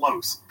even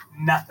close.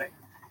 Nothing.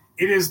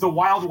 It is the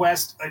Wild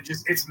West.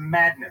 It's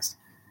madness.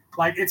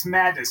 Like, it's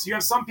madness. You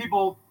have some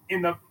people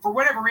for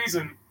whatever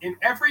reason, in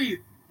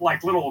every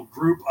like little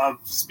group of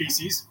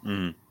species,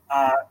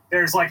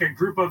 there's like a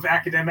group of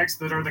academics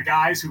that are the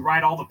guys who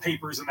write all the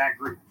papers in that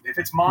group. If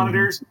it's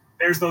monitors,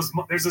 there's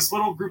this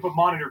little group of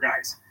monitor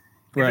guys.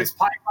 If it's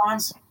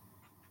pythons,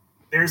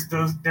 there's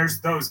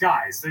those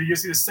guys. So you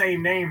see the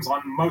same names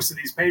on most of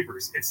these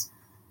papers.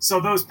 So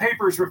those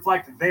papers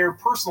reflect their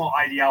personal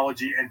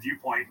ideology and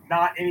viewpoint,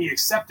 not any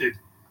accepted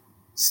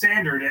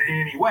standard in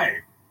any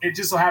way. It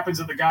just so happens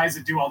that the guys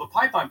that do all the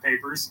python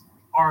papers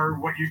are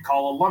what you'd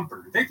call a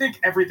lumper. They think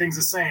everything's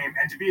the same,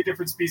 and to be a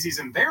different species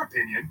in their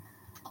opinion,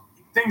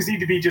 things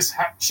need to be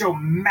show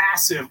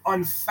massive,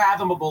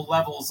 unfathomable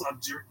levels of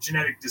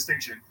genetic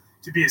distinction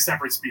to be a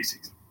separate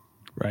species.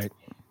 Right.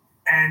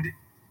 And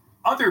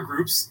other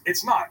groups,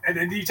 it's not. And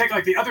then you take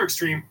like the other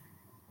extreme.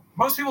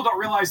 Most people don't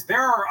realize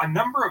there are a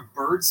number of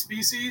bird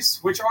species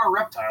which are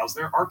reptiles.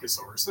 They're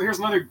archosaurs. So here's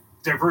another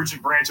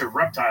divergent branch of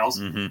reptiles.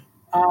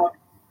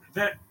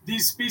 That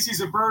these species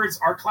of birds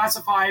are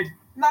classified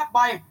not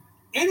by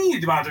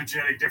any amount of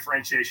genetic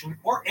differentiation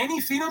or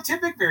any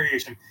phenotypic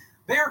variation.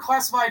 They are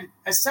classified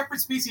as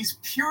separate species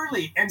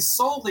purely and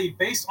solely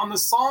based on the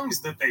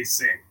songs that they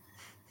sing.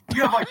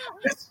 You have like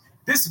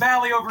this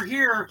valley over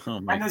here,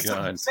 and the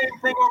same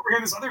thing over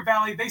here, this other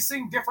valley. They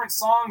sing different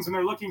songs and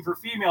they're looking for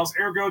females,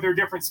 ergo they're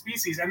different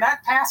species. And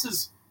that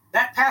passes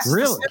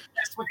really? The sniff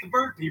test with the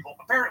bird people,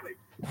 apparently.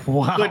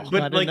 Wow.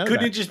 But like,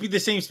 couldn't it just be the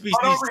same species?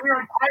 But over here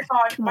in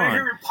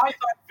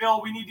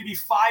Pythonville, we need to be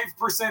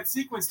 5%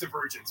 sequence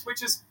divergence,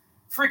 which is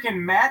freaking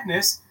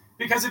madness.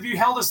 Because if you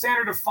held a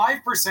standard of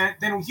 5%,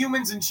 then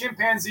humans and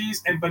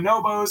chimpanzees and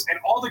bonobos and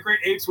all the great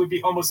apes would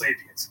be Homo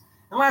sapiens.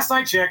 And last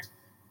I checked,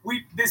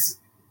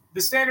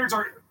 the standards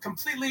are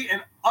completely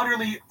and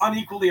utterly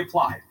unequally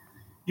applied.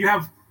 You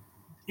have,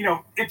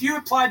 if you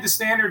applied the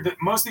standard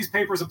that most of these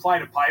papers apply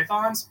to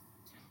pythons,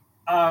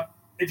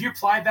 if you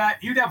applied that,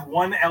 you'd have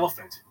one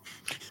elephant,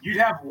 you'd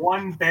have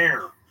one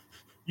bear,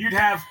 you'd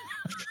have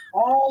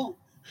all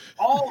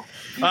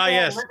people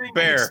living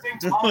bear. in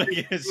extinct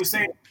hominid Yes. the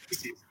same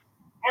species.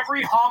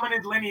 Every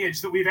hominid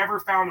lineage that we've ever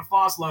found a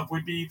fossil of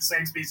would be the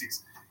same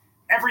species.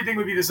 Everything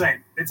would be the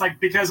same. It's like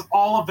because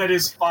all of that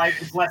is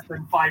less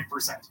than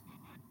 5%.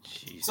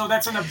 So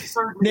that's an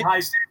absurdly high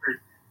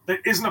standard that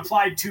isn't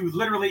applied to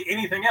literally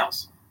anything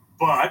else.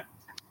 But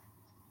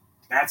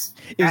that's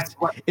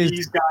what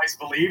these guys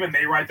believe, and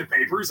they write the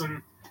papers.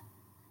 And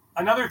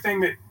another thing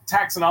that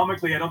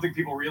taxonomically I don't think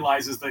people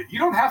realize is that you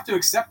don't have to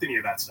accept any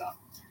of that stuff.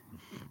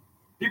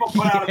 People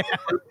put out a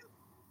paper.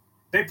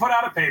 They put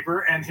out a paper,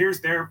 and here's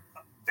their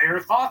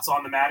thoughts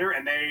on the matter,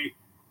 and they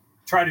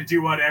try to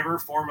do whatever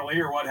formally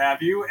or what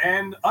have you.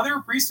 And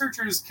other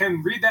researchers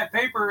can read that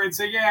paper and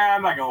say, yeah,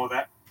 I'm not going with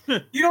that.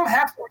 You don't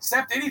have to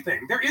accept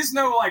anything. There is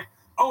no like,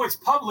 oh, it's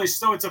published,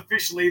 so it's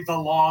officially the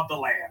law of the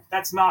land.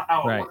 That's not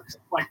how it works.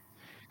 Like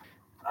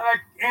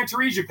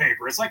Antaresia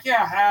paper. It's like,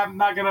 yeah, I'm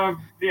not gonna.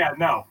 Yeah,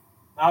 no.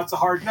 Now it's a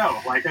hard no.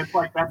 Like it's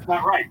like that's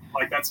not right.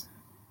 Like that's.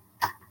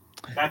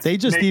 They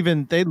just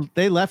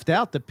they left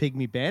out the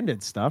pygmy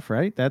banded stuff,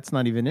 right? That's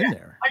not even in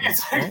there. I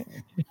guess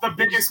the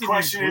biggest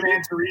question in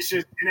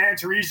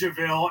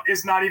Antaresiaville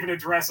is not even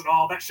addressed at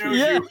all. That shows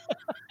you.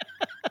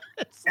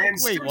 And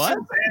wait, what?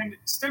 And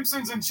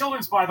Stimsons and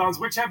children's pythons,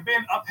 which have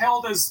been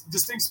upheld as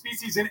distinct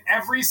species in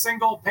every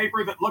single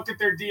paper that looked at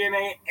their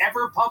DNA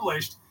ever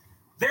published,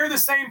 they're the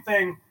same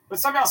thing, but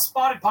somehow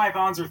spotted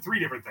pythons are three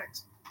different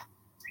things.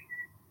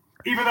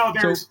 Even though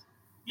there's,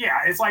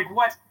 it's like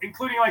what,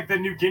 including like the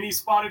New Guinea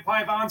spotted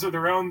pythons are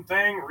their own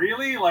thing,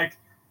 really? Like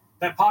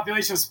that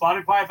population of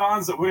spotted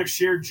pythons that would have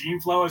shared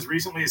gene flow as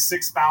recently as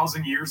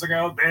 6,000 years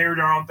ago, they're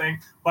their own thing,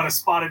 but a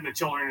spotted and a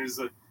children is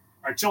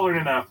children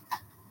and a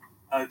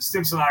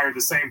Stimson and I are the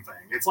same thing.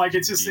 It's like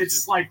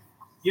it's like,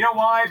 you know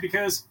why?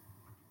 Because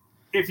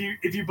if you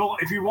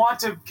want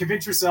to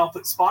convince yourself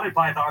that spotted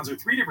pythons are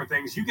three different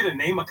things, you get to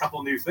name a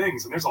couple new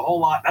things, and there's a whole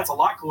lot. That's a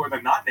lot cooler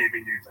than not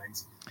naming new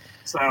things.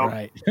 So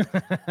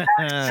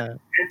that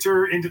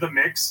enter into the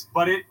mix,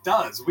 but it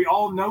does. We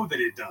all know that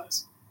it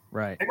does.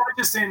 Right. And not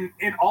just in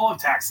all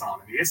of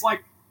taxonomy. It's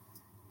like,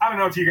 I don't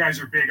know if you guys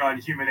are big on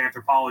human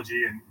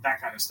anthropology and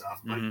that kind of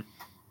stuff, but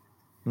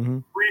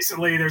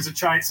recently there's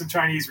some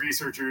Chinese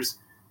researchers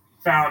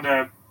found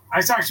it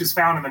actually was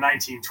found in the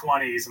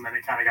 1920s, and then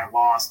it kind of got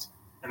lost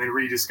and then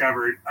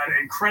rediscovered an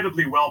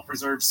incredibly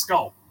well-preserved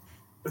skull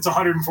that's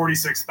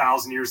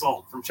 146,000 years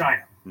old from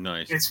China.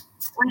 Nice. It's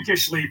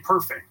freakishly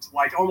perfect.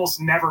 Like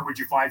almost never would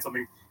you find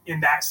something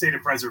in that state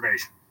of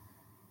preservation.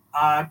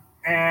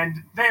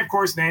 And they, of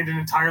course, named an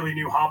entirely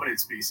new hominid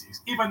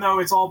species, even though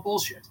it's all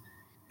bullshit.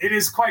 It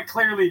is quite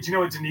clearly, do you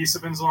know what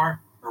Denisovans are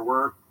or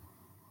were?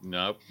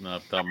 Nope, not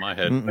off the top of my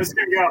head. Let's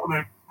go on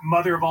the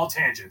mother of all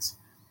tangents.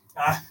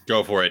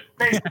 Go for it.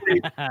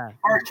 Basically,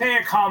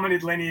 archaic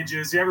hominid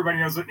lineages. Everybody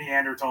knows what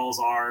Neanderthals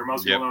are.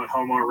 Most people know what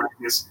Homo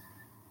erectus.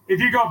 If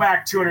you go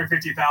back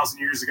 250,000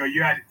 years ago,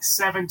 you had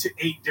 7 to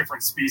 8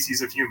 different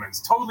species of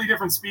humans, totally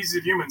different species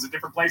of humans in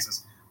different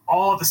places,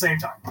 all at the same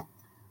time,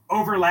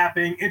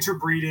 overlapping,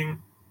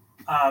 interbreeding.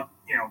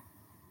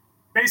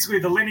 Basically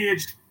the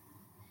lineage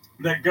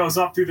that goes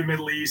up through the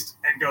Middle East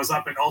and goes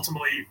up and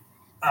ultimately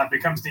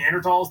becomes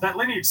Neanderthals. That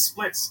lineage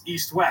splits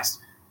east-west,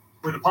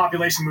 with a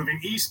population moving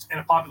east and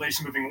a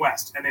population moving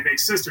west, and they make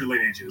sister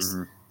lineages.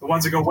 Mm-hmm. The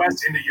ones that go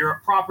west into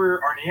Europe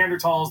proper are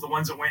Neanderthals. The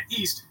ones that went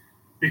east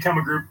become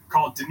a group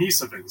called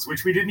Denisovans,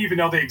 which we didn't even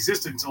know they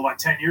existed until about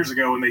 10 years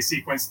ago when they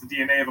sequenced the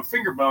DNA of a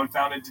finger bone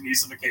found in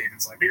Denisova cave in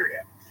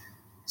Siberia.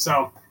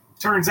 So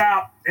turns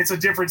out it's a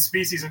different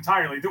species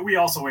entirely that we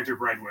also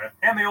interbred with,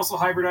 and they also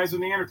hybridized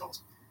with Neanderthals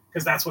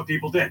because that's what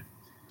people did.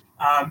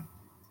 And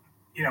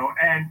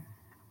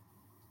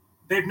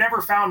they've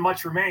never found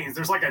much remains.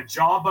 There's like a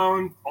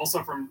jawbone,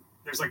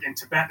 there's like in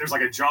Tibet, there's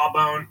like a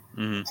jawbone,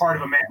 part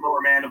of a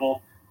lower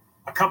mandible,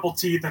 a couple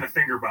teeth, and a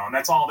finger bone.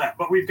 That's all that.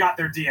 But we've got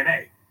their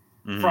DNA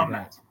from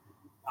that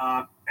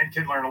and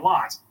can learn a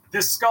lot.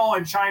 This skull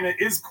in China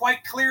is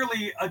quite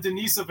clearly a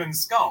Denisovan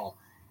skull.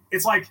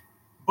 It's like,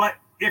 but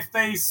if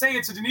they say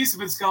it's a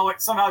Denisovan skull,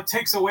 it somehow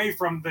takes away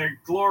from the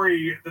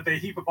glory that they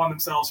heap upon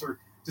themselves for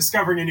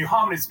discovering a new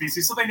hominid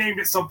species. So they named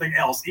it something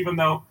else, even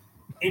though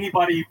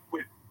anybody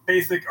with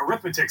basic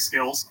arithmetic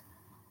skills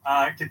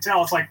can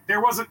tell. It's like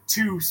there wasn't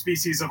 2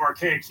 species of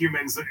archaic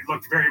humans that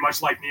looked very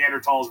much like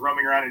Neanderthals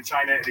roaming around in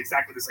China at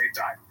exactly the same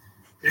time.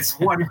 It's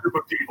one group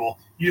of people.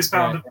 You just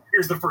found that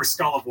here's the first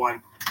skull of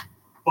one,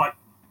 but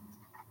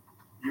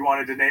you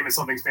wanted to name it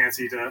something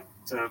fancy to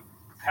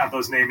have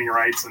those naming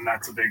rights, and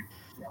that's a big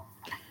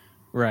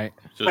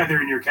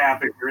feather in your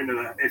cap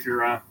if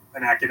you're an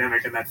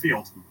academic in that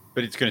field.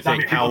 But it's going to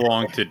take how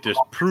long to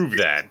disprove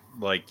that?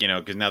 Like,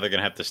 because now they're going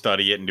to have to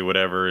study it and do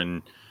whatever,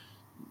 and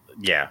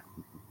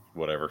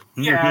whatever.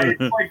 Yeah, it's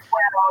like,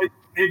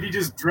 if you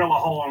just drill a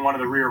hole in one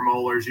of the rear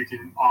molars, you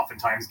can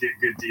oftentimes get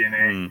good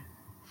DNA.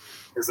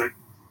 Because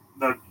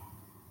the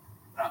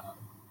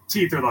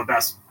teeth are the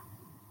best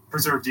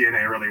preserved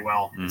DNA really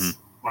well. It's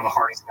one of the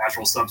hardest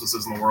natural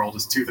substances in the world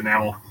is tooth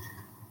enamel.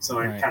 So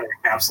it kind of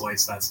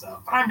encapsulates that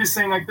stuff. But I'm just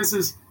saying, like,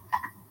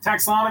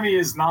 taxonomy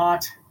is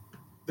not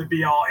the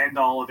be-all,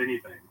 end-all of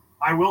anything.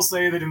 I will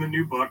say that in the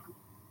new book,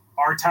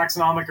 our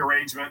taxonomic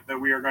arrangement that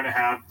we are going to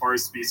have as far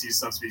as species,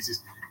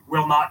 subspecies,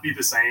 will not be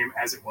the same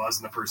as it was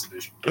in the first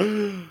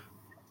edition.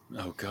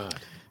 Oh,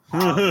 God. A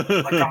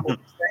couple of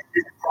things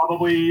you can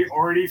probably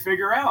already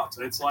figure out.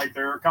 It's like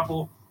there are a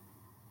couple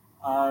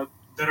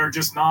that are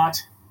just not,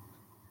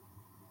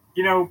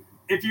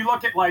 if you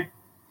look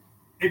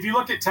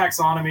at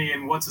taxonomy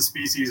and what's a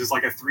species is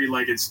like a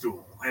three-legged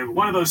stool. And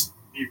one of those,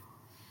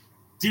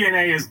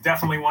 DNA is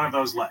definitely one of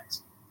those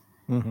legs.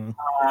 Mm-hmm.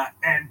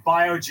 And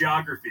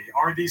biogeography,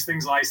 are these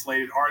things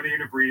isolated? Are they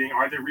interbreeding?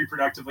 Are they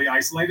reproductively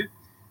isolated?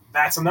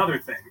 That's another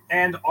thing.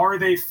 And are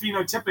they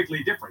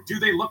phenotypically different? Do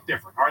they look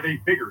different? Are they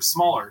bigger,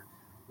 smaller,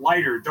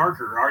 lighter,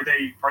 darker? Are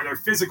there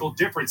physical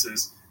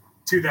differences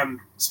to them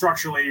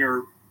structurally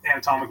or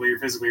anatomically or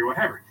physically or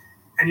whatever?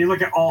 And you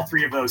look at all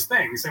three of those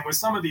things. And with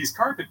some of these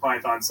carpet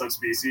python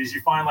subspecies,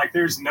 you find like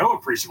there's no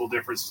appreciable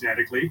difference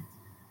genetically.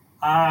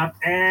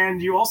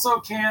 And you also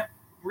can't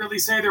really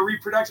say they're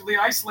reproductively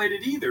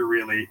isolated either,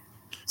 really.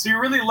 So you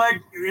really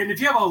and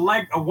if you have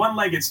a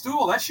one-legged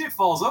stool, that shit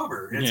falls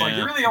over. It's like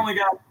you really only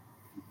got,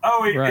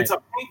 it's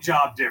a paint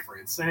job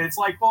difference. And it's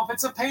like, well, if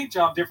it's a paint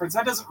job difference,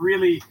 that doesn't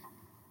really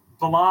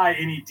belie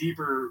any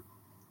deeper,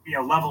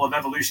 level of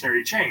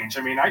evolutionary change.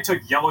 I mean, I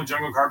took yellow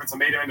jungle carpets and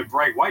made them into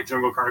bright white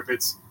jungle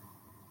carpets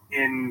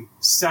in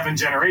 7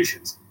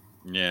 generations.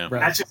 Yeah. Right.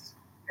 That's just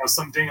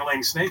some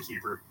ding-a-ling snake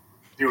keeper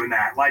doing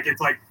that. Like, it's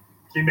like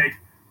you make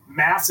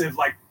massive,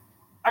 like,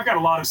 I've got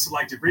a lot of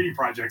selective breeding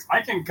projects.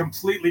 I can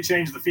completely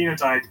change the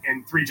phenotype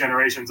in 3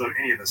 generations of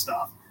any of this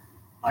stuff.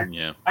 Like,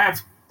 I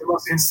have the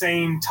most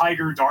insane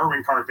tiger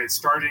Darwin carpet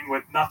starting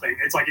with nothing.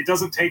 It's like it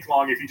doesn't take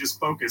long if you just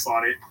focus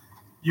on it.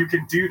 You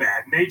can do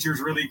that.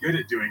 Nature's really good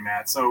at doing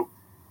that. So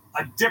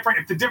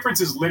if the difference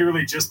is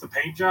literally just the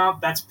paint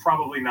job, that's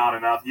probably not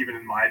enough, even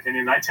in my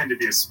opinion. I tend to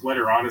be a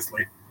splitter,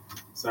 honestly.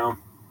 So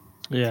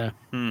you have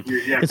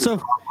to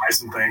compromise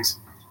some things.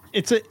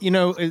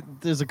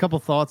 There's a couple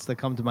thoughts that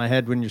come to my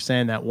head when you're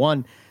saying that.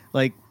 One,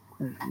 like,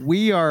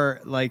 we are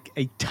like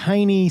a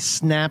tiny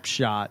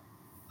snapshot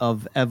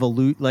of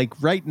evolution.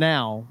 Like right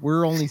now,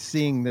 we're only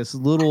seeing this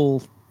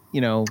little,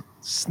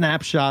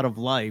 snapshot of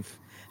life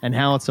and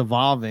how it's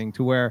evolving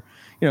to where,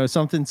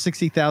 something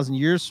 60,000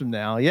 years from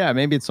now,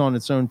 maybe it's on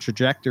its own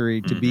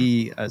trajectory to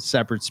be a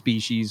separate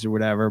species or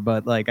whatever.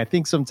 But like, I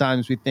think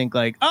sometimes we think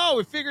like, oh,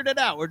 we figured it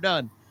out, we're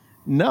done.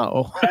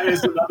 No. that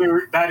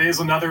is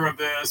another of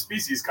the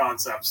species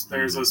concepts.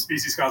 There's a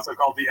species concept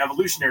called the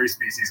evolutionary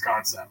species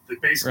concept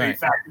that basically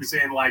factors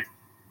in like,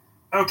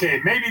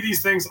 okay, maybe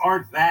these things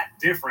aren't that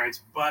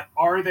different, but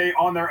are they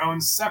on their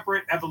own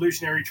separate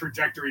evolutionary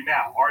trajectory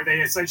now? Are they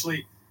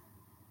essentially,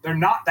 they're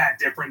not that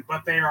different,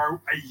 but they are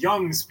a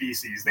young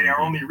species. They are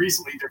only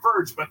recently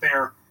diverged, but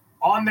they're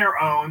on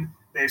their own.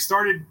 They've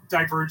started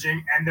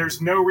diverging, and there's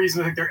no reason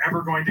to think they're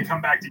ever going to come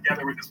back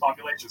together with this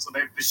population. So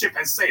the ship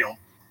has sailed.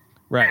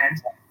 Right.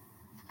 And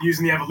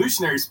using the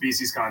evolutionary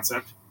species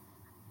concept,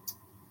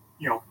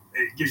 it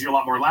gives you a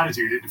lot more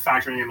latitude in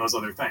factoring in those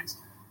other things.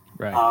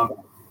 Right.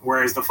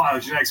 Whereas the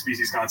phylogenetic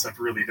species concept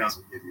really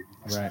doesn't give you.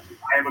 Right.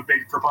 I am a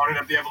big proponent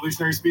of the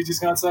evolutionary species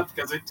concept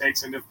because it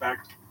takes into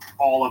effect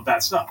all of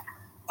that stuff.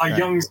 A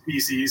young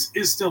species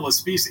is still a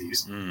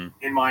species,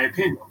 in my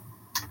opinion.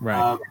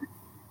 Right.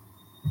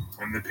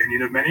 And the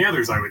opinion of many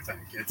others, I would think.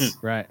 It's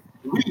right.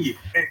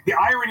 The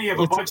irony of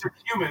a bunch of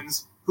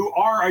humans who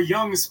are a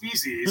young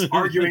species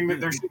arguing that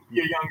there should be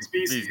a young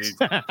species.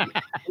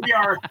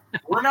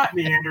 We're not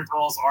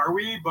Neanderthals, are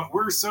we? But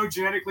we're so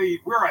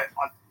genetically,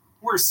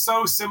 we're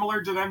so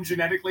similar to them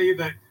genetically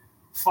that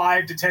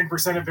 5 to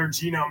 10% of their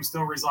genome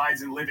still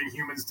resides in living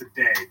humans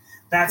today.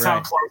 That's how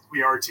close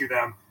we are to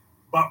them.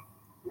 But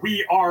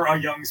we are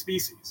a young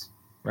species.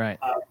 Right.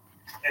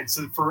 And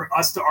so for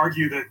us to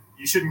argue that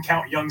you shouldn't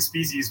count young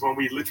species when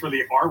we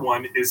literally are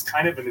one is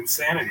kind of an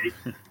insanity.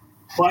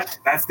 But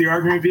that's the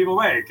argument people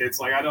make. It's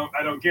like I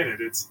don't get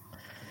it. It's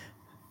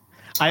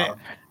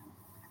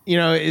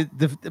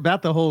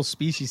about the whole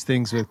species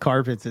things with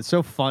carpets. It's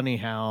so funny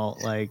how,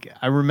 like,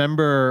 I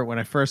remember when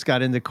I first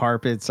got into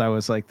carpets, I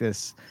was like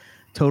this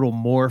total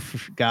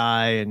morph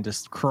guy and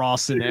just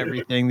crossing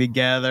everything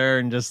together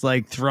and just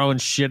like throwing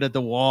shit at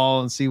the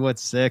wall and see what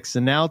sticks.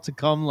 And now to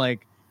come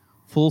like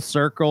full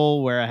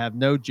circle where I have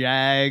no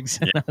jags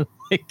and I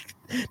like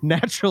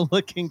natural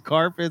looking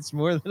carpets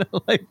more than I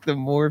like the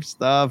morph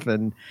stuff.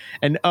 And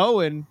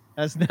Owen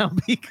has now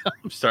become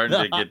I'm starting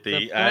to get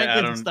the I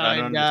don't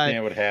understand guy.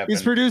 What happened.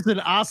 He's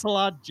producing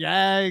ocelot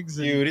jags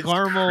and dude, it's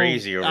caramel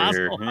crazy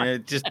over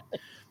ocelot. here.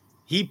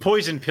 He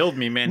poison pilled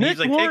me, man. He's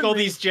like, take all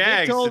these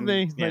jags. Nick told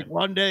me, like,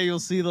 one day you'll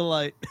see the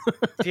light.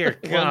 Dear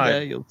God. One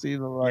day you'll see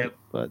the light. Yep.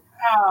 But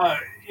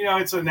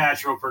it's a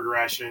natural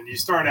progression. You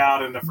start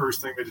out, and the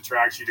first thing that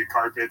attracts you to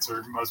carpets,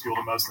 or most people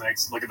to most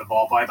snakes, look at the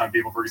ball python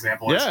people, for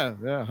example. 100%.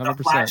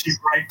 The flashy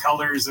bright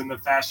colors and the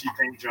flashy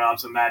paint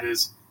jobs, and that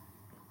is,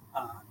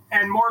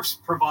 And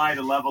morphs provide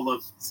a level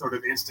of sort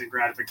of instant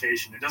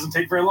gratification. It doesn't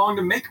take very long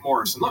to make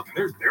morphs. And look,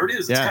 there it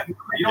is. It's cutting.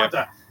 You don't have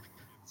to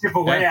chip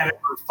away at it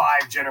for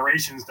 5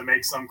 generations to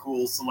make some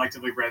cool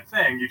selectively bred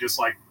thing. You just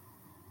like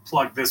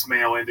plug this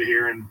male into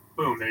here and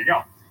boom, there you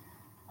go.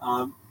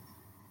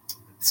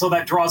 So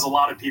that draws a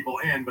lot of people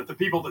in, but the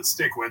people that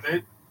stick with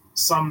it,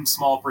 some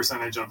small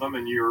percentage of them,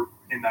 and you're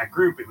in that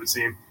group, it would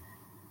seem,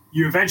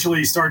 you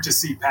eventually start to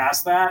see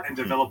past that and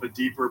develop a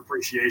deeper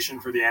appreciation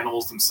for the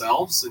animals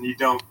themselves. And you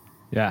don't,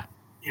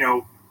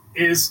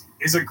 is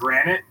a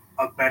granite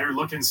a better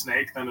looking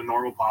snake than a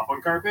normal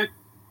popwing carpet?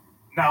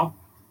 No,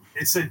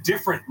 it's a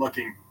different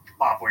looking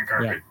popwing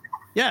carpet.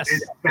 Yes.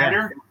 It's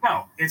better?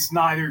 No, it's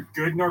neither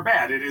good nor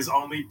bad. It is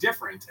only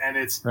different. And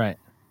it's right.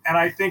 And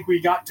I think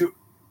we got to,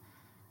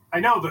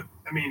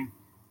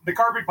 the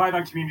carpet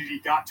python community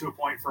got to a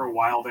point for a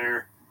while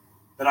there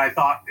that I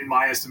thought, in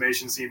my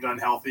estimation, seemed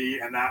unhealthy.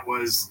 And that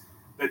was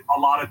that a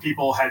lot of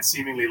people had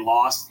seemingly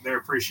lost their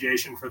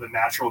appreciation for the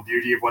natural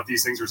beauty of what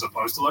these things are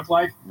supposed to look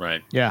like.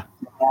 Right. Yeah.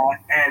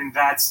 And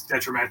that's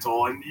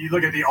detrimental. And you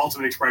look at the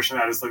ultimate expression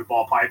of that is the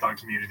ball python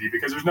community,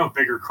 because there's no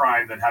bigger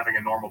crime than having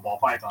a normal ball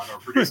python or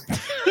producing.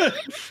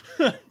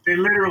 They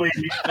literally.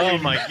 Oh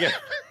my God.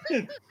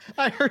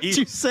 I heard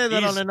you say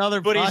that on another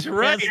but podcast. He's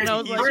right. And I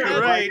was He's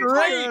like, right.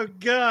 Right. Oh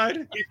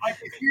God.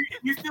 If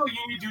you feel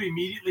you need to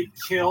immediately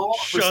kill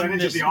a Shun percentage of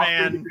this the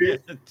offspring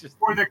man.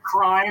 for the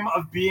crime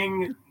of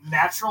being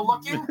natural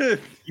looking,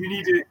 you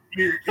need to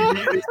you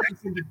immediately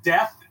sentence him to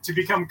death to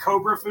become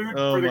cobra food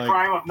for the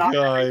crime of not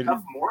having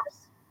enough morphs.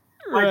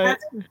 Like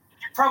that's, you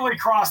probably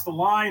crossed the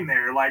line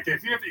there. Like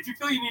if you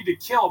feel you need to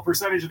kill a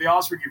percentage of the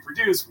offspring you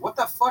produce, what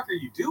the fuck are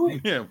you doing?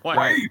 Yeah, why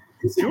are you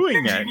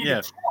doing that?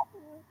 Yeah.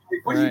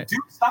 Like, what do you do?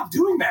 Stop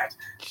doing that.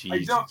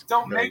 Jeez. Like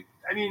don't make.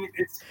 I mean,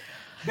 it's.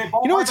 You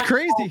know what's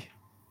crazy?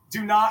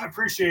 Do not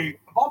appreciate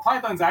ball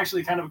python's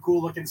actually kind of a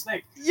cool looking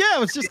snake. Yeah, I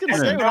was just gonna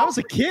say when I was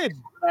a kid.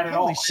 That at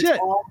Holy all. shit! It's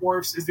all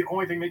morphs is the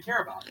only thing they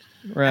care about.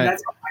 Right. And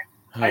that's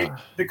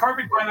the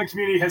carpet python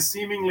community has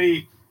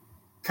seemingly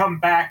come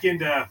back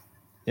into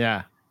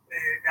a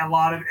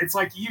lot of. It's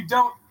like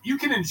you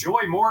can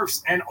enjoy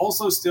morphs and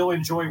also still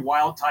enjoy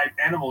wild type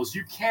animals.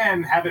 You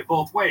can have it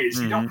both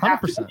ways. You don't have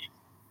 100%. to.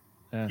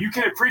 You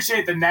can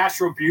appreciate the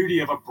natural beauty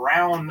of a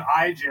brown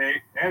IJ.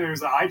 Yeah,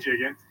 there's an IJ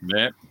again.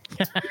 Yeah.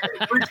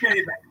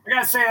 Appreciate that. I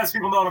gotta say that so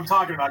people know what I'm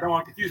talking about. I don't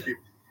want to confuse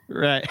people.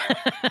 Right.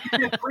 You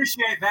can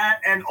appreciate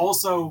that and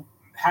also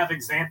have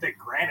exanthic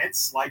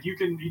granites. Like you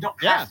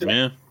don't have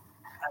to.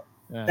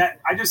 Yeah. That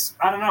I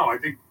don't know. I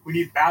think we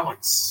need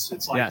balance.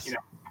 It's like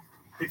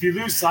if you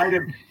lose sight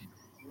of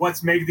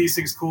what's made these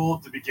things cool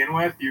to begin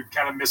with, you're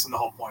kind of missing the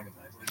whole point of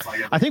it. It's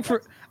like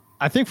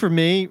I think for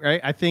me, right,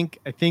 I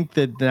think that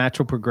the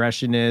natural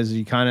progression is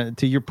you kind of,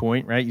 to your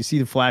point, right, you see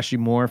the flashy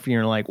morph and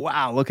you're like,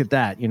 wow, look at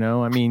that,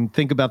 I mean,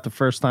 think about the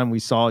first time we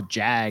saw a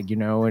jag,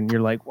 and you're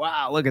like,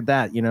 wow, look at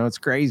that, it's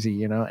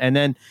crazy, and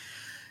then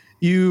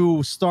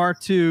you start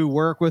to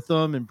work with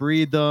them and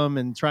breed them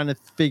and trying to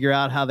figure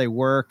out how they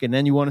work. And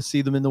then you want to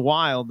see them in the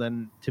wild.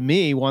 And to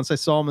me, once I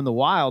saw them in the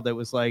wild, it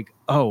was like,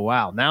 oh,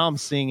 wow, now I'm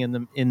seeing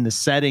them in the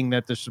setting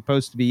that they're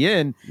supposed to be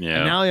in. Yeah.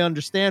 And now I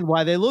understand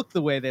why they look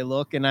the way they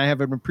look. And I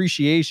have an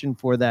appreciation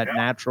for that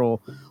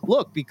natural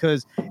look,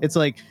 because it's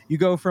like you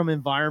go from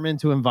environment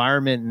to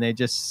environment and they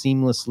just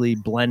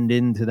seamlessly blend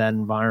into that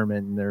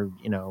environment.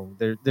 And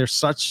there's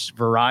such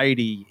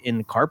variety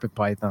in carpet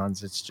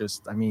pythons. It's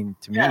just, I mean,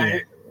 to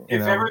me,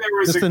 if ever there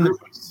was a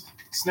group of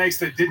snakes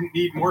that didn't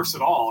need morphs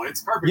at all,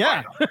 it's carpet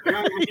python. They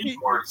don't even need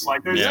morphs.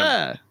 Like there's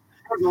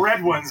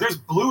red ones, there's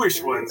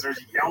bluish ones, there's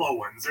yellow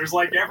ones, there's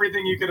like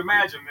everything you could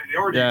imagine that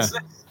already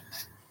exists.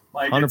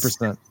 Like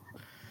 100%.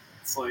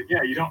 It's like,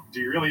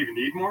 do you really even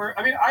need more?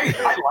 I mean, I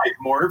like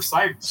morphs.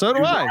 So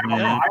do I.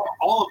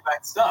 All of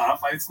that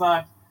stuff. It's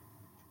not,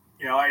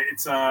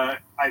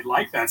 I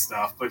like that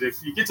stuff. But if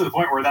you get to the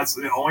point where that's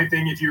the only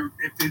thing, if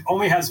it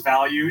only has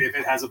value if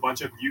it has a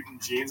bunch of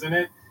mutant genes in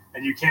it,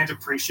 and you can't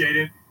appreciate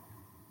it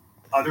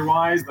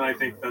otherwise, then I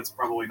think that's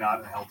probably not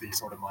a healthy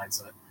sort of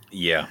mindset.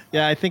 Yeah.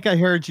 Yeah, I think I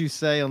heard you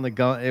say on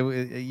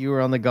you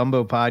were on the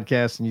Gumbo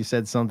podcast and you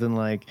said something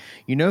like,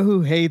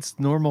 who hates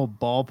normal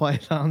ball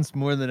pythons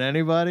more than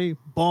anybody?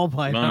 Ball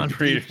python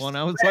people. And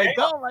I was like,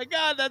 oh my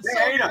God, that's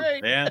so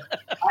great. Yeah.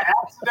 I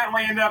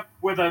accidentally ended up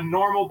with a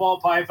normal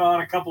ball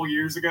python a couple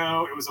years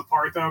ago. It was a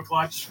Partho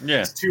clutch. Yeah. It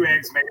was 2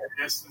 eggs made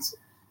at distance.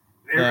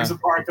 There was a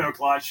Partho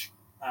clutch.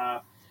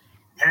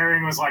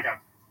 Pairing was like a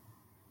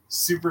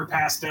super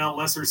pastel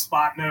lesser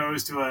spot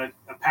nose to a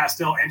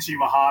pastel Enchi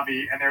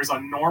Mojave, and there's a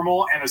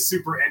normal and a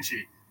super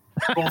Enchi,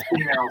 both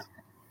females,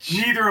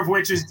 neither of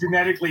which is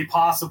genetically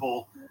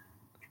possible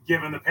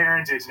given the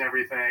parentage and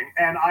everything.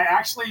 And I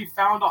actually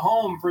found a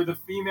home for the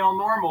female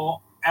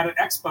normal at an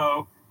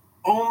expo.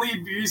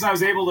 Only reason I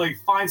was able to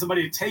find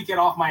somebody to take it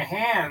off my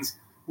hands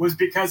was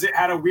because it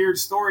had a weird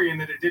story in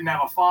that it didn't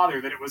have a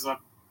father, that it was a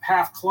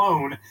half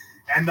clone,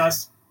 and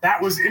thus that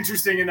was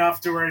interesting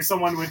enough to where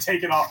someone would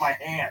take it off my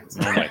hands.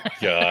 Oh my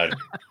God.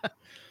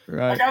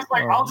 Right. Like I was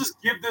like, I'll just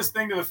give this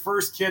thing to the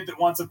first kid that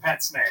wants a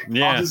pet snake.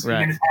 Yeah. I'll just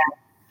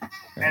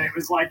And it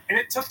was like, and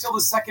it took till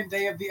the second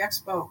day of the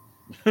expo.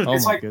 Oh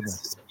It's my like,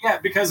 goodness. yeah,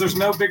 because there's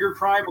no bigger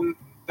crime in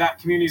that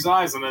community's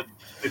eyes than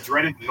the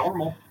dreaded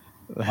normal.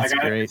 That's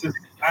Like, great. It's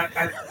not,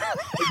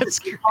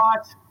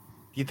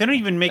 They don't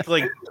even make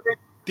they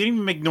don't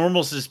even make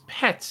normals as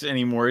pets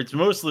anymore. It's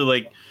mostly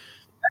like,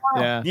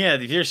 Yeah.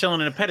 if you're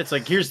selling a pet, it's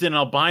like, here's an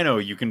albino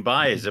you can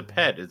buy as a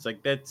pet. It's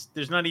like,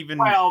 there's not even.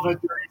 well, the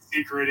dirty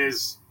secret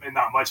is, and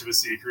not much of a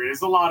secret,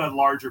 is a lot of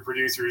larger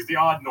producers, the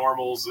odd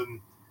normals and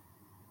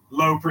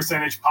low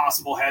percentage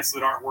possible hets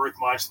that aren't worth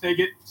much, they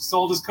get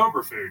sold as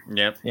Cobra food.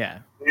 Yep.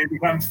 Yeah. They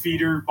become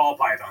feeder ball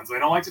pythons. They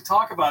don't like to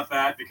talk about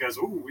that because,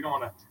 we don't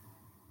want to.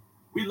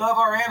 We love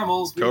our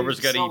animals.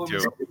 Cobra's got to eat too.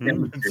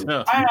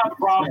 So, I have a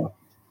problem.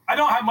 I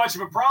don't have much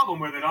of a problem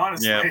with it,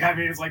 honestly. Yeah. I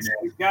mean, it's like,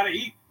 you've got to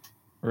eat.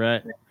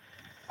 Right.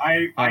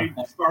 I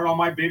start all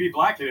my baby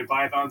black-headed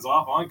pythons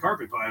off on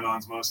carpet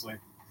pythons mostly.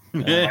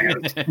 Not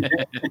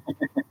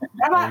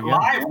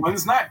live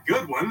ones, not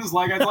good ones.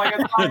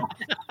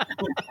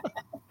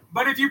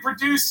 But if you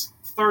produce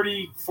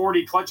 30,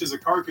 40 clutches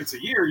of carpets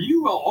a year,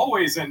 you will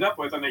always end up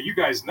with, I know you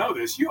guys know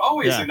this, you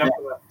always end up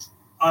with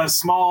a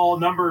small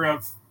number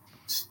of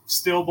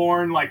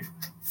stillborn, like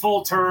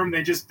full term,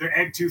 their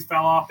egg tooth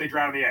fell off, they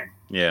drown in the egg.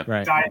 Yeah.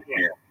 Right. Died in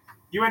the egg.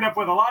 You end up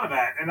with a lot of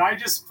that. And I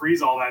just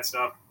freeze all that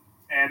stuff.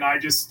 And I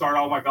just start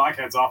all my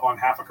blackheads off on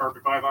half a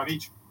carpet python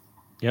each.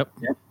 Yep.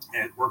 And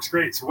it works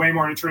great. It's way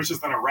more nutritious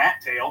than a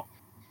rat tail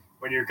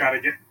when you've got to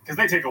get, because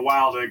they take a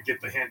while to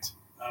get the hint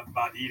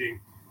about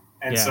eating.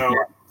 And so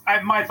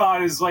my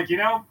thought is like,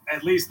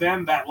 at least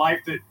then that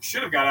life that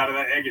should have got out of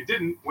that egg and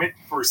didn't went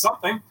for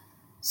something.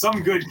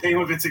 Some good came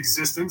of its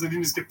existence. It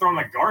didn't just get thrown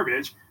like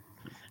garbage.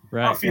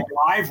 Right. I don't feed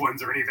live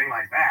ones or anything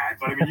like that.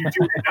 But I mean, you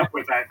do end up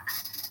with that.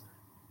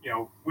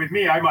 With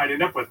me, I might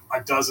end up with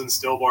a dozen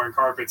stillborn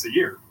carpets a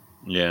year.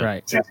 Yeah.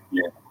 Right. That's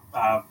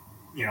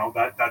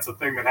a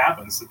thing that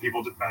happens.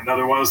 That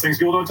another one of those things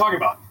people don't talk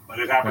about, but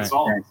it happens to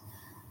all of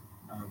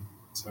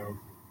us.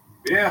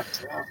 Yeah.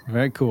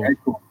 Very cool.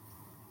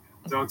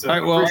 Don't All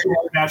right, well, appreciate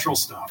the natural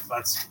stuff.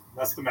 That's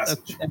the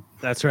message.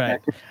 That's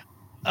right.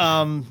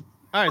 All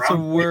right, so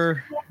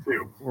we're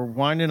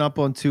winding up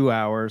on 2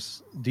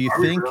 hours. Do you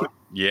think? Really?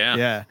 Yeah.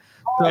 Yeah. It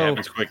So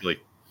happens quickly.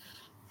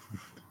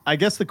 I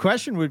guess the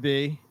question would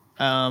be,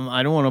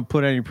 I don't want to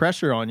put any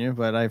pressure on you,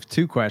 but I have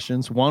 2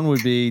 questions. One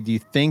would be, do you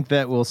think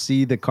that we'll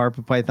see the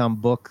Carpet Python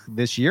book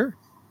this year?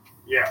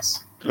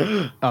 Yes.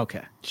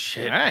 Okay.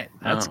 Shit. All right.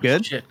 That's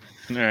good. Shit.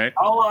 All right.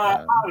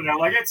 I don't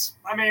know.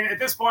 At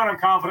this point, I'm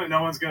confident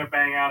no one's going to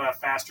bang out a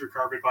faster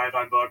Carpet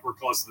Python book. We're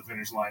close to the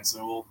finish line,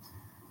 so we'll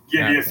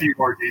give you a few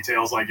more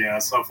details, I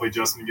guess. Hopefully,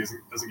 Justin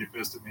doesn't get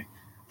pissed at me.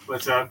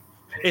 But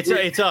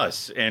it's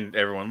us and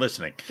everyone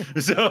listening.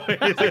 So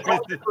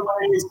the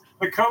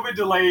COVID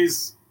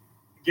delays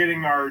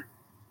getting our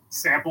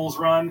samples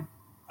run.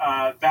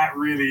 That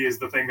really is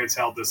the thing that's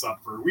held this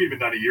up. We'd been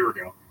done a year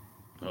ago.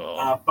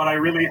 But I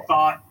really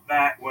thought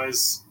that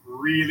was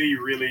really,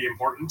 really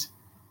important.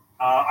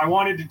 I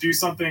wanted to do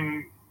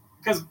something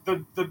because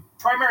the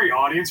primary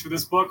audience for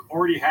this book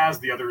already has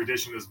the other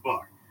edition of this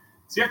book.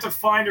 So you have to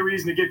find a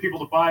reason to get people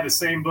to buy the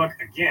same book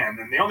again.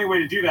 And the only way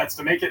to do that is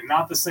to make it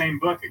not the same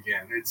book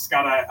again. It's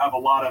got to have a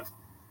lot of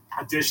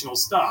additional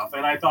stuff.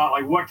 And I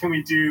thought, what can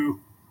we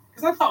do?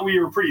 Because I thought we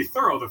were pretty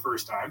thorough the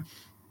first time.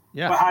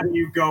 Yeah. But how do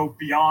you go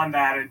beyond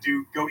that and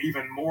go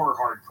even more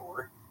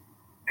hardcore?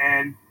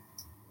 And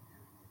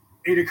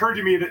it occurred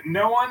to me that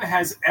no one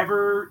has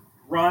ever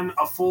run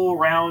a full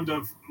round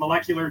of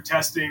molecular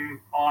testing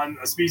on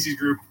a species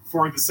group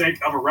for the sake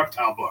of a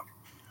reptile book.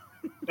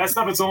 That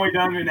stuff is only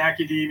done in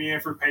academia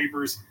for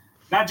papers,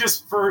 not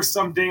just for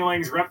some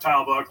dingling's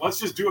reptile book. Let's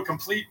just do a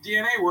complete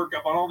DNA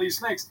workup on all these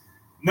snakes.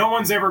 No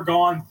one's ever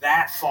gone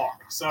that far.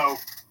 So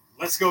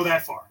let's go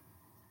that far.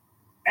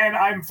 And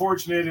I'm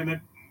fortunate in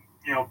that,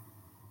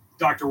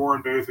 Dr.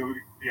 Warren Booth, who,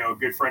 a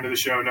good friend of the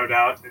show, no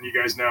doubt, and you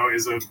guys know,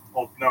 is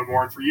known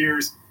Warren for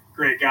years.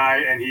 Great guy.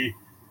 And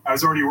I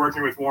was already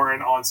working with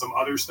Warren on some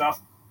other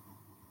stuff,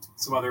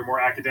 some other more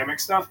academic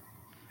stuff.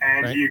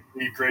 And he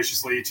agreed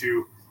graciously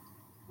to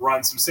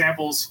run some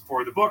samples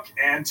for the book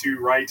and to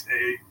write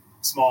a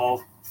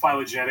small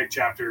phylogenetic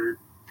chapter.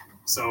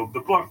 So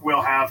the book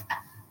will have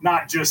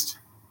not just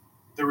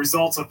the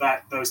results of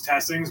those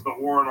testings,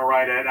 but Warren will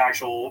write an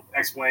actual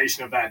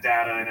explanation of that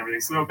data and everything.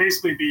 So it'll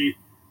basically be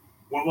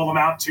what will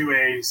amount to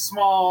a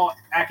small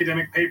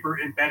academic paper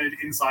embedded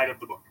inside of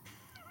the book.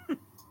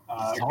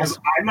 Because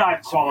I'm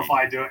not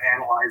qualified to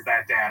analyze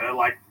that data,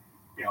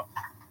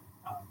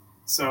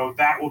 so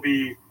that will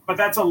be, but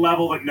that's a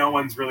level that no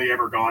one's really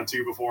ever gone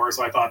to before.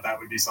 So I thought that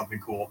would be something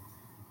cool.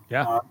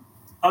 Yeah.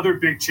 Other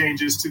big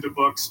changes to the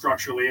book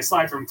structurally,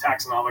 aside from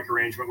taxonomic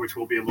arrangement, which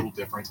will be a little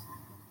different.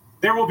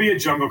 There will be a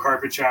jungle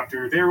carpet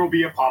chapter. There will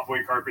be a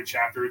Papuan carpet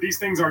chapter. These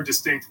things are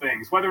distinct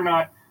things. Whether or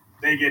not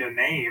they get a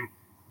name,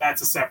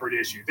 that's a separate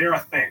issue. They're a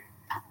thing.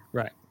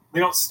 Right. They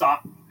don't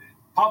stop.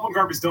 Papuan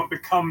carpets don't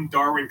become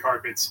Darwin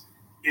carpets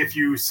if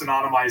you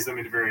synonymize them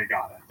into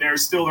Variegata. They're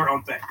still their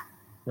own thing.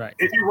 Right.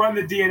 If you run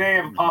the DNA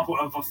of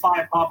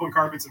 5 Papuan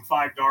carpets and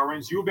 5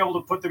 Darwins, you will be able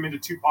to put them into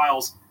 2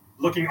 piles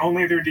looking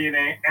only at their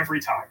DNA every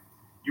time.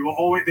 They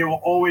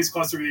will always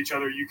cluster with each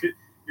other.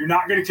 You're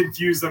not going to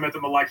confuse them at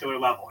the molecular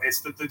level.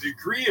 It's that the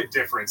degree of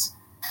difference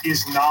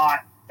is not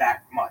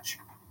that much.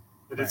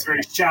 That it's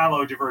very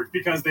shallow diverge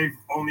because they've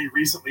only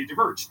recently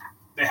diverged.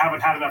 They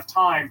haven't had enough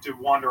time to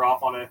wander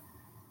off on a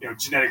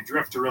genetic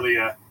drift to really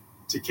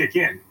to kick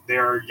in. They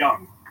are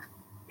young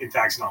in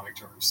taxonomic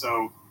terms.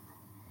 So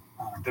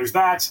there's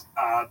that.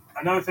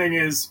 Another thing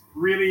is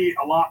really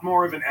a lot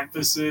more of an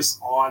emphasis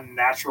on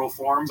natural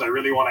forms. I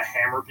really want to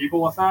hammer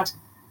people with that.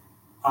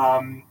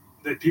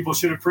 That people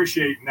should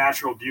appreciate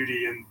natural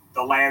beauty and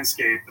the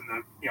landscape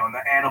and and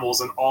the animals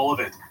and all of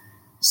it.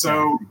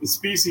 So the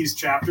species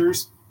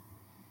chapters,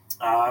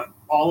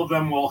 all of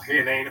them will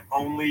contain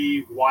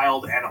only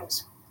wild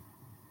animals.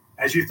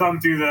 As you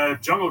thumb through the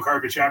jungle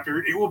carpet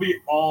chapter, it will be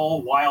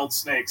all wild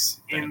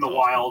snakes in the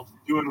wild,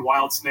 doing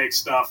wild snake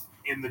stuff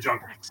in the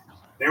jungle.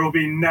 There will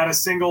be not a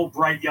single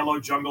bright yellow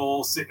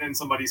jungle sitting in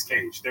somebody's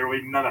cage. There will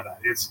be none of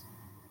that.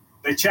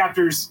 The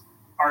chapters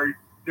are.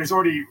 There's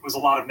already was a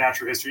lot of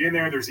natural history in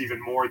there. There's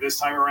even more this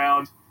time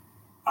around.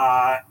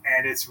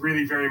 And it's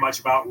really very much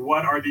about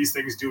what are these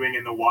things doing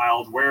in the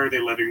wild? Where are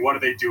they living? What are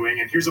they doing?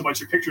 And here's a bunch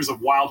of pictures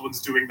of wild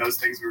ones doing those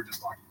things we were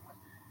just talking about.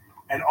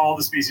 And all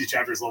the species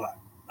chapters love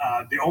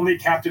that. The only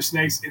captive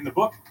snakes in the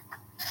book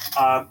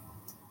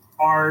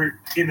are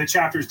in the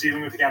chapters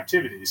dealing with the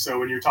captivity. So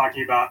when you're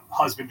talking about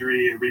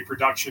husbandry and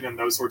reproduction and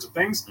those sorts of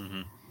things,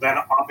 then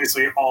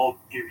obviously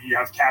you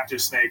have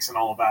captive snakes and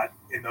all of that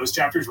in those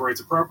chapters where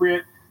it's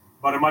appropriate.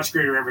 But a much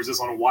greater emphasis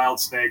on wild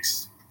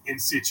snakes, in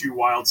situ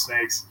wild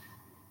snakes.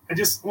 I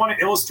just want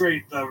to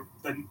illustrate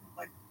think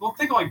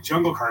of like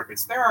jungle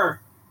carpets. There are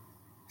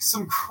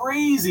some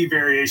crazy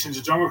variations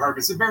of jungle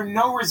carpets that bear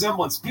no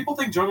resemblance. People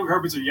think jungle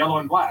carpets are yellow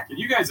and black, and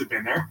you guys have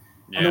been there.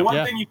 Yeah. And the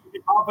one thing you can be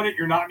confident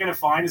you're not going to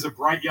find is a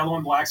bright yellow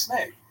and black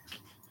snake.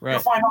 Right.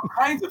 You'll find all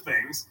kinds of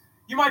things.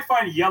 You might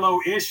find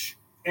yellowish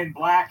and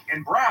black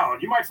and brown.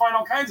 You might find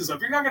all kinds of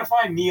stuff. You're not going to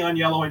find neon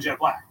yellow and jet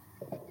black.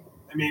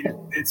 I mean,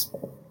 it's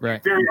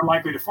very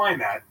unlikely to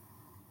find that.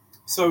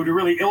 So to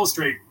really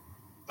illustrate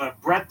the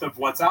breadth of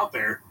what's out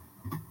there,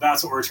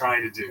 that's what we're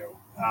trying to do.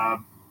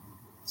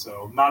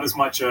 So not as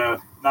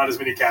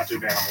many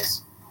captive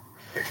animals.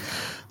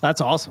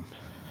 That's awesome.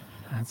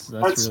 That's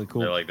really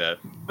cool. I like that.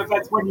 But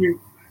that's when you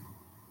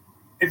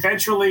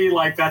eventually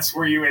that's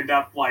where you end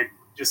up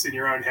just in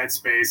your own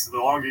headspace. The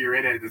longer you're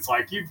in it, it's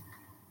like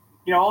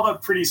all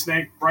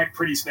the bright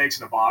pretty snakes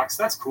in a box.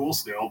 That's cool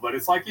still, but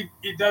it's like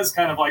it does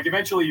kind of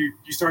eventually you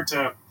start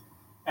to,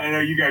 and I know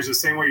you guys are the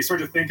same way. You start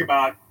to think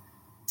about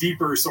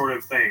deeper sort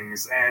of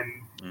things,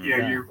 and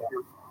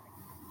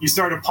you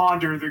start to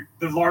ponder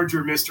the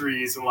larger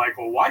mysteries and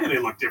why do they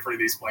look different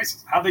in these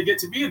places? How they get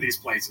to be in these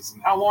places,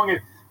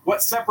 and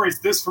what separates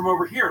this from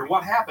over here, and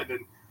what happened,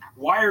 and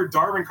why are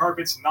Darwin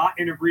carpets not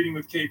interbreeding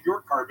with Cape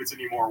York carpets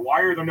anymore?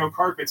 Why are there no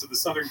carpets of the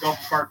southern Gulf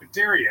of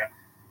Carpentaria?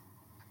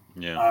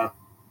 Yeah.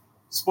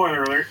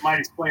 Spoiler alert, might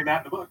explain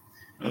that in the book.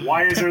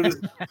 Why is there this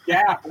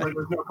gap where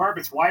there's no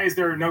carpets? Why is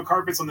there no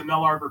carpets on the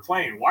Null Arbor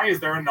Plain? Why is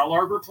there a Null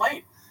Arbor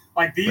Plain?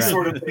 These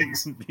sort of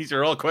things. These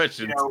are all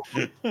questions. Well,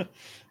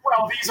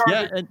 these are.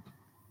 Yeah, and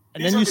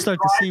then you start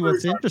to see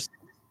what's interesting.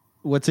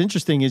 What's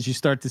interesting is you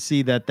start to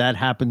see that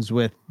happens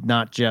with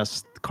not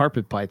just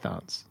carpet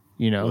pythons.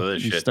 You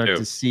start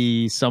to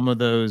see some of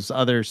those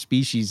other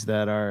species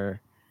that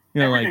are,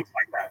 like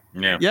that.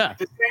 Yeah.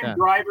 The same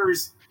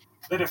drivers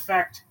that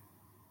affect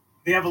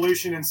the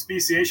evolution and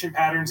speciation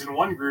patterns in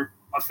one group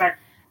affect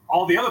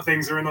all the other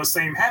things that are in those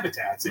same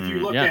habitats. If you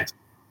look at,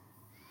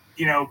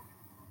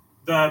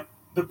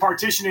 the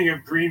partitioning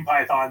of green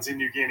pythons in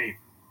New Guinea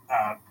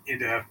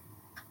into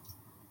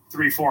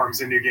 3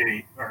 forms in New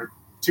Guinea, or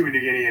 2 in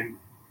New Guinea and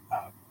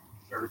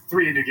or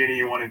 3 in New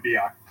Guinea and 1 in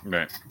Biak.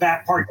 Right.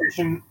 That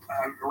partition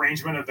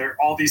arrangement of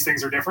all these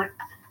things are different.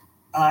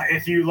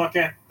 If you look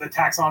at the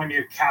taxonomy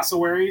of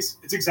cassowaries,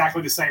 it's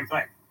exactly the same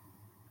thing.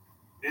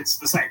 It's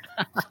the same.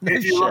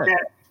 If you look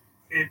at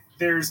it,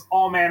 there's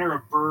all manner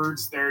of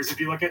birds. There's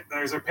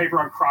a paper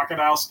on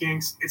crocodile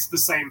skinks. It's the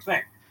same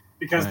thing,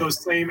 because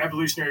those same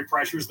evolutionary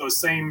pressures, those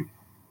same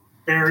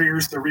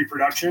barriers to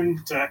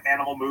reproduction, to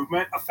animal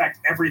movement, affect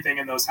everything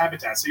in those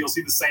habitats. So you'll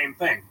see the same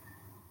thing.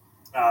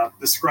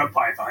 The scrub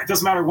python. It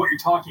doesn't matter what you're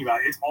talking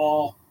about. It's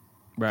all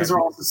because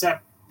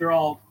they're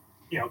all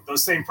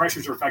those same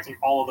pressures are affecting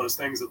all of those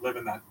things that live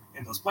in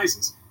those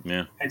places.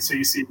 Yeah. And so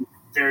you see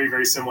very,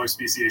 very similar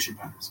speciation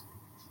patterns.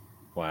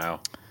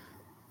 Wow.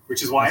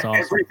 Which is why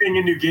everything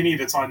in New Guinea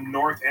that's on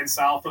north and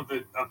south of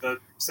the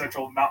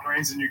central mountain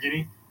range in New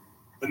Guinea,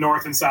 the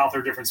north and south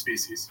are different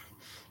species.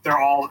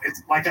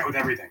 It's like that with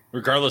everything.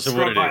 Regardless of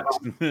what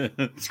it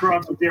is.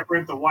 Scrubs are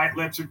different. The white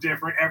lips are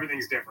different.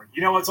 Everything's different.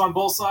 You know what's on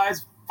both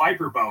sides?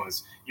 Viper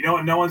boas. You know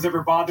what no one's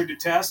ever bothered to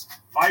test?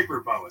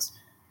 Viper boas.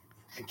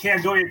 And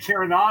Candoya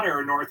carinata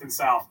are north and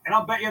south. And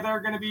I'll bet you they're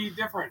going to be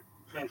different.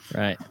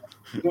 Right.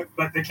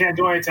 But the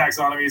Candoya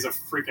taxonomy is a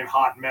freaking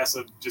hot mess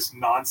of just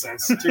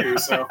nonsense too.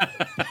 So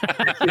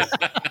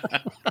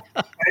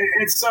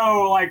it's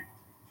so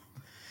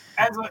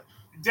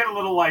did a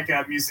little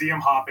museum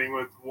hopping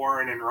with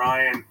Warren and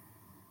Ryan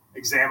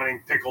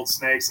examining pickled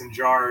snakes in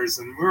jars,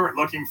 and we weren't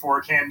looking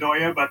for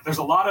Candoya, but there's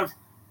a lot of,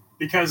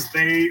 because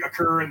they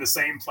occur in the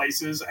same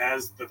places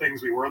as the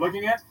things we were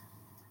looking at,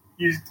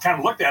 you kind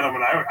of looked at them,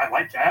 and I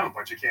have a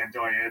bunch of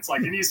Candoya. It's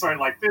like, and you started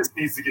like, this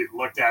needs to get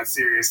looked at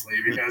seriously,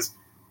 because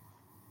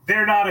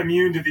they're not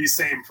immune to these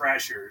same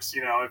pressures.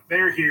 You know, if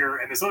they're here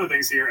and this other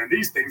thing's here and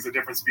these things are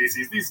different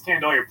species, these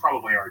Candoya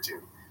probably are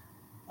too.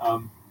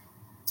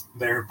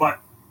 But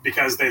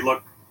because they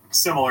look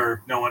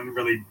similar, no one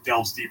really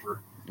delves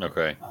deeper.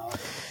 Okay.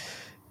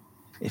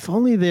 If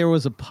only there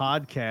was a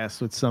podcast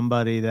with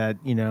somebody that,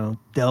 you know,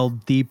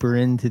 delved deeper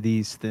into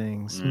these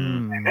things. I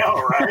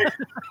know, right?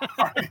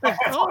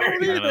 If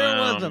only there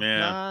was a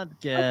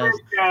podcast.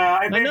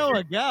 I know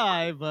a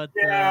guy, but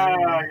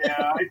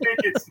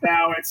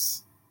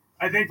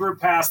I think we're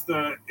past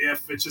the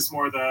if. It's just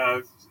more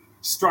the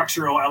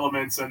structural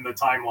elements and the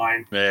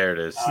timeline. There it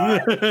is.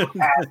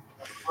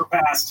 We're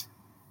past.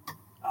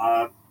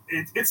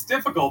 It's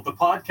difficult. The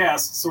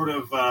podcast sort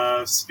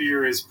of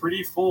sphere is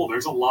pretty full.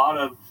 There's a lot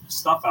of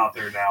stuff out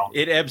there now.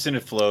 It ebbs and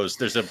it flows.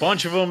 There's a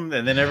bunch of them,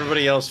 and then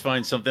everybody else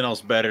finds something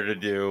else better to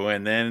do,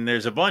 and then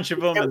there's a bunch of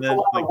them, and then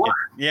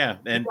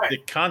the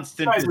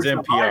constant is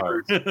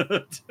NPR.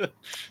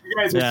 You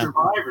guys are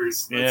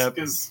survivors.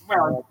 Because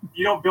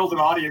you don't build an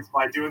audience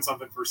by doing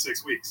something for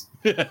 6 weeks.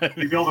 You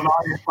build an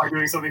audience by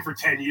doing something for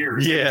 10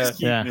 years. Yeah, just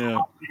keep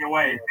popping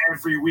away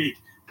every week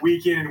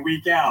in and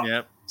week out.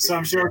 Yep.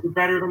 Some shows are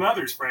better than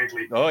others,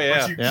 frankly. Oh,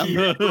 yeah. But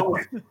you keep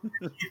going.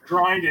 You keep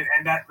grinding,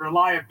 and that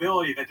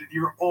reliability that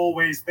you're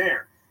always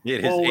there.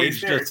 It has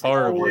aged us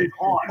horribly.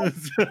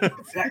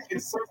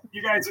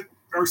 You guys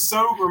are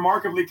so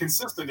remarkably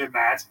consistent in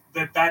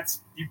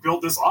that's you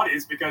built this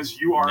audience because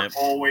you are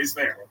always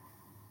there.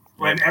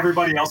 When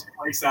everybody else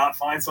breaks out,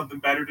 finds something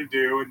better to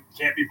do, and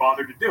can't be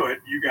bothered to do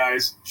it, you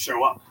guys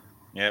show up.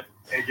 Yep.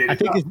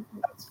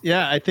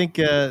 I think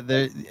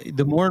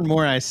the more and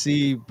more I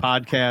see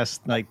podcasts,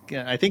 like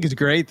I think it's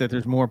great that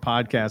there's more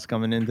podcasts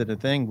coming into the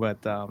thing,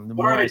 but the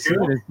more I see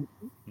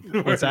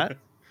it, what's that?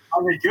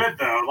 Are they good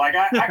though? Like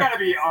I got to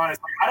be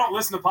honest. Like, I don't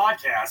listen to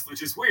podcasts,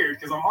 which is weird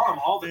because I'm on them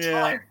all the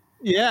time.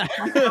 Yeah,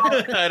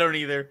 I don't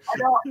either. I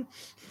don't.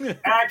 And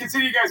I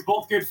consider you guys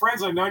both good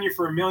friends. I've known you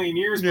for a million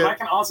years, but I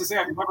can honestly say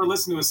I've never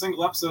listened to a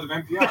single episode of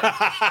NPR.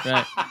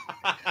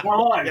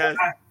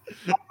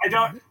 I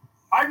don't.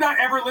 I've not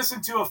ever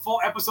listened to a full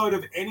episode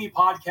of any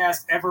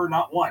podcast ever,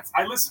 not once.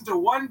 I listened to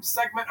one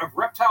segment of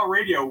Reptile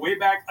Radio way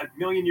back a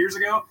million years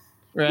ago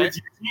with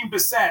Eugene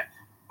Bissett,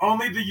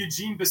 only the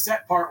Eugene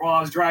Bissett part while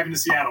I was driving to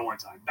Seattle one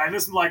time. I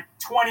listened to like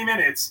 20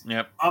 minutes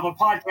of a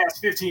podcast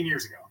 15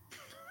 years ago.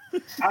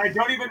 I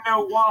don't even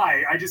know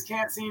why. I just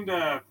can't seem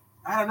to,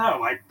 I don't know.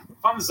 Like,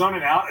 if I'm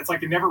zoning out, it's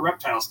like never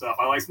reptile stuff.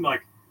 I listen to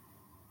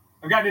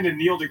I've gotten into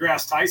Neil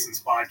deGrasse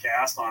Tyson's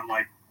podcast on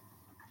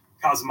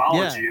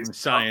cosmology and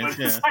science.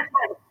 Stuff,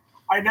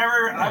 I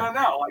don't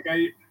know.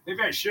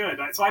 Maybe I should.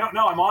 So I don't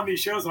know. I'm on these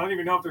shows and I don't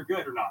even know if they're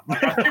good or not.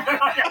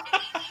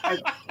 I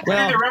think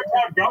the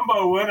Reptile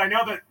Gumbo would. I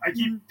know that I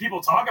keep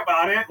people talk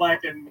about it.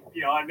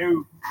 I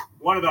knew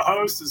one of the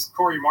hosts is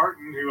Corey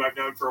Martin, who I've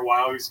known for a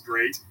while, who's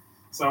great.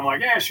 So I'm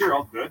like, yeah, sure,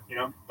 I'll do it.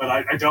 But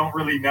I don't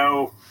really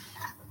know.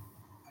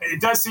 It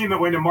does seem that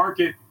when the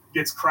market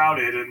gets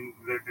crowded, and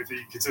if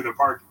you consider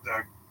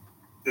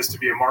this to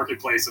be a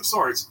marketplace of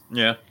sorts,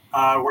 where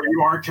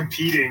you are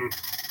competing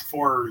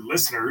for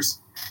listeners,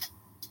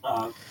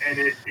 and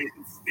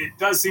it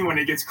does seem when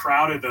it gets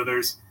crowded, though,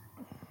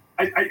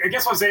 I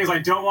guess what I'm saying is I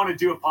don't want to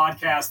do a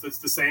podcast that's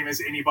the same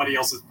as anybody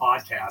else's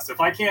podcast.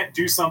 If I can't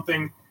do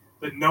something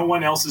that no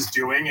one else is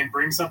doing and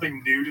bring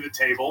something new to the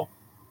table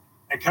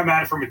and come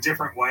at it from a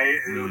different way,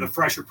 with a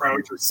fresh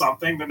approach or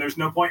something, then there's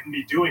no point in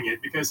me doing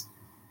it, because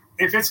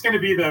if it's going to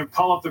be the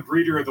Call Up the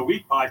Breeder of the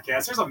Week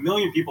podcast, there's a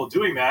million people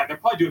doing that, and they'll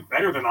probably do it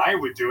better than I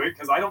would do it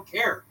because I don't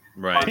care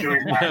about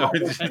doing that.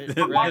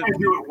 I'm not going to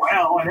do it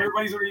well, and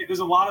there's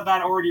a lot of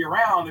that already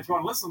around. If you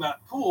want to listen to that,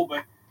 cool,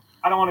 but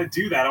I don't want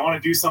to do that. I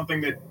want to do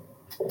something that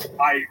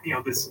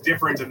that's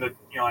different and that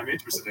I'm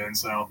interested in.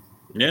 So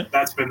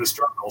that's been the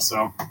struggle.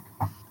 So.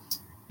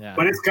 Yeah.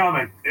 But it's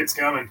coming. It's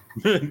coming.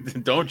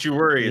 Don't you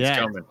worry. It's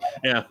coming.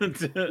 Yeah.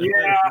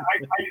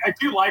 I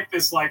do like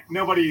this.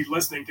 Nobody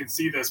listening can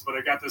see this, but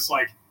I got this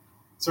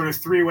sort of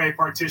three-way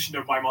partition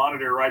of my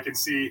monitor where I can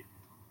see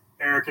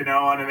Eric and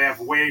Owen, and they have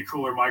way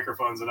cooler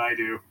microphones than I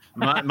do.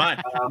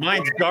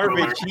 Mine's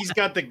garbage. He's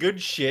got the good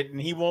shit,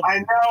 and he won't. I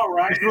know,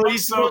 right?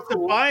 He's supposed to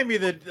buy me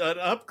the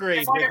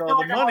upgrade with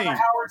all the money. I'm on the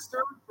Howard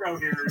Stern show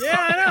here.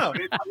 I know.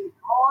 It's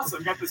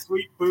awesome. Got the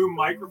sweet boom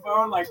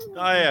microphone. That's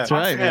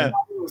right. Yeah.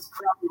 This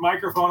crappy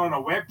microphone on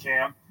a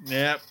webcam.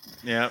 Yep.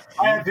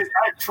 I've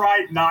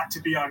tried not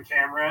to be on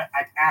camera.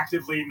 I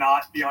actively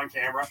not be on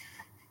camera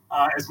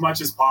as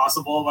much as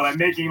possible, but I'm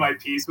making my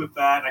peace with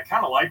that. And I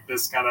kind of like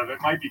this kind of.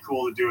 It might be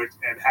cool to do it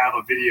and have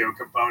a video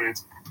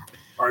component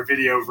or a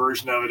video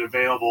version of it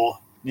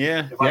available.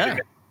 Yeah. If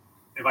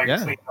I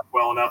can clean up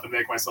well enough and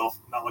make myself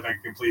not look like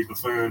a complete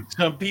buffoon.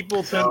 Some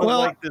people tend to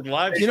like the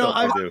live stuff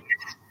I do.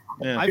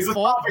 Because the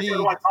topic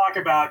I want to talk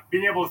about,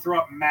 being able to throw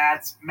up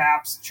maps,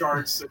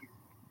 charts, and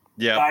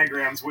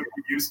diagrams would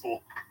be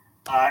useful.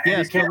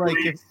 And you can't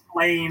really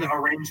explain a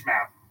range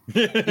map.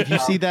 If you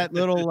see that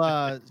little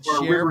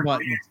share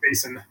button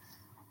Basin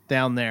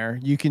down there,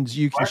 you can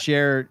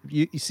share.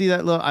 You see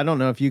that little? I don't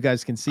know if you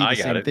guys can see the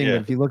same thing.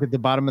 But if you look at the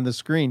bottom of the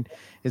screen,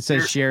 it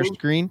says share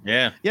screen.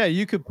 Yeah,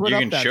 you could put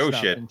up that stuff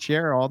shit and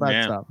share all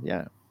that stuff.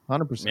 Yeah,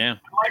 100%. Yeah,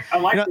 I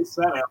like this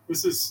setup.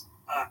 This is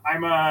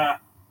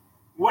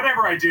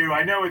whatever I do,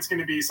 I know it's going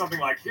to be something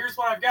like, here's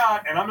what I've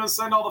got, and I'm going to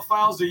send all the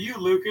files to you,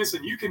 Lucas,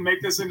 and you can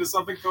make this into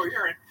something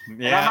coherent.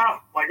 Yeah. And I'm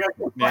out. Like, I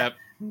got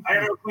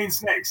to go clean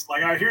snakes.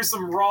 Like, here's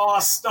some raw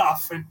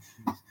stuff, and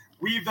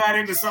weave that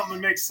into something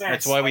that makes sense.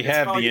 That's why we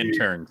have the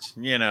interns.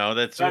 You know,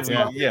 that's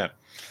yeah.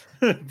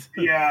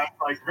 Yeah,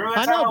 like remember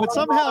that I know, but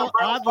somehow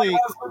oddly, now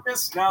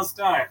it's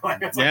time.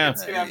 Like,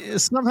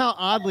 somehow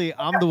oddly,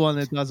 I'm the one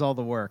that does all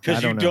the work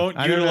because you don't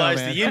utilize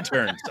the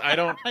interns. I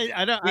don't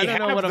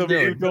know what I'm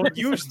doing. You don't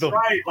use them.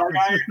 Right?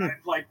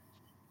 Like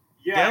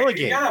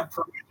delegate. You gotta have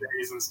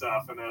protégés and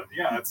stuff, and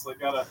it's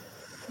like gotta.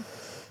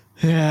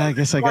 Yeah, I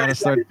guess I gotta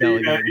start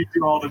delegating. You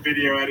do all the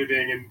video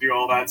editing and do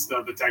all that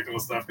stuff, the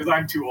technical stuff, because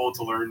I'm too old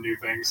to learn new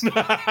things.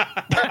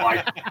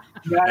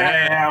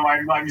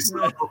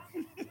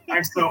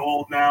 I'm so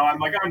old now. I'm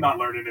like, I'm not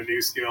learning a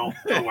new skill.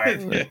 No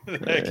way.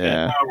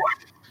 No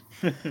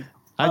way.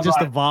 I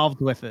just evolved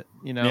with it,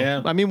 you know.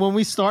 Yeah. I mean, when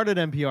we started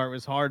NPR, it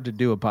was hard to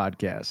do a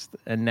podcast,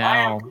 and now I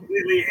am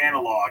completely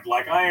analog.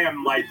 Like I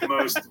am like the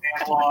most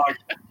analog.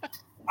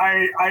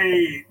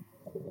 I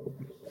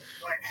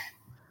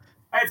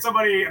had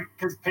somebody,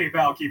 because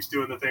PayPal keeps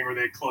doing the thing where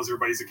they close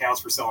everybody's accounts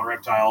for selling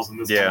reptiles and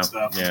this kind of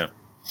stuff. Yeah,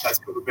 that's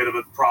a bit of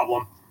a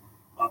problem,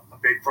 a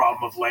big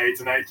problem of late.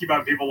 And I keep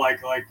having people like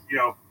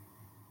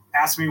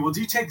ask me, well, do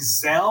you take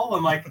Zelle?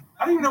 I'm like,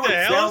 I don't even know what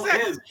Zelle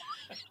is.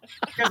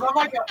 Because I'm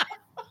like,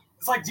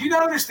 it's like, do you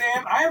not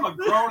understand? I am a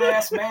grown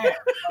ass man.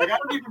 Like, I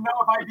don't even know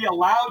if I'd be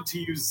allowed to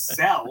use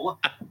Zelle.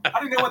 I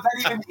don't know what that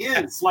even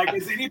is. Like,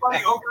 does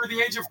anybody over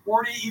the age of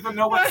 40 even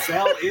know what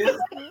Zelle is?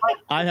 Like,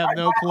 I have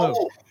no clue.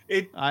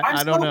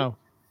 I don't know.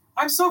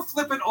 I'm so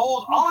flippin'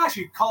 old. I'll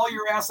actually call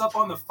your ass up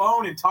on the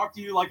phone and talk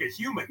to you like a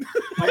human.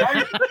 Like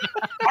I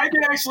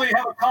can actually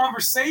have a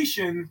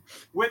conversation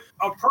with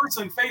a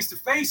person face to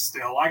face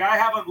still. Like I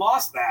haven't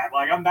lost that.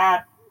 Like I'm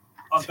that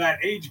of that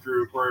age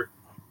group where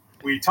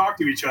we talk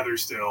to each other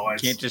still.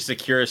 Can't just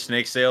secure a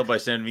snake sale by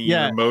sending me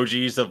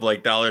emojis of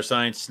like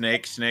 $,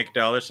 snake,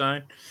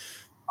 $.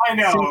 I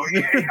know.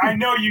 I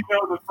know you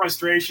know the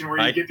frustration where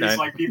you get these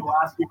like people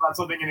ask you about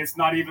something and it's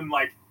not even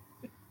like,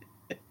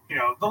 you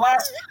know, the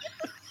last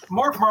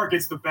Morph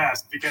Market's the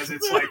best because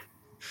it's like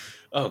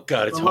oh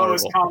god, it's the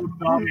lowest common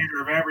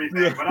denominator of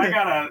everything. But I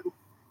got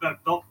this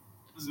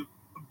was a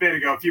bit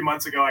ago, a few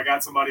months ago, I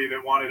got somebody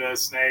that wanted a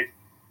snake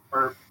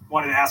or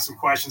wanted to ask some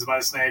questions about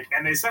a snake,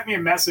 and they sent me a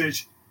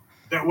message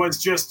that was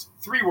just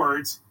 3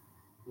 words: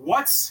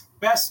 "What's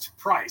best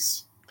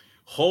price?"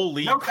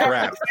 Holy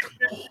crap!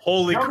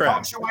 Holy crap!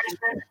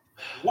 Punctuation.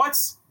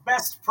 What's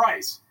best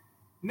price?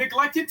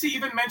 Neglected to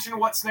even mention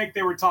what snake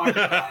they were talking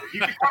about. You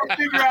can kind of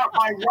figure out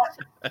by what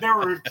they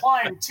were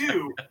replying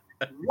to.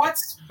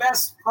 What's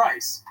best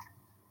price?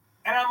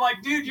 And I'm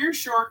like, dude, you're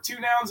short 2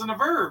 nouns and a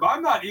verb.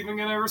 I'm not even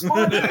going to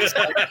respond to this.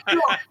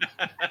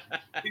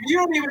 If you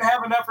don't even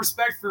have enough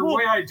respect for the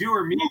way I do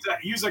or mean to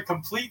use a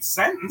complete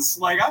sentence,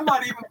 like I'm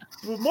not even.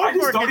 Well, I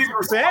just don't even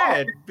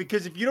respond.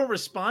 Because if you don't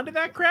respond to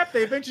that crap,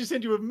 they eventually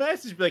send you a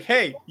message like,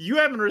 "Hey, you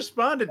haven't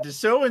responded to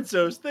so and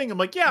so's thing." I'm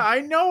like, "Yeah,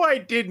 I know I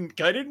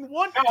didn't. I didn't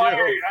want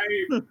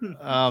to."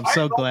 I'm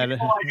so glad.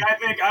 Like,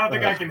 I don't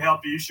think I can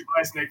help you. You should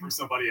buy a snake from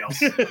somebody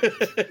else.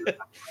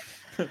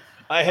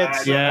 I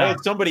had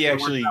somebody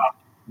actually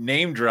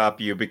name drop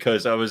you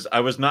because I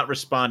was not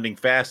responding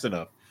fast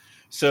enough.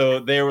 So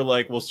they were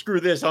like, "Well, screw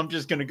this. I'm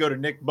just going to go to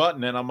Nick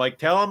Button." And I'm like,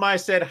 "Tell him I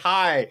said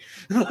hi."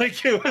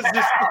 Like it was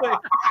just like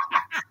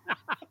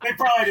they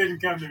probably didn't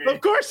come to me. Of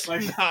course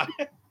not.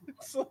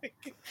 It's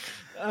like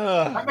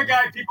I'm the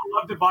guy people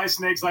love to buy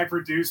snakes I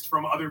produced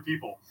from other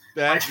people.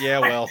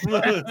 Well.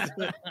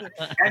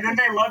 And then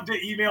they love to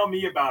email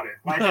me about it.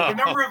 Like the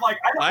number of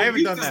I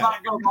don't does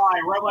not go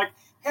by where I'm like,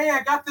 "Hey,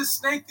 I got this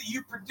snake that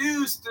you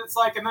produced." It's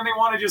like, and then they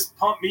want to just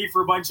pump me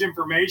for a bunch of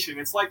information.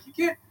 It's like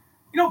you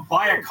don't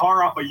buy a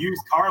car off a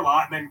used car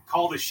lot and then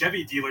call the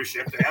Chevy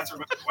dealership to answer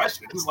the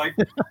questions. Like,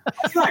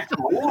 that's not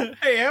cool.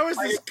 Hey, how was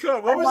this car?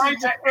 What was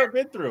this car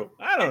been through?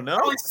 I don't know.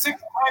 Probably 6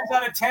 times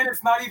out of 10,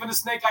 it's not even a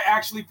snake I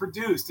actually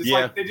produced. It's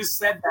like they just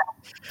said that.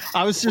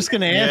 I was just going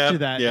to ask you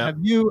that. Yeah. Have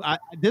you?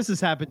 This has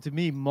happened to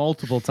me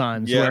multiple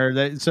times.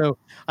 Yeah. So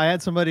I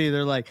had somebody.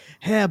 They're like,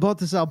 "Hey, I bought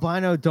this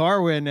albino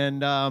Darwin,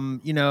 and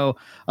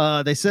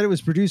they said it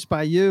was produced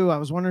by you. I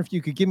was wondering if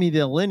you could give me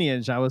the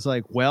lineage." I was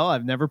like, "Well,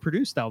 I've never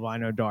produced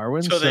albino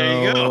Darwin." So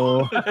there you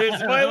go.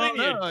 It's my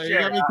lineage. You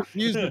got me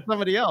confused with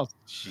somebody else.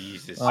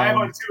 Jesus. I have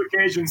on 2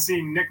 occasions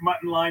seen Nick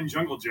Mutton line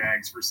jungle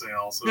jags for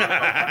sale. So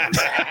I've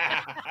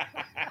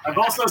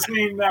also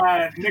seen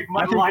Nick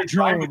Mutton line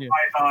diamond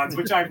pythons,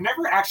 which I've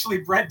never actually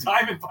bred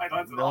diamond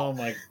pythons at all. Oh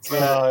my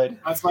god.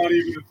 That's not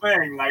even a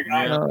thing. Like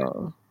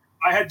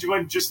I had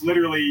one just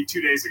literally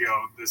 2 days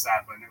ago. This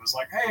happened. It was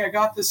like, hey, I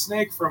got this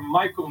snake from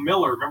Michael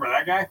Miller. Remember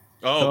that guy?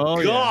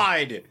 Oh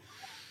God! Yeah.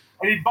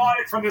 And he bought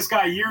it from this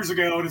guy years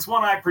ago, and it's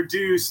one I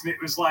produced. And it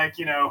was like,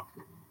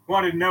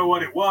 wanted to know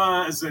what it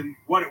was, and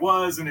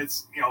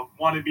it's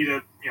wanted me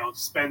to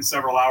spend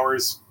several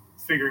hours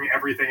figuring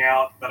everything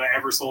out that I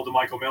ever sold to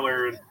Michael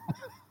Miller. And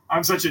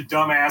I'm such a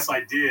dumbass.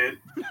 I did.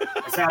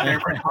 I sat there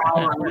for an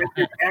hour and went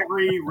through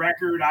every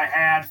record I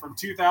had from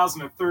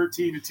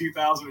 2013 to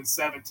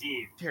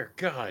 2017. Dear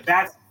God.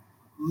 That's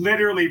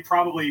literally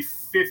probably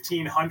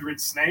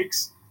 1,500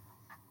 snakes.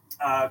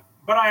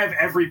 But I have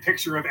every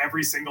picture of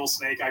every single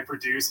snake I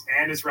produce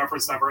and its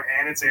reference number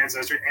and its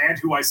ancestry and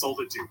who I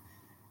sold it to.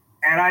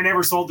 And I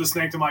never sold the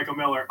snake to Michael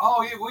Miller.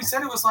 Oh, we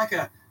said it was like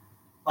a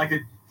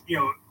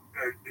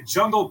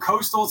jungle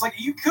coastal. It's like,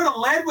 you could have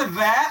led with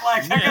that.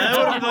 Like,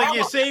 like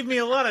you saved me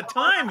a lot of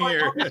time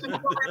here. It's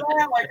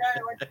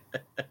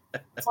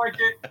like,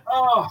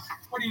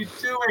 what are you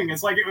doing?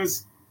 It's like it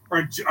was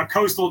a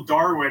coastal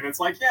Darwin. It's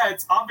like, yeah,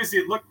 it's obviously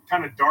it looked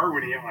kind of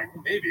Darwin-y. I'm like,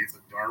 well, maybe it's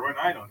a Darwin.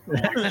 I don't know.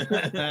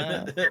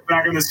 Like,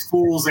 back on this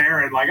fool's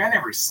errand. Like, I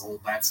never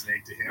sold that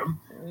snake to him.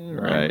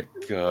 Right.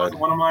 God. It wasn't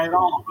one of mine at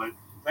all. But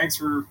thanks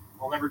for.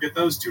 I'll never get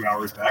those 2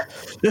 hours back.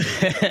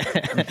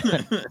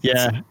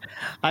 Yeah,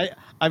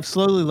 I've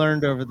slowly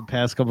learned over the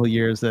past couple of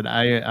years that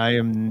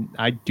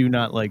I do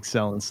not like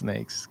selling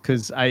snakes,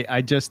 because I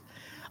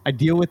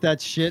deal with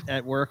that shit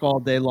at work all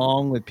day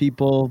long with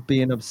people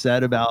being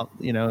upset about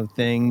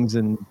things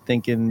and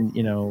thinking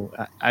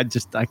I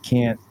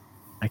can't do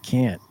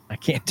it. I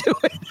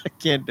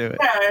can't do it.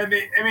 Yeah,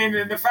 I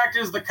mean, the fact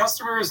is the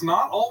customer is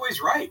not always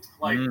right.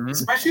 Like,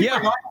 especially if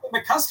they're not even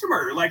the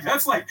customer. Like,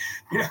 that's like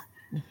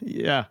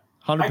Yeah.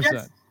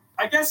 100%.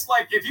 I guess,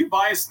 like, if you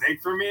buy a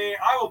snake from me,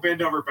 I will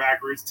bend over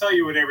backwards, tell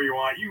you whatever you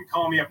want. You can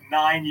call me up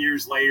 9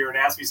 years later and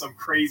ask me some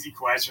crazy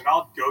question.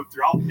 I'll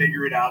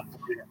figure it out for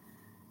you.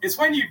 It's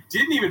when you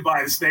didn't even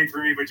buy the snake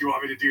from me, but you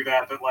want me to do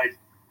that, like...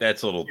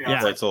 That's a little...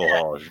 That's a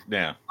little...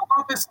 Yeah. I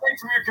bought this snake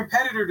from your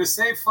competitor to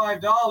save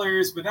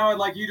 $5, but now I'd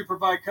like you to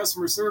provide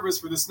customer service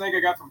for the snake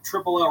I got from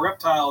Triple L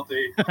Reptile at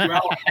the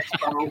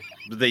Expo.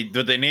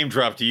 Did they name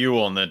drop to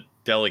you on the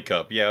Deli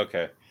Cup? Yeah,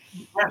 okay.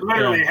 That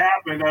literally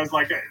happened. I was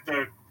like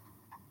the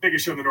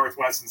biggest show in the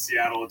Northwest in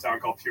Seattle, a town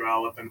called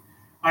Puyallup, and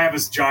I have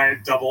this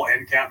giant double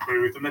end cap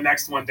booth, and the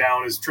next one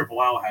down is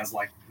Triple L has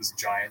like this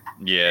giant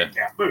end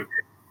cap booth,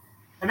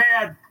 and they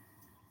had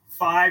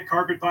 5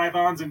 carpet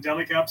pythons and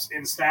deli cups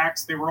in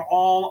stacks. They were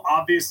all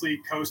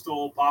obviously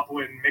coastal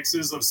Papuan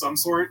mixes of some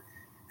sort,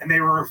 and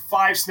they were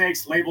 5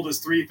 snakes labeled as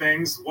 3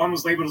 things. One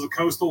was labeled as a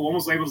coastal, one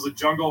was labeled as a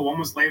jungle, one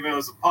was labeled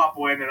as a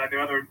Papuan, and the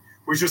other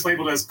was just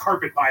labeled as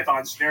carpet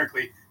pythons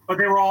generically. But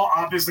they were all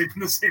obviously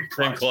from the same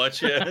clutch. Same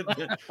clutch,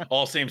 yeah.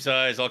 All same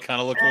size, all kind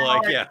of look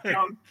alike, yeah.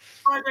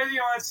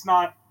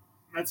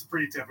 That's a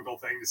pretty typical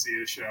thing to see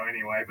at a show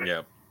anyway. But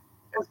yeah.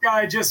 This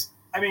guy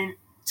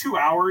 2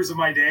 hours of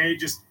my day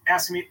just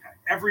asking me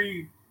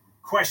every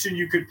question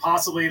you could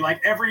possibly, like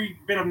every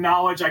bit of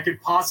knowledge I could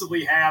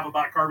possibly have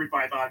about carpet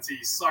pythons,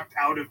 he sucked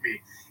out of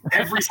me.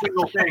 Every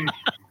single thing.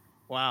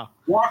 Wow.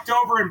 Walked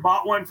over and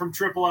bought one from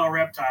Triple L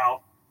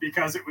Reptile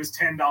because it was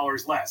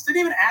 $10 less. Didn't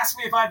even ask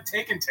me if I'd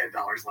taken $10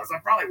 less. I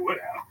probably would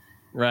have.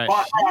 Right.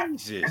 Bought that, and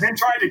then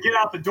tried to get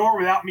out the door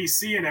without me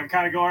seeing him,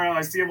 kind of going around.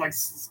 I see him like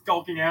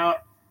skulking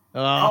out.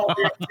 Called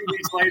me 2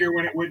 weeks later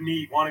when it wouldn't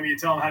eat, wanted me to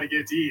tell him how to get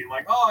it to eat. I'm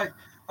like,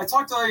 I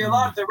talked to you a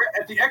lot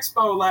at the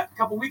expo a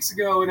couple weeks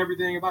ago and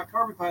everything about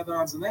carpet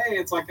pythons. And hey,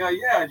 it's like,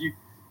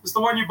 it's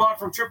the one you bought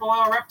from Triple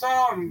L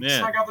Reptile and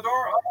snuck out the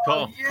door?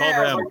 Call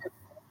them.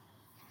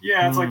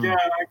 It's like,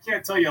 I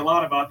can't tell you a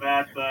lot about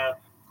that.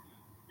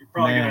 You're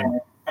probably going to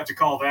have to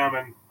call them,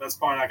 and that's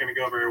probably not going to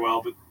go very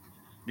well. But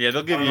yeah,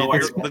 they'll give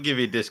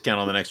you a discount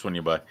on the next one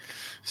you buy.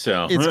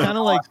 So it's kind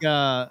of like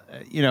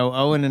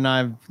Owen and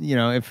I,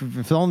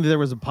 if only there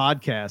was a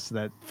podcast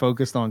that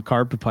focused on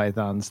carpet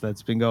pythons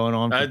that's been going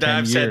on for 10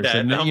 I've years. said that.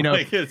 And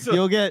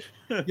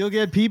you'll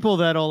get people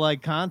that'll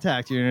like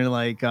contact you and you're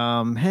like,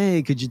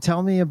 hey, could you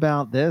tell me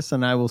about this?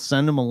 And I will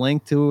send them a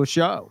link to a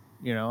show.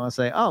 I'll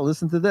say,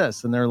 listen to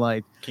this. And they're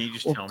like, can you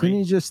just tell me? Can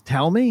you just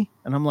tell me?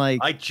 And I'm like,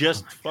 I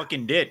just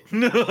fucking did.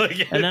 And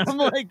I'm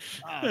like,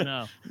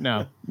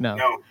 no,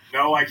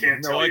 I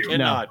can't tell you. I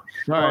cannot.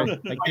 No,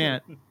 sorry, I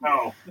can't.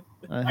 No.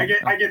 I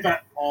get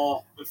that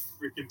all the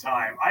freaking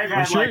time.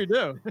 I'm sure you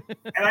do.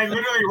 And I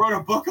literally wrote a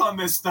book on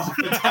this stuff.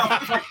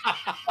 I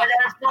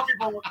tell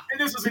people, and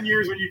this was in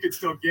years when you could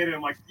still get it.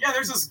 I'm like,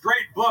 there's this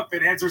great book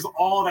that answers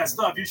all that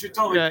stuff. You should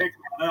totally pick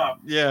that up.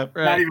 Yeah,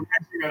 right. Not even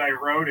mentioning that I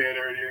wrote it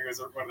or anything as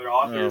one of their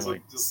authors.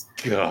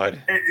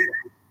 God.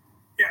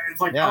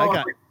 It's like,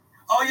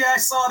 I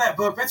saw that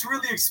book. That's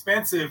really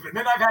expensive. And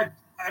then I've had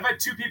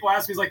 2 people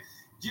ask me, like,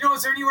 do you know,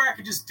 is there anywhere I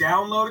could just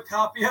download a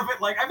copy of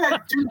it? Like, I've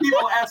had 2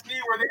 people ask me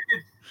where they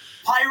could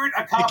pirate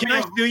a copy. Can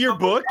I steal your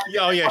book?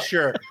 Oh, yeah,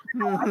 sure.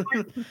 Which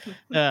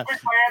my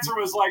answer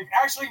was like,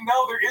 actually,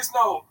 no,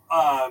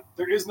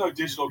 there is no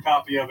digital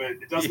copy of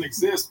it. It doesn't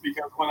exist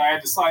because when I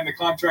had to sign the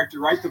contract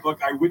to write the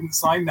book, I wouldn't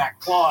sign that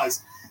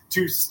clause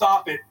to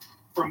stop it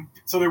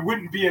so there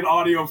wouldn't be an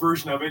audio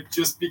version of it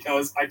just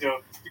because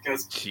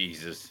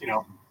Jesus.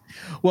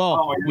 Well,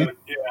 oh my God,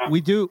 yeah.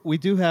 we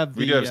do have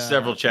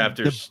several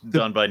chapters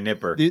done by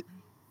Nipper.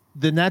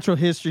 The natural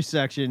history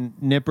section.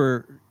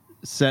 Nipper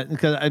said,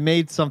 because I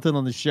made something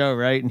on the show,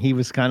 right? And he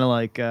was kind of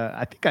like,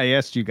 I think I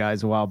asked you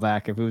guys a while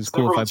back if it was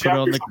cool if I put it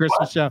on the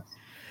Christmas show.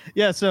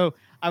 Yeah, so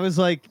I was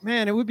like,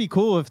 man, it would be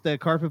cool if the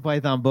Carpet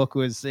Python book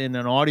was in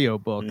an audio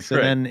book. So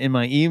then in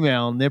my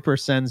email, Nipper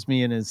sends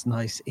me in his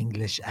nice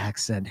English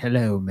accent,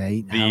 "Hello,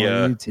 mate. How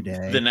are you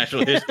today?" The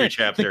natural history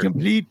chapter. The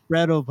complete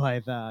Bretto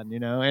Python,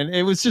 and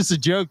it was just a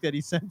joke that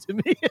he sent to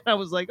me. And I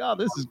was like, oh,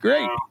 this is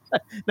great.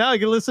 Now I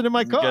can listen in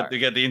my car. You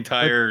got the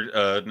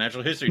entire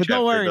natural history chapter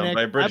don't worry, done Nick,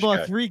 by a British I bought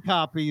guy. 3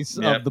 copies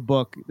of the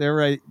book. They're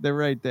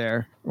right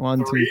there. 1,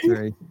 2,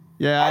 3.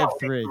 Yeah, I have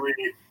 3.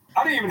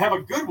 I didn't even have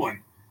a good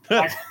one.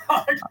 I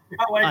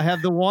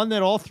have the one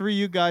that all 3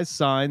 you guys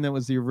signed. That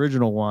was the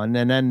original one,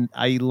 and then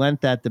I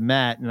lent that to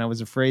Matt, and I was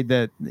afraid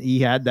that he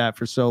had that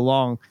for so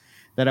long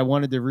that I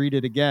wanted to read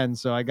it again.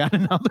 So I got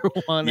another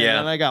one, and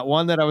then I got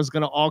one that I was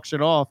going to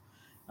auction off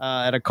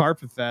at a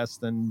Carpet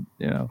Fest, and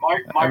my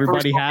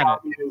everybody had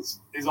copy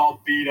is all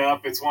beat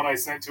up. It's one I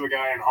sent to a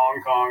guy in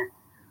Hong Kong,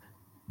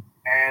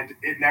 and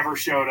it never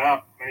showed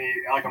up. And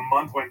like a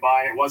month went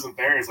by, and it wasn't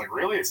there. He's like,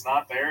 "Really? It's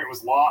not there? It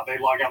was lost. They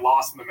got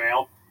lost in the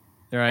mail."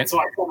 Right. And so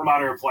I sent him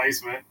out a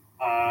replacement,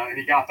 and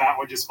he got that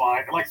one just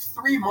fine. And like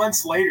 3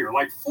 months later,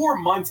 like 4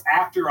 months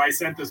after I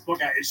sent this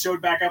book out, it showed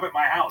back up at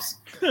my house.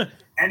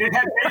 And it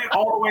had made it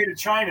all the way to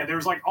China. There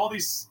was like all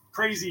these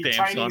crazy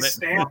Stamps Chinese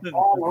stamps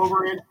all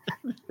over it.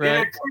 Right.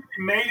 And it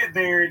made it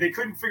there. They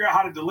couldn't figure out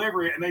how to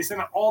deliver it, and they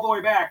sent it all the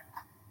way back.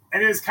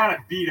 And it is kind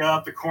of beat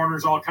up. The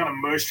corners all kind of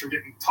mushed from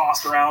getting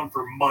tossed around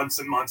for months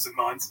and months and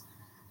months.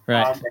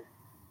 Right.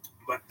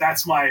 But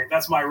that's my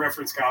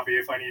reference copy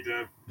if I need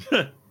to.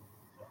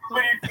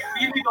 When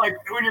you need, like,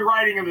 when you're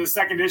writing in the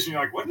second edition,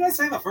 you're like, what did I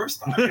say the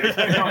first time?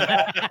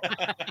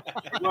 I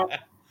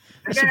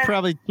should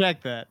probably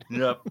check that.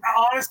 Yep.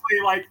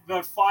 Honestly, like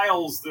the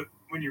files that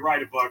when you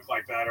write a book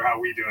like that, or how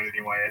we do it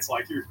anyway, it's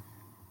like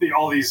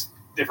all these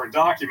different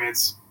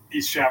documents,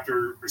 each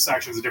chapter or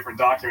section is a different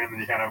document, and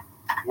then you kind of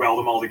weld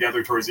them all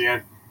together towards the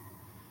end.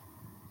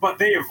 But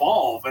they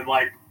evolve, and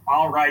like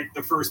I'll write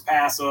the first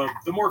pass of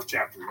the Morph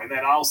chapter, and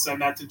then I'll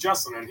send that to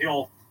Justin, and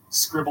he'll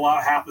scribble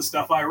out half the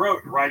stuff I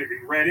wrote and write it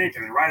in red ink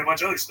and then write a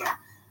bunch of other stuff.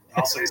 And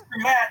I'll say,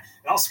 screw that,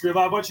 and I'll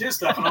scribble out a bunch of his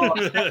stuff, and I'll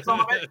accept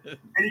some of it.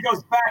 And he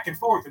goes back and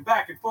forth 4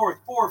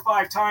 or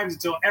 5 times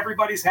until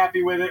everybody's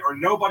happy with it or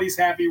nobody's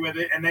happy with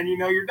it, and then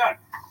you're done.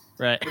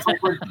 Right.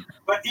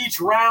 But each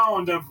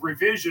round of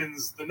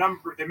revisions, the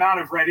amount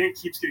of red ink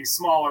keeps getting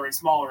smaller and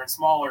smaller and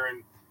smaller,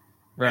 and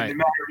right. And the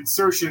amount of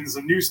insertions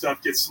and new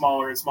stuff gets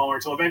smaller and smaller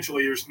until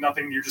eventually there's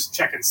nothing. You're just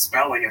checking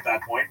spelling at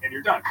that point, and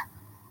you're done.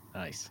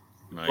 Nice.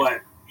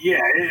 But yeah,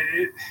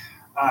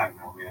 I don't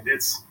know, man.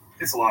 It's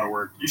a lot of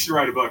work. You should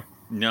write a book.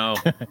 No.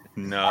 I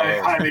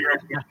highly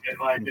recommend it.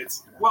 Like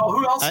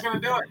who else is going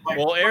to do it? Like,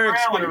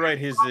 Eric's going to write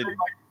his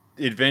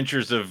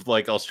Adventures of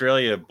like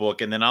Australia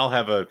book, and then I'll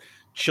have a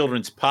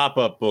children's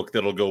pop-up book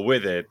that'll go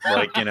with it.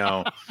 Like,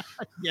 Yeah.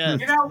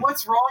 You know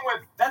what's wrong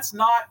with that's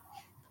not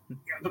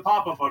the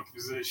pop-up book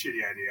is a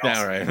shitty idea.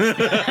 All right.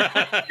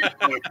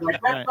 Like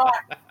that's not.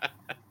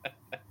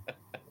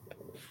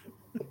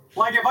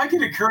 Like, if I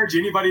could encourage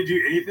anybody to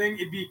do anything,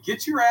 it'd be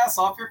get your ass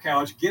off your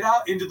couch, get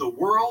out into the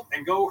world,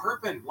 and go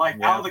herping,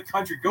 out of the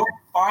country. Go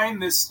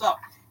find this stuff.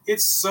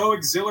 It's so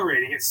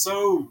exhilarating. It's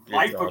so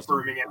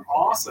life-affirming and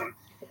awesome.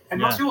 And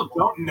most people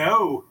don't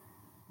know.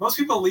 Most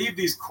people lead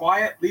these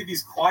quiet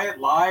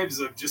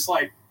lives of just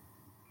like,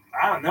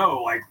 I don't know,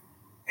 like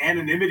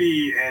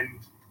anonymity,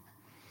 and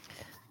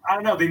I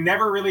don't know. They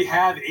never really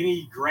have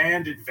any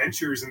grand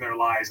adventures in their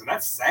lives, and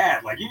that's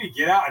sad. Like, you need to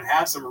get out and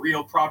have some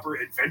real proper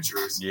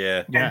adventures.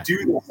 And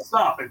do this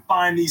stuff and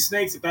find these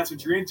snakes if that's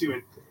what you're into,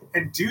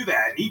 and do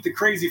that and eat the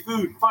crazy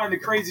food and find the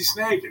crazy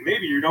snake, and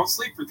maybe you don't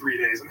sleep for 3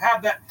 days and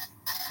have that.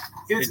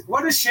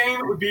 What a shame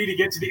it would be to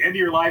get to the end of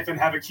your life and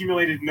have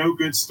accumulated no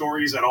good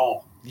stories at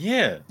all.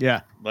 Yeah.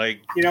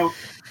 Like, see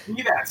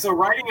that. So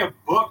writing a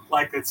book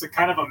like it's a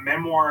kind of a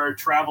memoir,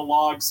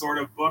 travelogue sort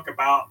of book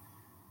about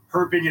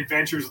herping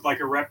adventures with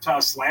like a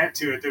reptile slant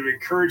to it that would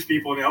encourage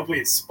people and hopefully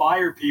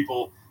inspire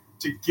people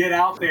to get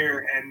out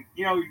there. And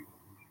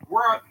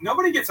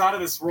nobody gets out of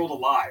this world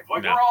alive.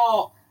 Like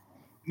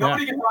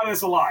nobody gets out of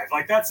this alive.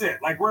 Like, that's it.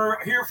 Like,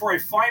 we're here for a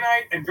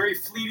finite and very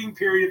fleeting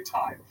period of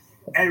time.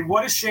 And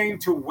what a shame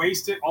to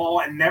waste it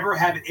all and never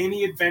have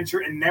any adventure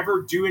and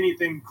never do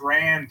anything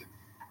grand.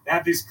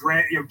 Have these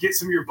grand, get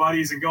some of your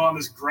buddies and go on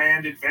this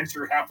grand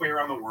adventure halfway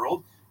around the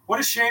world. What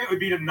a shame it would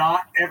be to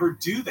not ever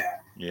do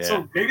that. Yeah.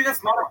 So maybe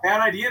that's not a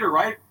bad idea to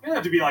write. It doesn't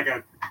have to be like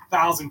a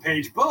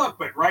 1,000-page book,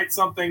 but write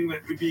something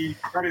that would be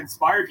try to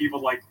inspire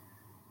people. Like,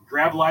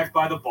 grab life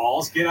by the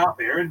balls, get out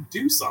there and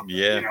do something.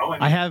 Yeah.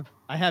 And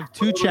I have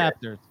 2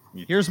 chapters.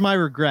 Here's my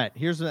regret.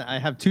 I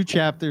have 2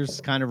 chapters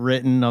kind of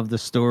written of the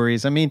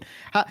stories. I mean,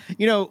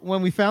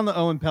 when we found the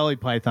Owen Pelly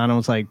Python, I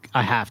was like,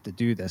 I have to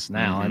do this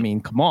now. I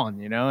mean, come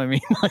on, I mean,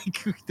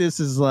 like this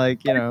is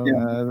like,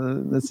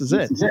 this is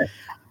it.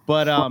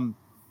 But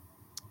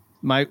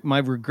my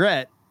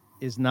regret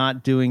is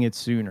not doing it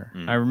sooner.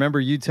 I remember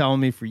you telling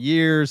me for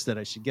years that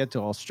I should get to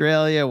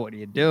Australia. What are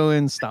you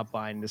doing? Stop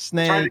buying the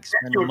snakes,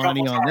 spend the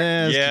money on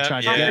this. Yeah, to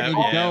try to get me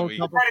to go a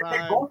couple times.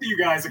 Take both of you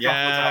guys a couple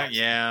of times.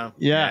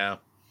 Yeah.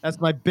 That's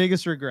my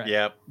biggest regret.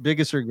 Yep.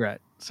 Biggest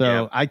regret.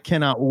 So I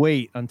cannot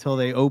wait until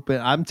they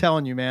open. I'm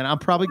telling you, man, I'm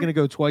probably going to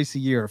go twice a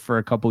year for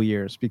a couple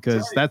years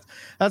because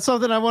that's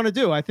something I want to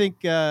do. I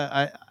think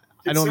I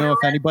don't know if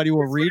anybody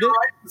will read it.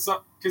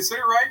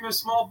 Consider writing a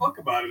small book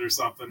about it or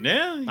something.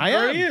 Yeah, I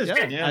am.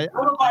 Yeah.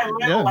 Little by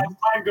little, as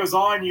time goes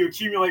on, you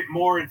accumulate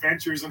more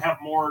adventures and have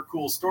more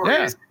cool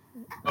stories.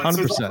 Yeah,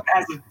 100%. So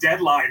as a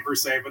deadline per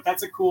se, but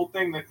that's a cool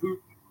thing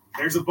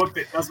there's a book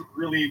that doesn't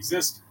really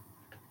exist.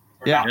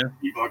 Or not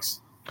ebooks.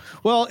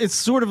 Well, it's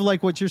sort of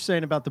like what you're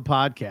saying about the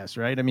podcast,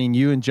 right? I mean,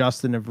 you and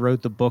Justin have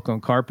wrote the book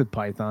on carpet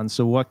pythons.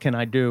 So what can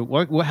I do?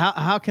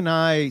 How can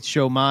I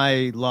show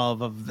my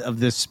love of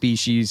this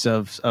species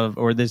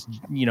or this,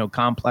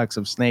 complex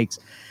of snakes?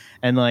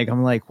 And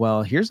I'm like,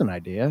 well, here's an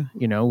idea.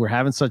 We're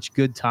having such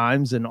good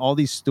times and all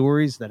these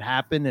stories that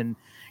happen. And,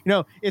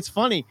 it's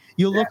funny.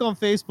 You look on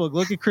Facebook,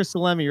 look at Chris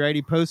Salemi, right?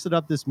 He posted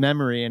up this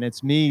memory and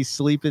it's me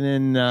sleeping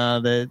in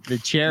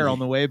the chair on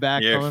the way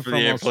back coming from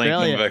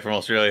Australia. Back from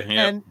Australia. Yep.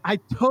 And I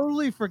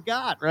totally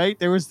forgot, right?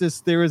 There was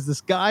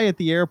this guy at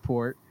the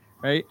airport,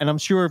 right? And I'm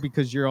sure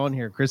because you're on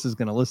here, Chris is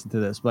going to listen to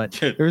this, but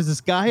there was this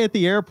guy at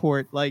the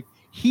airport,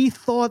 he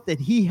thought that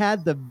he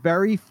had the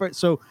very first.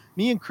 So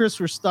me and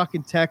Chris were stuck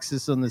in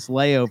Texas on this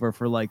layover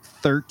for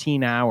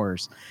 13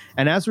 hours.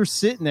 And as we're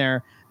sitting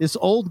there, this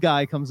old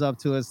guy comes up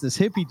to us, this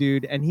hippie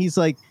dude, and he's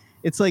like,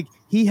 it's like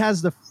he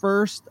has the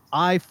first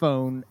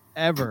iPhone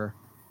ever.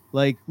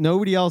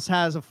 Nobody else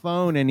has a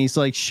phone, and he's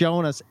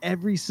showing us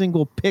every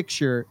single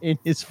picture in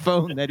his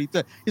phone that he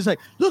took. He's like,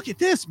 look at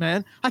this,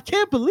 man. I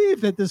can't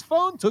believe that this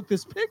phone took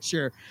this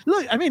picture.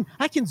 Look, I mean,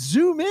 I can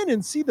zoom in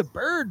and see the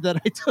bird that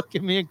I took.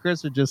 And me and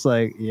Chris are just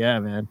like, yeah,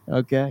 man.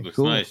 Okay, looks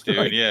cool. Nice,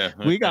 dude. Yeah.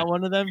 We got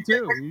one of them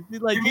too.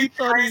 He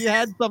thought he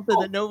had something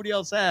that nobody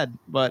else had,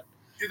 but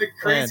the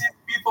craziest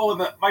people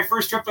my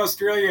first trip to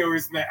Australia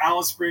was in the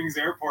Alice Springs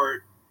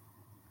airport,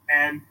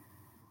 and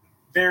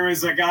there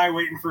was a guy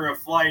waiting for a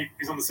flight.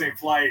 He's on the same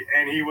flight,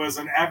 and he was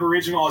an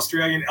Aboriginal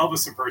Australian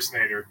Elvis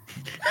impersonator.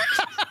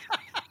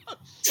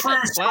 True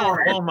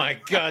story. Oh my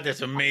God,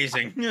 that's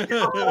amazing. That's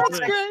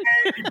great.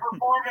 He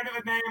performed under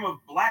the name of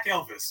Black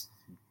Elvis,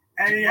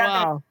 and he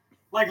had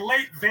the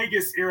late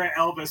Vegas era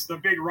Elvis, the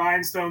big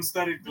rhinestone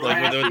studded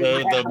glasses,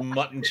 the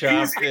mutton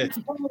chop.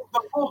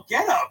 The whole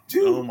getup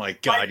too. Oh my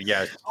God,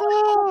 yes.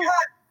 Oh my God.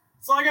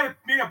 So I got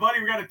me and a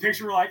buddy. We got a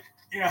picture. We're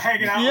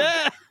hanging out.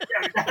 Yeah.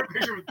 We got a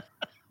picture with.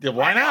 Yeah,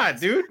 why not,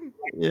 dude?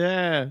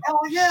 Yeah.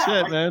 Hell yeah.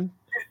 Shit, man.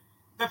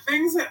 The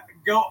things that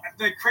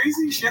the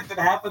crazy shit that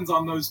happens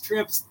on those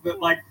trips that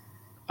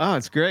oh,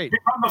 it's great.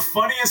 Become the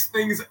funniest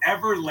things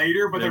ever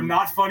later, but they're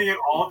not funny at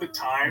all at the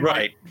time.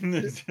 Right.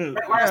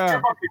 That last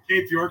trip up the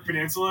Cape York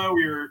Peninsula,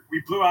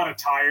 we blew out a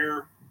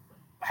tire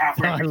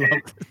halfway up the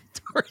Cape.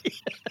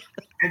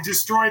 And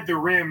destroyed the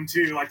rim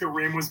too. The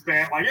rim was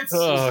bent. It's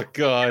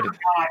God.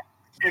 Not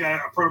in an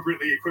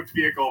appropriately equipped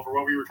vehicle for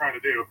what we were trying to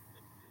do.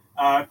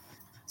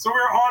 So we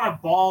were on a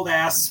bald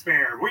ass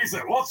spare. We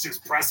said, well, let's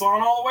just press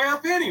on all the way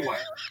up anyway.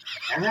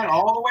 And then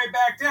all the way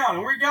back down.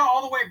 And we got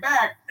all the way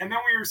back. And then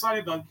we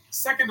decided the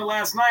second to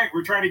last night,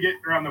 we're trying to get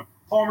around the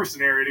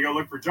Palmerston area to go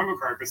look for jungle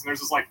carpets. And there's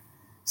this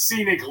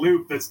scenic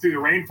loop that's through the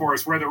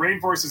rainforest where the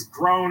rainforest has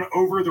grown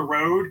over the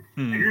road.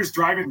 And you're just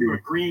driving through a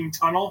green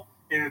tunnel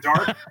in the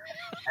dark. And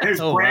there's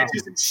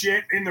branches and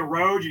shit in the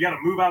road. You got to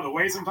move out of the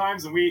way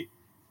sometimes. And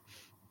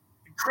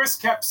Chris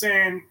kept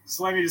saying,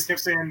 Salemi just kept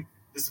saying,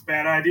 this is a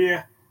bad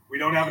idea. We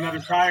don't have another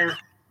tire.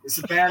 This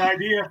is a bad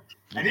idea.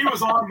 And he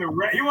was on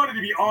he wanted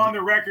to be on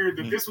the record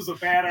that this was a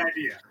bad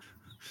idea.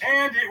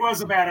 And it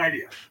was a bad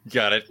idea.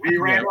 Got it. We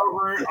ran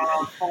over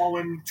a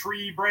fallen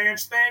tree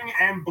branch thing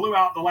and blew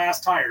out the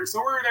last tire.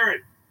 So we're there at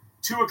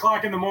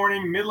 2:00 in the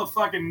morning, middle of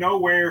fucking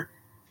nowhere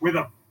with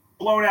a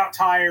blown out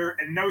tire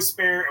and no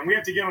spare. And we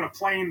have to get on a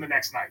plane the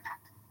next night.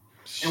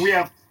 And we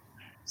have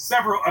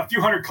a few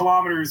hundred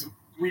kilometers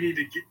we need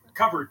to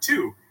cover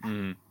too.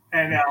 Mm.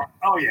 And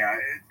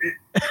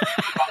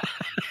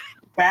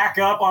back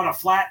up on a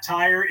flat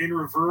tire in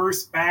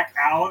reverse, back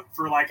out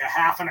for a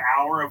half an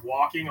hour of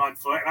walking on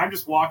foot. And I'm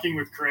just walking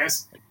with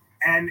Chris,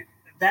 and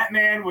that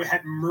man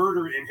had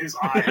murder in his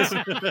eyes.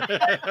 You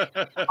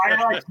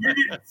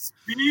didn't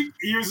speak.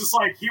 He was just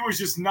he was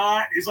just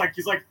not. He's like,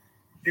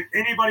 if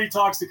anybody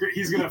talks to Chris,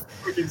 he's gonna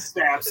freaking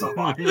stab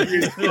somebody.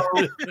 He's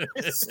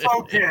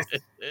so pissed.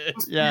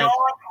 Beyond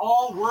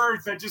all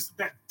words,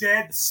 that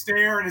dead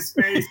stare in his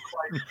face,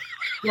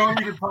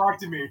 don't even talk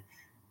to me.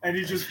 And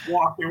he just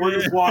walked. And we're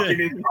just walking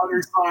in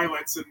utter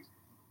silence. And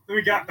then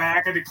we got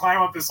back. I had to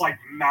climb up this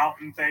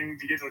mountain thing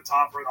to get to the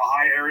top or the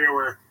high area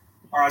where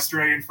our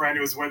Australian friend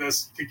who was with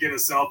us could get a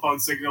cell phone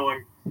signal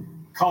and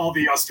call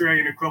the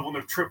Australian equivalent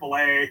of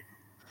AAA. And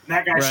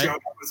that guy showed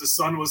up as the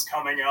sun was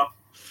coming up.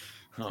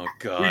 Oh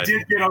God! We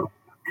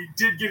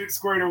did get it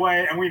squared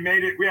away, and we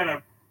made it. We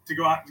had to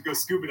go out and go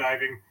scuba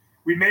diving.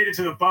 We made it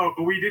to the boat,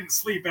 but we didn't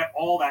sleep at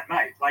all that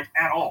night, like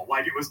at all.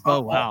 Like it was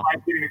all night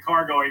getting the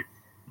car going.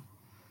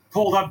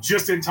 Pulled up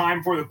just in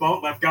time for the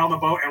boat left, got on the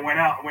boat, and went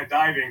out and went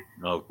diving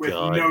with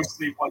no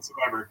sleep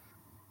whatsoever.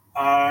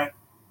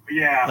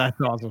 Yeah,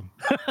 that's awesome.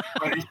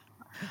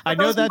 I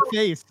know that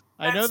face.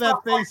 I know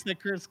that face that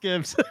Chris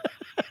gives.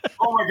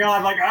 Oh my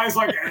God! Like I was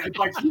like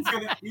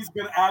he's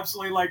gonna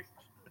absolutely like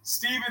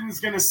Steven's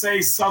gonna say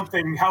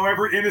something,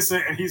 however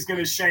innocent, and he's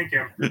gonna shank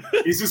him.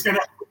 He's gonna.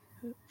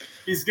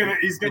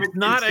 It's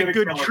not a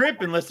good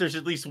trip unless there's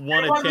at least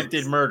one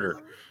attempted murder.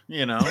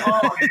 You know.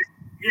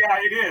 Yeah,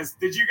 it is.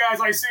 Did you guys?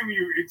 I assume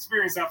you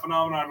experienced that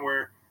phenomenon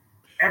where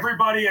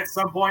everybody at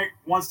some point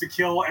wants to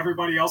kill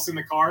everybody else in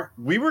the car.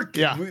 We were,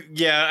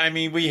 I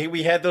mean,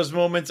 we had those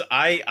moments.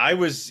 I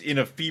was in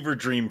a fever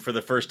dream for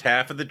the first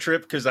half of the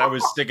trip because I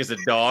was sick as a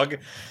dog,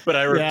 but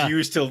I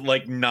refused to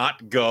like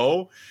not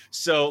go.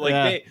 So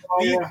like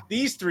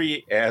these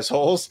three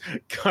assholes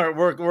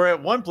were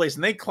at one place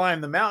and they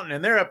climbed the mountain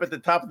and they're up at the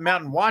top of the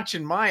mountain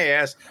watching my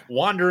ass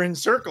wander in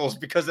circles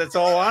because that's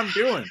all I'm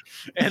doing.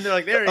 And they're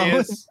like, there he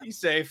is. He's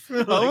safe.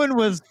 Owen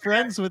was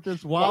friends with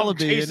this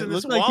wallaby and it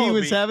looked like he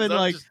was having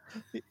like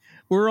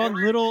we're on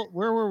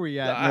where were we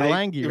at?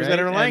 Erlangi, It was at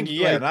Erlangi,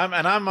 yeah. Like,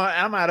 and I'm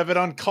out of it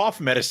on cough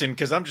medicine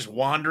because I'm just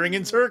wandering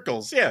in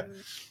circles. Yeah.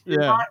 You're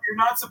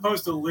not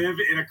supposed to live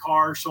in a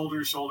car shoulder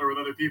to shoulder with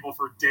other people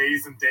for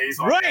days and days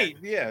on end. Right.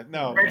 Yeah.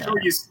 No.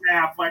 Eventually you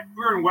snap. Like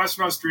we were in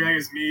Western Australia,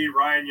 it's me,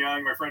 Ryan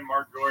Young, my friend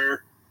Mark Goyer,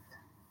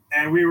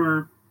 and we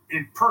were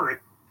in Perth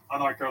on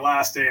like our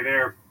last day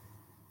there.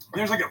 And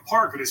there's like a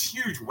park with this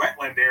huge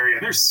wetland area.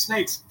 There's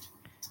snakes,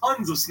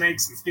 tons of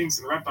snakes and skinks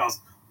and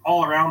reptiles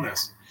all around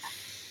this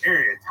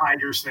area.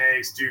 Tiger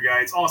snakes,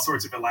 dugites, all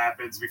sorts of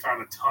elapids. We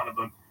found a ton of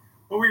them.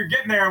 But we were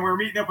getting there and we were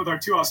meeting up with our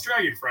two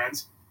Australian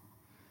friends.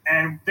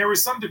 And there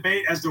was some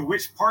debate as to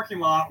which parking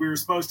lot we were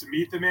supposed to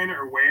meet them in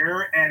or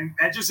where. And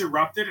that just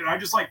erupted. And I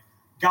just like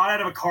got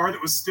out of a car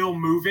that was still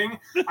moving.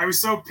 I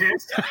was so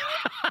pissed.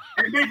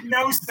 It made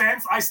no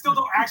sense. I still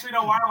don't actually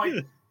know why. I'm like,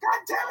 God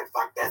damn it,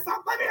 fuck this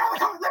up. Let me out of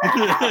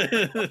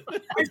the car.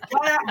 I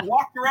got out and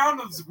walked around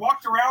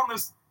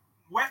this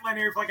wetland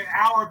area for like an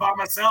hour by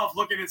myself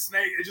looking at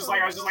snakes. It's just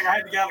like I was just like I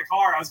had to get out of the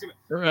car. I was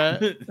gonna.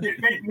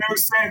 It made no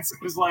sense.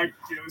 It was like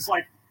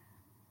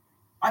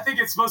I think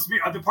it's supposed to be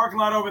the parking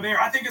lot over there.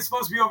 I think it's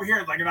supposed to be over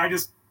here. Like, and I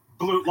just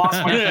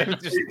lost my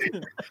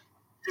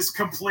just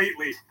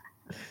completely.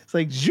 It's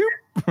like zoop.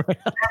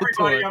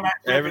 Everybody on that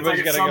trip.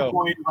 Everybody's like, gotta go.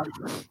 Point, like,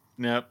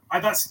 yep.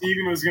 I thought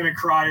Steven was gonna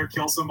cry or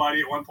kill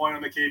somebody at one point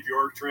on the Cape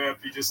York trip.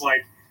 He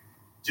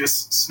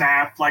just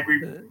snapped. Like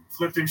we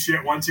flipped him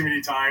shit one too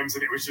many times,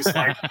 and it was just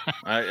like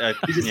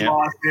he just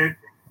lost it.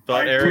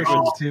 Thought like, Eric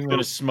was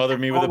gonna smother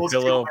me with a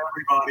pillow.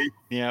 Everybody.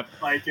 Yep.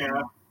 Like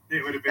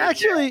it would have been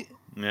actually.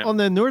 Yeah. On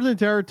the Northern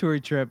Territory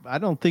trip, I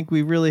don't think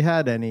we really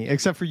had any,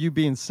 except for you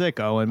being sick,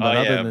 Owen. But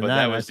other than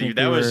that was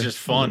just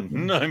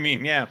fun. I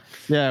mean, yeah,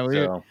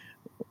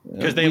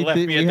 because they left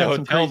me at the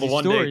hotel the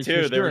one day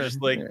too. They were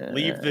just like,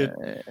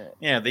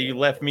 they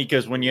left me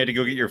because when you had to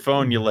go get your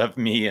phone, you left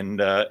me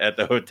and at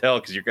the hotel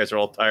because you guys are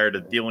all tired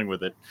of dealing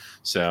with it.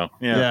 So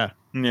yeah.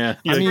 I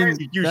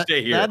mean, you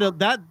stay here.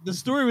 That the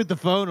story with the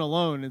phone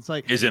alone, it's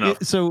like is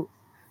enough.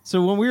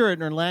 So when we were at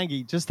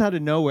Erlangi, just out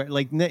of nowhere,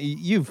 like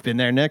you've been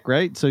there, Nick,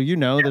 right? So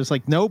there's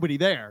like nobody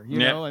there. You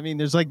know, I mean,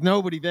 there's like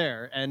nobody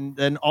there, and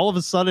then all of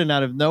a sudden,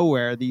 out of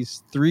nowhere,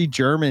 these three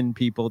German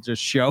people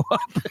just show up,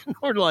 and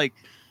we're like,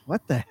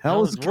 "What the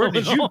hell is going on?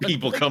 Where did you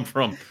people come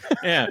from?"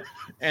 Yeah,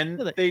 and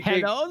they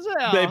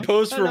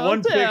pose for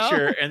one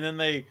picture, and then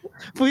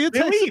will you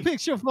take a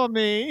picture for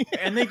me?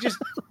 And they just,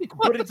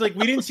 but it's like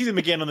we didn't see them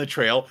again on the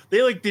trail.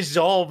 They like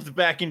dissolved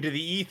back into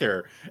the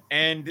ether,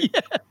 and.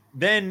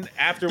 Then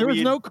after there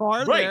was no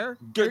car there.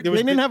 They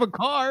didn't have a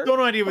car.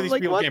 No idea where these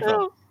people came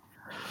from.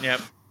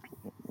 Yep.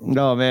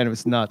 No, man, it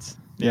was nuts.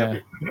 Yeah.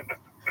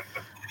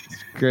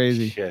 It's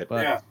crazy. Shit.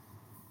 But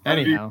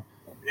anyhow.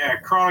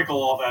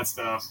 Chronicle all that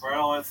stuff.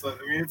 Well,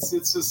 it's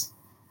just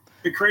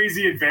the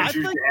crazy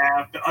adventures you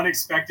have, the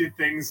unexpected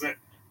things that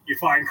you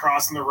find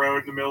crossing the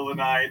road in the middle of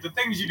the night, the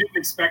things you didn't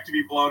expect to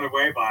be blown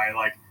away by.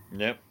 Like,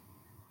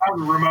 out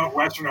in remote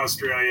Western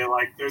Australia,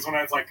 like there's one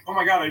I was like, oh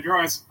my God, I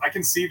realized I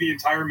can see the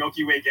entire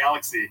Milky Way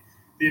galaxy,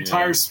 the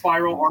entire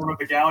spiral arm of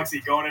the galaxy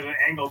going at an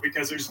angle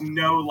because there's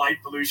no light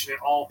pollution at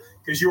all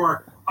because you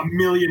are a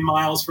million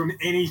miles from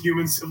any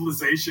human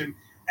civilization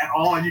at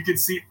all, and you can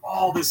see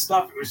all this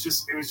stuff. It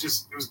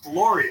was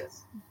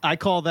glorious. I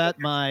call that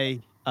my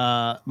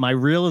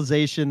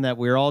realization that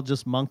we're all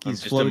just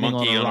monkeys floating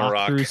on a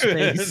rock through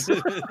space.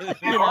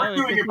 And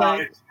arguing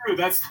about it too.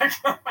 That's like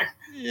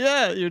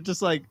you're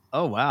just like,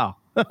 oh wow.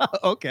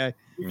 Okay.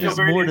 There's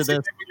more to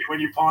this when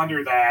you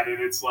ponder that, and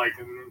it's like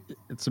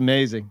it's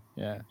amazing.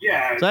 Yeah.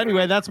 Yeah. So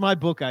anyway, that's my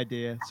book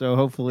idea. So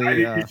hopefully, I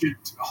think you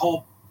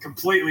should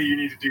completely. You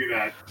need to do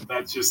that.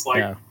 That's just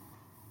like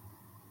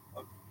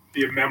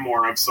be a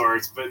memoir of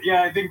sorts. But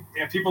yeah, I think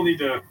people need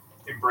to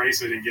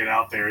embrace it and get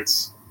out there.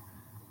 It's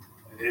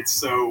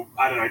so,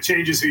 I don't know, it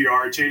changes who you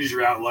are, it changes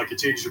your outlook, it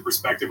changes your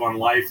perspective on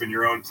life and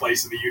your own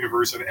place in the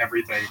universe and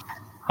everything.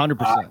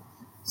 100%.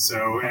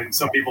 And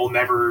some people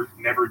never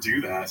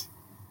do that.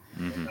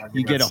 Mm-hmm.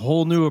 You get a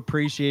whole new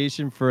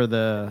appreciation for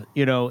the,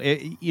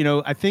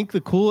 I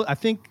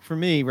think for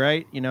me,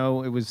 right,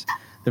 it was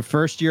the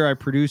first year I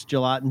produced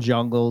Gelatin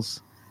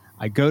Jungles.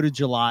 I go to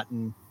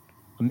Gelatin,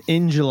 I'm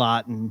in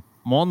Gelatin,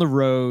 I'm on the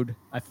road,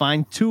 I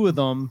find 2 of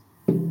them,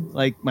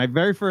 like my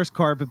very first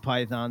carpet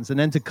pythons, and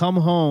then to come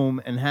home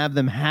and have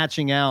them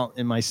hatching out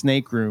in my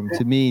snake room,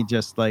 to me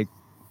just like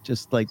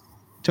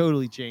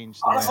totally changed.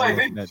 Honestly, I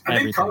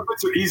think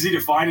carpets are easy to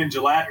find in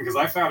Gelatin because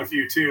I found a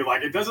few too.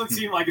 Like it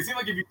seems like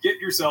if you get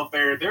yourself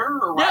there, they're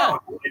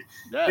around.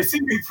 Yeah. They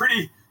seem to be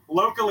pretty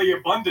locally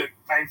abundant,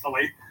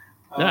 thankfully.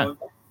 Yeah.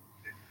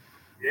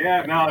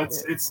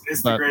 It's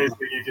the greatest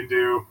thing you can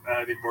do.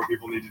 I think more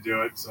people need to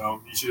do it,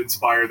 so you should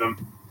inspire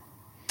them.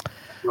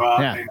 Go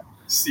out and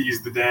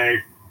seize the day.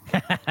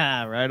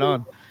 Right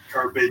on.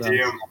 Carpe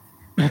diem.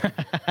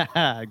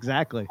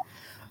 Exactly.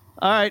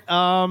 All right.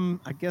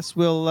 I guess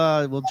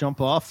we'll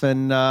jump off,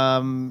 and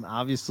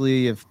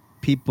obviously, if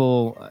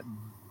people,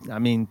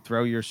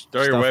 throw your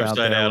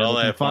website out, all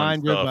that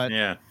fun find stuff. But,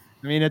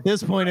 I mean, at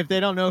this point, if they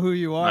don't know who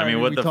you are,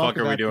 what the fuck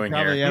are we doing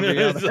here?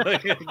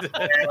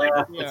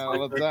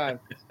 All the time.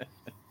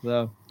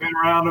 So been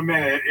around a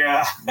minute,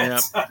 yeah.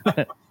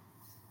 Yep.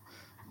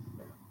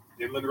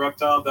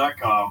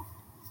 InlandReptile.com.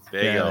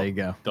 There you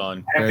go.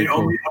 Done. I have the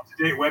only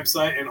up-to-date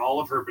website in all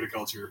of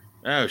herpetoculture.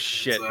 Oh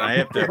shit! So, I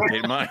have to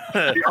update mine.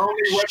 The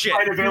only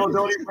website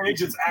availability page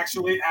that's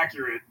actually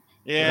accurate.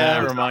 Yeah,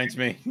 that reminds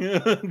me. I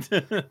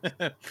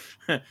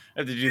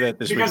have to do that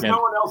this because weekend.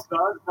 No one else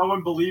does. No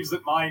one believes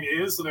that mine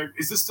is. So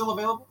is this still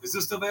available? Is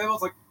this still available?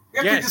 It's like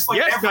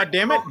yes, God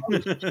damn it!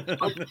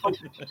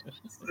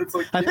 It's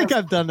like I think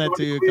I've done that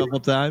to you a couple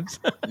times.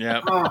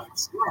 Yeah.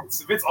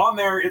 If it's on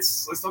there, I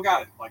still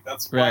got it. Like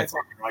that's why it's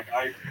on there.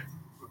 Like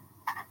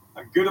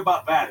I'm good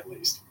about that at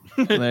least.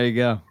 There you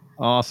go.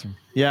 Awesome.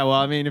 Yeah, well,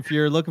 I mean, if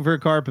you're looking for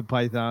carpet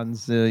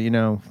pythons,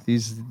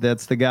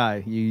 that's the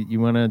guy. You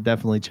want to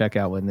definitely check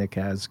out what Nick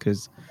has,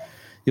 because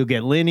you'll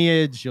get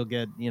lineage, you'll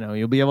get,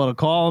 you'll be able to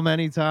call him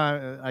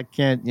anytime. I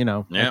can't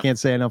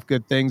say enough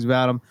good things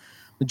about him.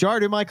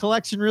 Majority of my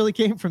collection really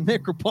came from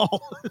Nick or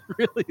Paul.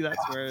 Really,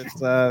 that's where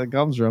it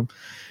comes from.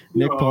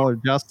 Nick, Paul, or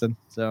Justin.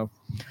 So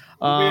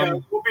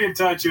we'll be in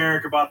touch,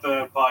 Eric, about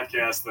the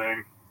podcast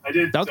thing. I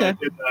did. Okay.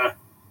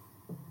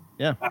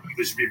 I think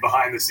this should be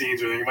behind the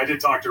scenes or anything. I did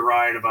talk to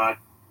Ryan about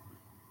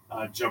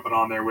jumping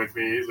on there with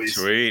me, at least.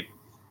 Sweet.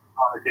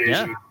 On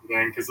occasion,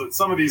 because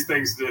some of these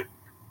things that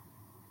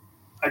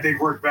I think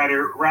work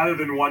better rather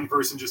than one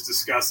person just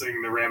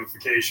discussing the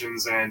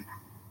ramifications and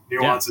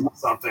nuances of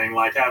something,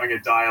 like having a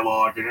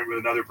dialogue and with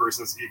another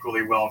person that's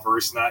equally well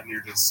versed in that, and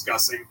you're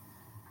discussing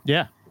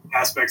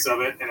aspects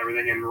of it and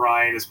everything. And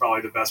Ryan is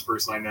probably the best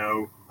person I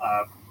know.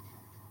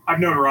 I've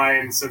known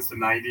Ryan since the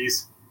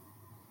 90s,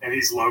 and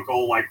he's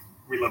local. Like,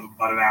 we live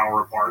about an hour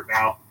apart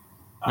now.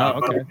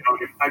 But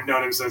I've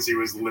known him since he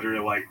was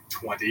literally like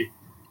 20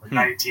 or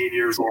 19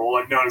 years old.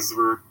 I've known him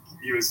since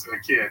he was a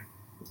kid.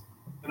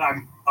 And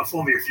I'm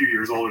only a few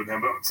years older than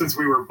him, but since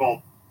we were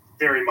both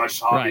very much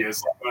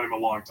hobbyists, I've known him a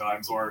long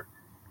time. So our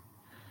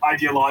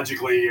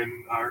ideologically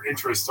and our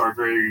interests are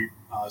very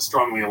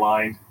strongly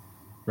aligned.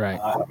 Right.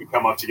 We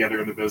come up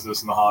together in the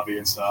business and the hobby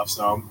and stuff.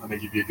 So I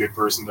think he'd be a good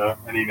person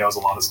and he knows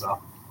a lot of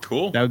stuff.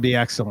 Cool. That would be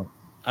excellent.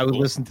 I would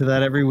listen to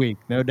that every week,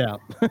 no doubt.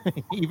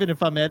 Even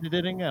if I'm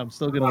editing, I'm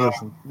still going to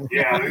listen.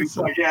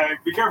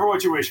 Be careful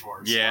what you wish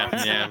for. Yep.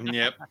 I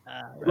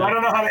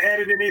don't know how to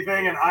edit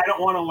anything, and I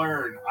don't want to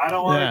learn. I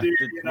don't want to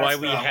do that. Why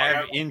we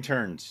have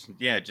interns.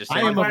 Yeah, just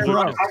I am a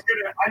pro. I'm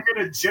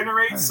gonna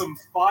generate some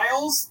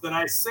files that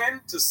I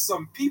send to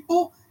some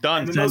people.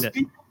 Done. And those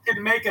people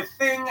can make a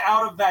thing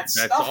out of that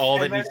stuff. That's all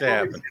that needs to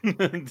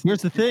happen.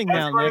 Here's the thing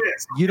now, Nick.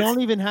 You don't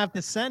even have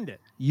to send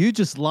it. You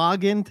just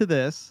log into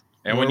this.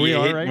 And when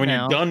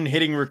you're done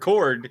hitting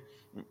record,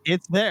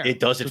 it's there.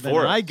 It does it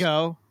for us. I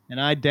go and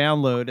I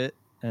download it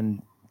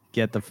and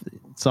get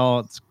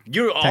all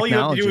you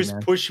have to do is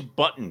push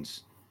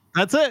buttons.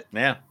 That's it.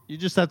 Yeah. You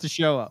just have to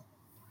show up.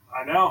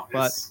 I know.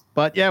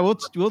 But yeah, we'll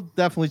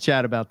definitely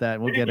chat about that.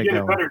 We'll get it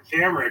going. A better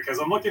camera, because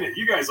I'm looking at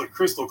you guys look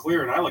crystal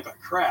clear and I look like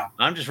crap.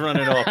 I'm just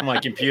running it off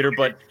my computer,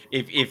 but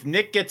if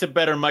Nick gets a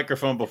better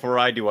microphone before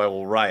I do, I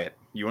will riot.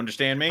 You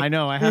understand me? I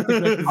know. I have to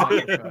get the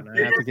microphone.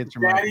 I have to get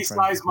your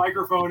daddy-sized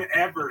microphone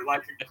ever,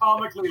 like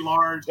comically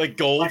large, like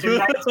gold, like a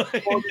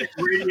 1940s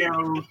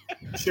radio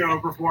show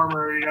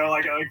performer.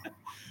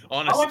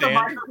 on a stand. The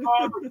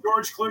microphone that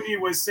George Clooney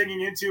was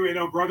singing into in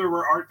 "Oh Brother,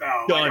 Where Art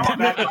Thou?" Done. Like, on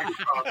that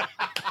microphone.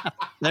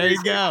 There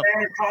you go.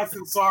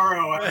 Constant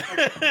sorrow.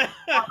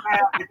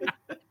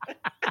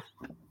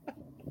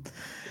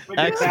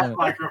 That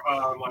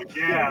microphone,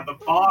 the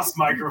boss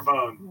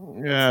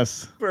microphone.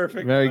 Yes.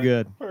 Perfect. Very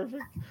good.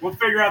 Perfect. We'll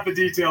figure out the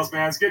details,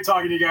 man. It's good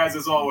talking to you guys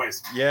as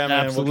always. Yeah,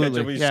 man. Absolutely. We'll catch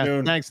up with you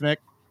soon. Thanks, Nick.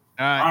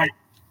 All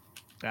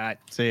right.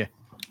 See ya.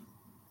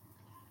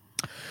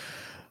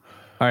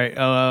 All right.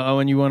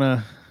 Owen, you want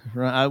to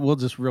run? We'll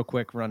just real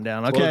quick run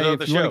down. Okay.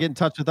 If you want to get in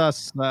touch with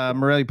us,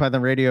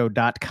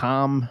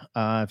 MoreliaPythonRadio.com.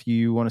 If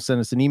you want to send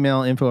us an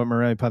email,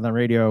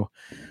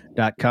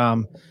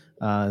 info@MoreliaPythonRadio.com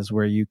is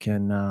where you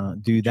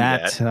can do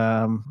that.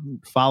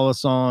 Follow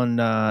us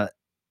on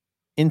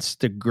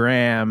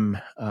Instagram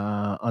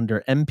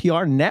under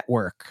NPR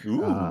Network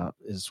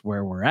is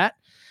where we're at.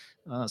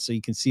 So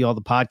you can see all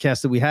the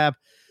podcasts that we have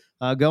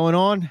going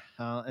on,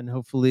 and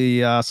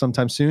hopefully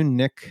sometime soon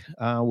Nick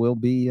will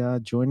be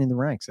joining the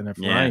ranks. And if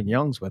Ryan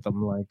Young's with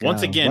him, like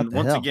once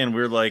again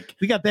we're like,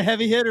 we got the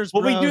heavy hitters.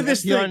 Well, we do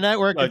this NPR thing.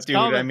 Network, dude.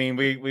 Coming. I mean,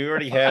 we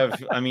already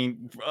have. I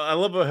mean, I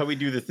love how we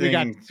do the thing. We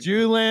got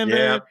Zoolander.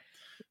 Yeah.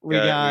 We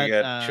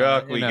got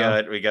Chuck. We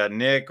got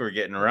Nick. We're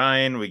getting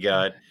Ryan. We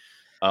got.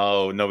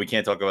 Oh no, we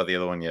can't talk about the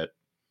other one yet.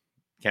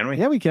 Can we?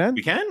 Yeah, we can.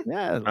 We can.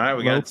 Yeah. All right,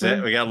 we got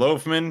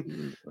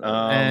Loafman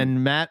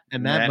and Matt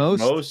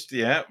Most.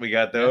 Yeah, we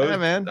got those. Yeah,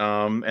 man.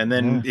 And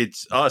then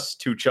it's us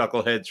two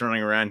chuckleheads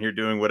running around here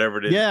doing whatever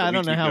it is. Yeah, I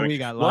don't know how we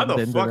got. Why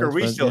the fuck are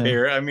we still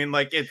here? I mean,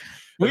 like it.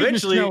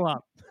 Eventually,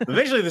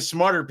 eventually, the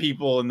smarter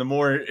people and the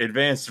more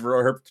advanced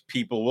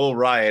people will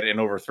riot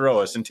and overthrow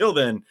us. Until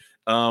then.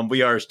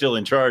 We are still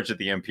in charge at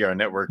the NPR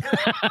Network.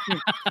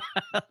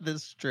 This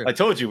is true. I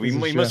told you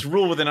we must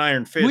rule with an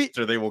iron fist,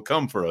 or they will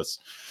come for us.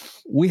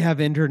 We have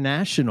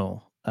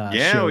international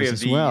shows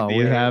as well.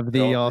 We have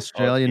the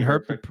Australian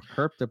Herp,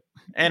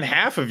 and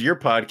half of your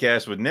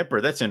podcast with Nipper.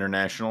 That's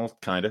international,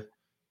 kind of.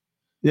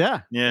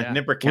 Yeah.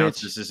 Nipper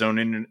counts as his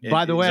own.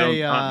 By the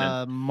way,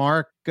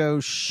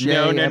 Marco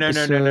Shea.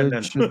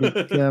 No. Should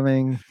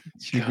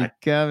be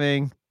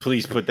coming.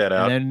 Please put that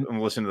out and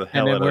listen to the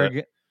hell out of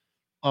that.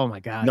 Oh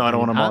my God! No, I don't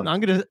want him on. I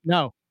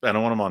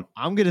don't want him on.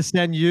 I'm gonna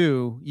send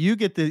you. You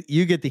get to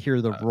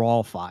hear the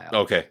raw file.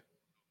 Okay.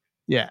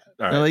 Yeah.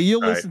 All right.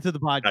 You'll listen to the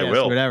podcast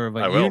or whatever,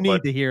 but you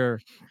need to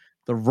hear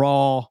the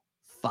raw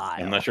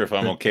file. I'm not sure if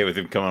I'm okay with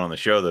him coming on the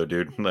show though,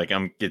 dude. Like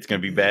it's gonna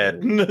be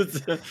bad.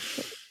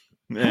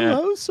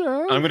 Hello,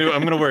 sir. I'm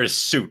gonna wear a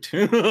suit.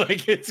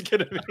 Like it's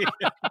gonna be.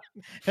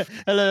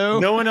 Hello.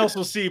 No one else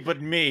will see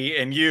but me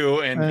and you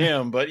and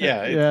him. But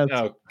yeah.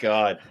 Oh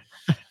God.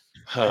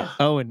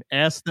 Owen,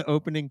 ask the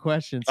opening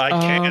questions. I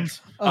can't.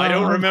 I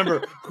don't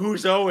remember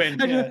who's Owen.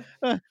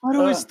 How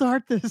do I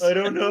start this? I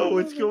don't know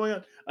what's going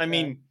on. I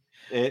mean,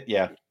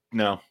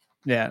 no.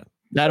 Yeah,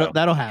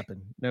 that'll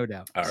happen, no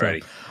doubt.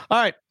 Alrighty. All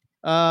right.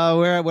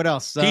 What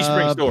else?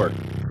 Teespring store.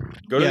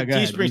 Go to the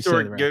Teespring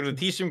store. Go to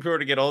the Teespring store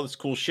to get all this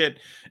cool shit,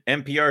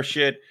 NPR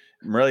shit,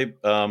 Morelia,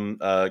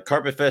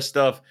 Carpet Fest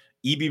stuff.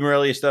 EB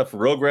Morelia stuff,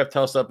 Rogue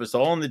Reptile stuff. It's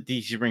all in the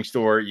Teespring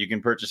store. You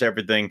can purchase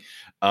everything.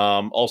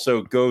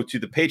 Also, go to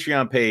the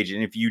Patreon page,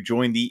 and if you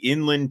join the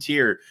Inland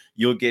tier,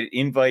 you'll get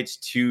invites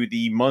to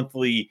the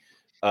monthly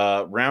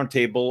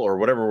roundtable or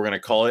whatever we're going to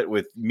call it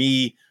with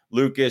me,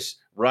 Lucas,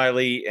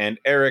 Riley, and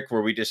Eric,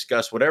 where we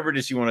discuss whatever it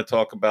is you want to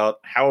talk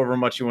about, however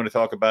much you want to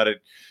talk about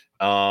it.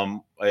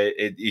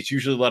 It's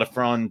usually a lot of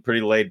fun,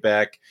 pretty laid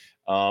back.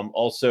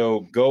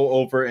 Also, go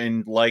over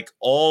and like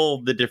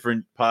all the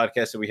different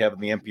podcasts that we have on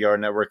the NPR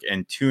network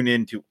and tune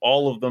in to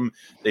all of them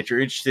that you're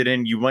interested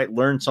in. You might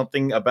learn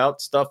something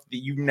about stuff that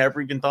you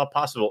never even thought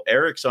possible.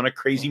 Eric's on a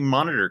crazy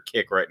monitor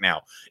kick right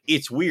now.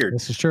 It's weird.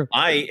 This is true.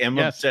 I am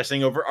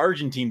obsessing over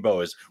Argentine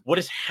boas. What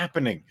is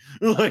happening?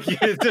 Like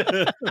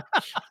the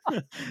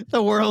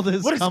world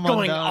is what is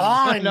going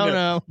on? I don't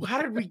know.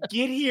 How did we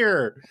get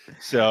here?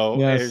 So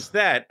there's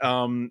that.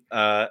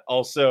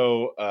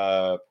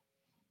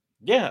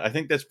 Yeah, I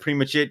think that's pretty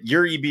much it.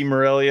 You're EB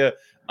Morelia.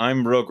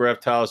 I'm Rogue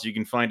Reptiles. You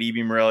can find EB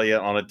Morelia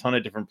on a ton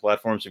of different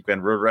platforms. You've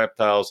got Rogue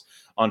Reptiles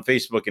on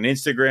Facebook and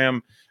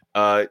Instagram.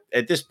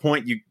 At this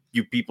point, you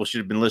people should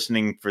have been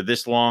listening for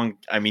this long.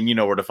 I mean, you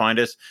know where to find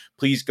us.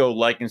 Please go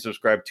like and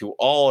subscribe to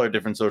all our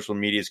different social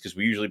medias because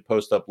we usually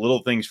post up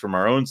little things from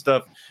our own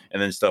stuff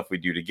and then stuff we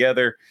do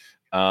together.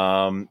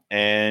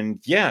 And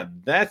yeah,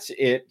 that's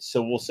it.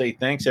 So we'll say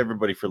thanks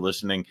everybody for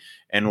listening,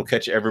 and we'll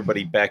catch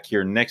everybody back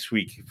here next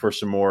week for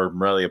some more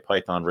Morelia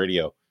Python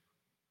Radio.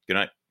 Good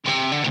night.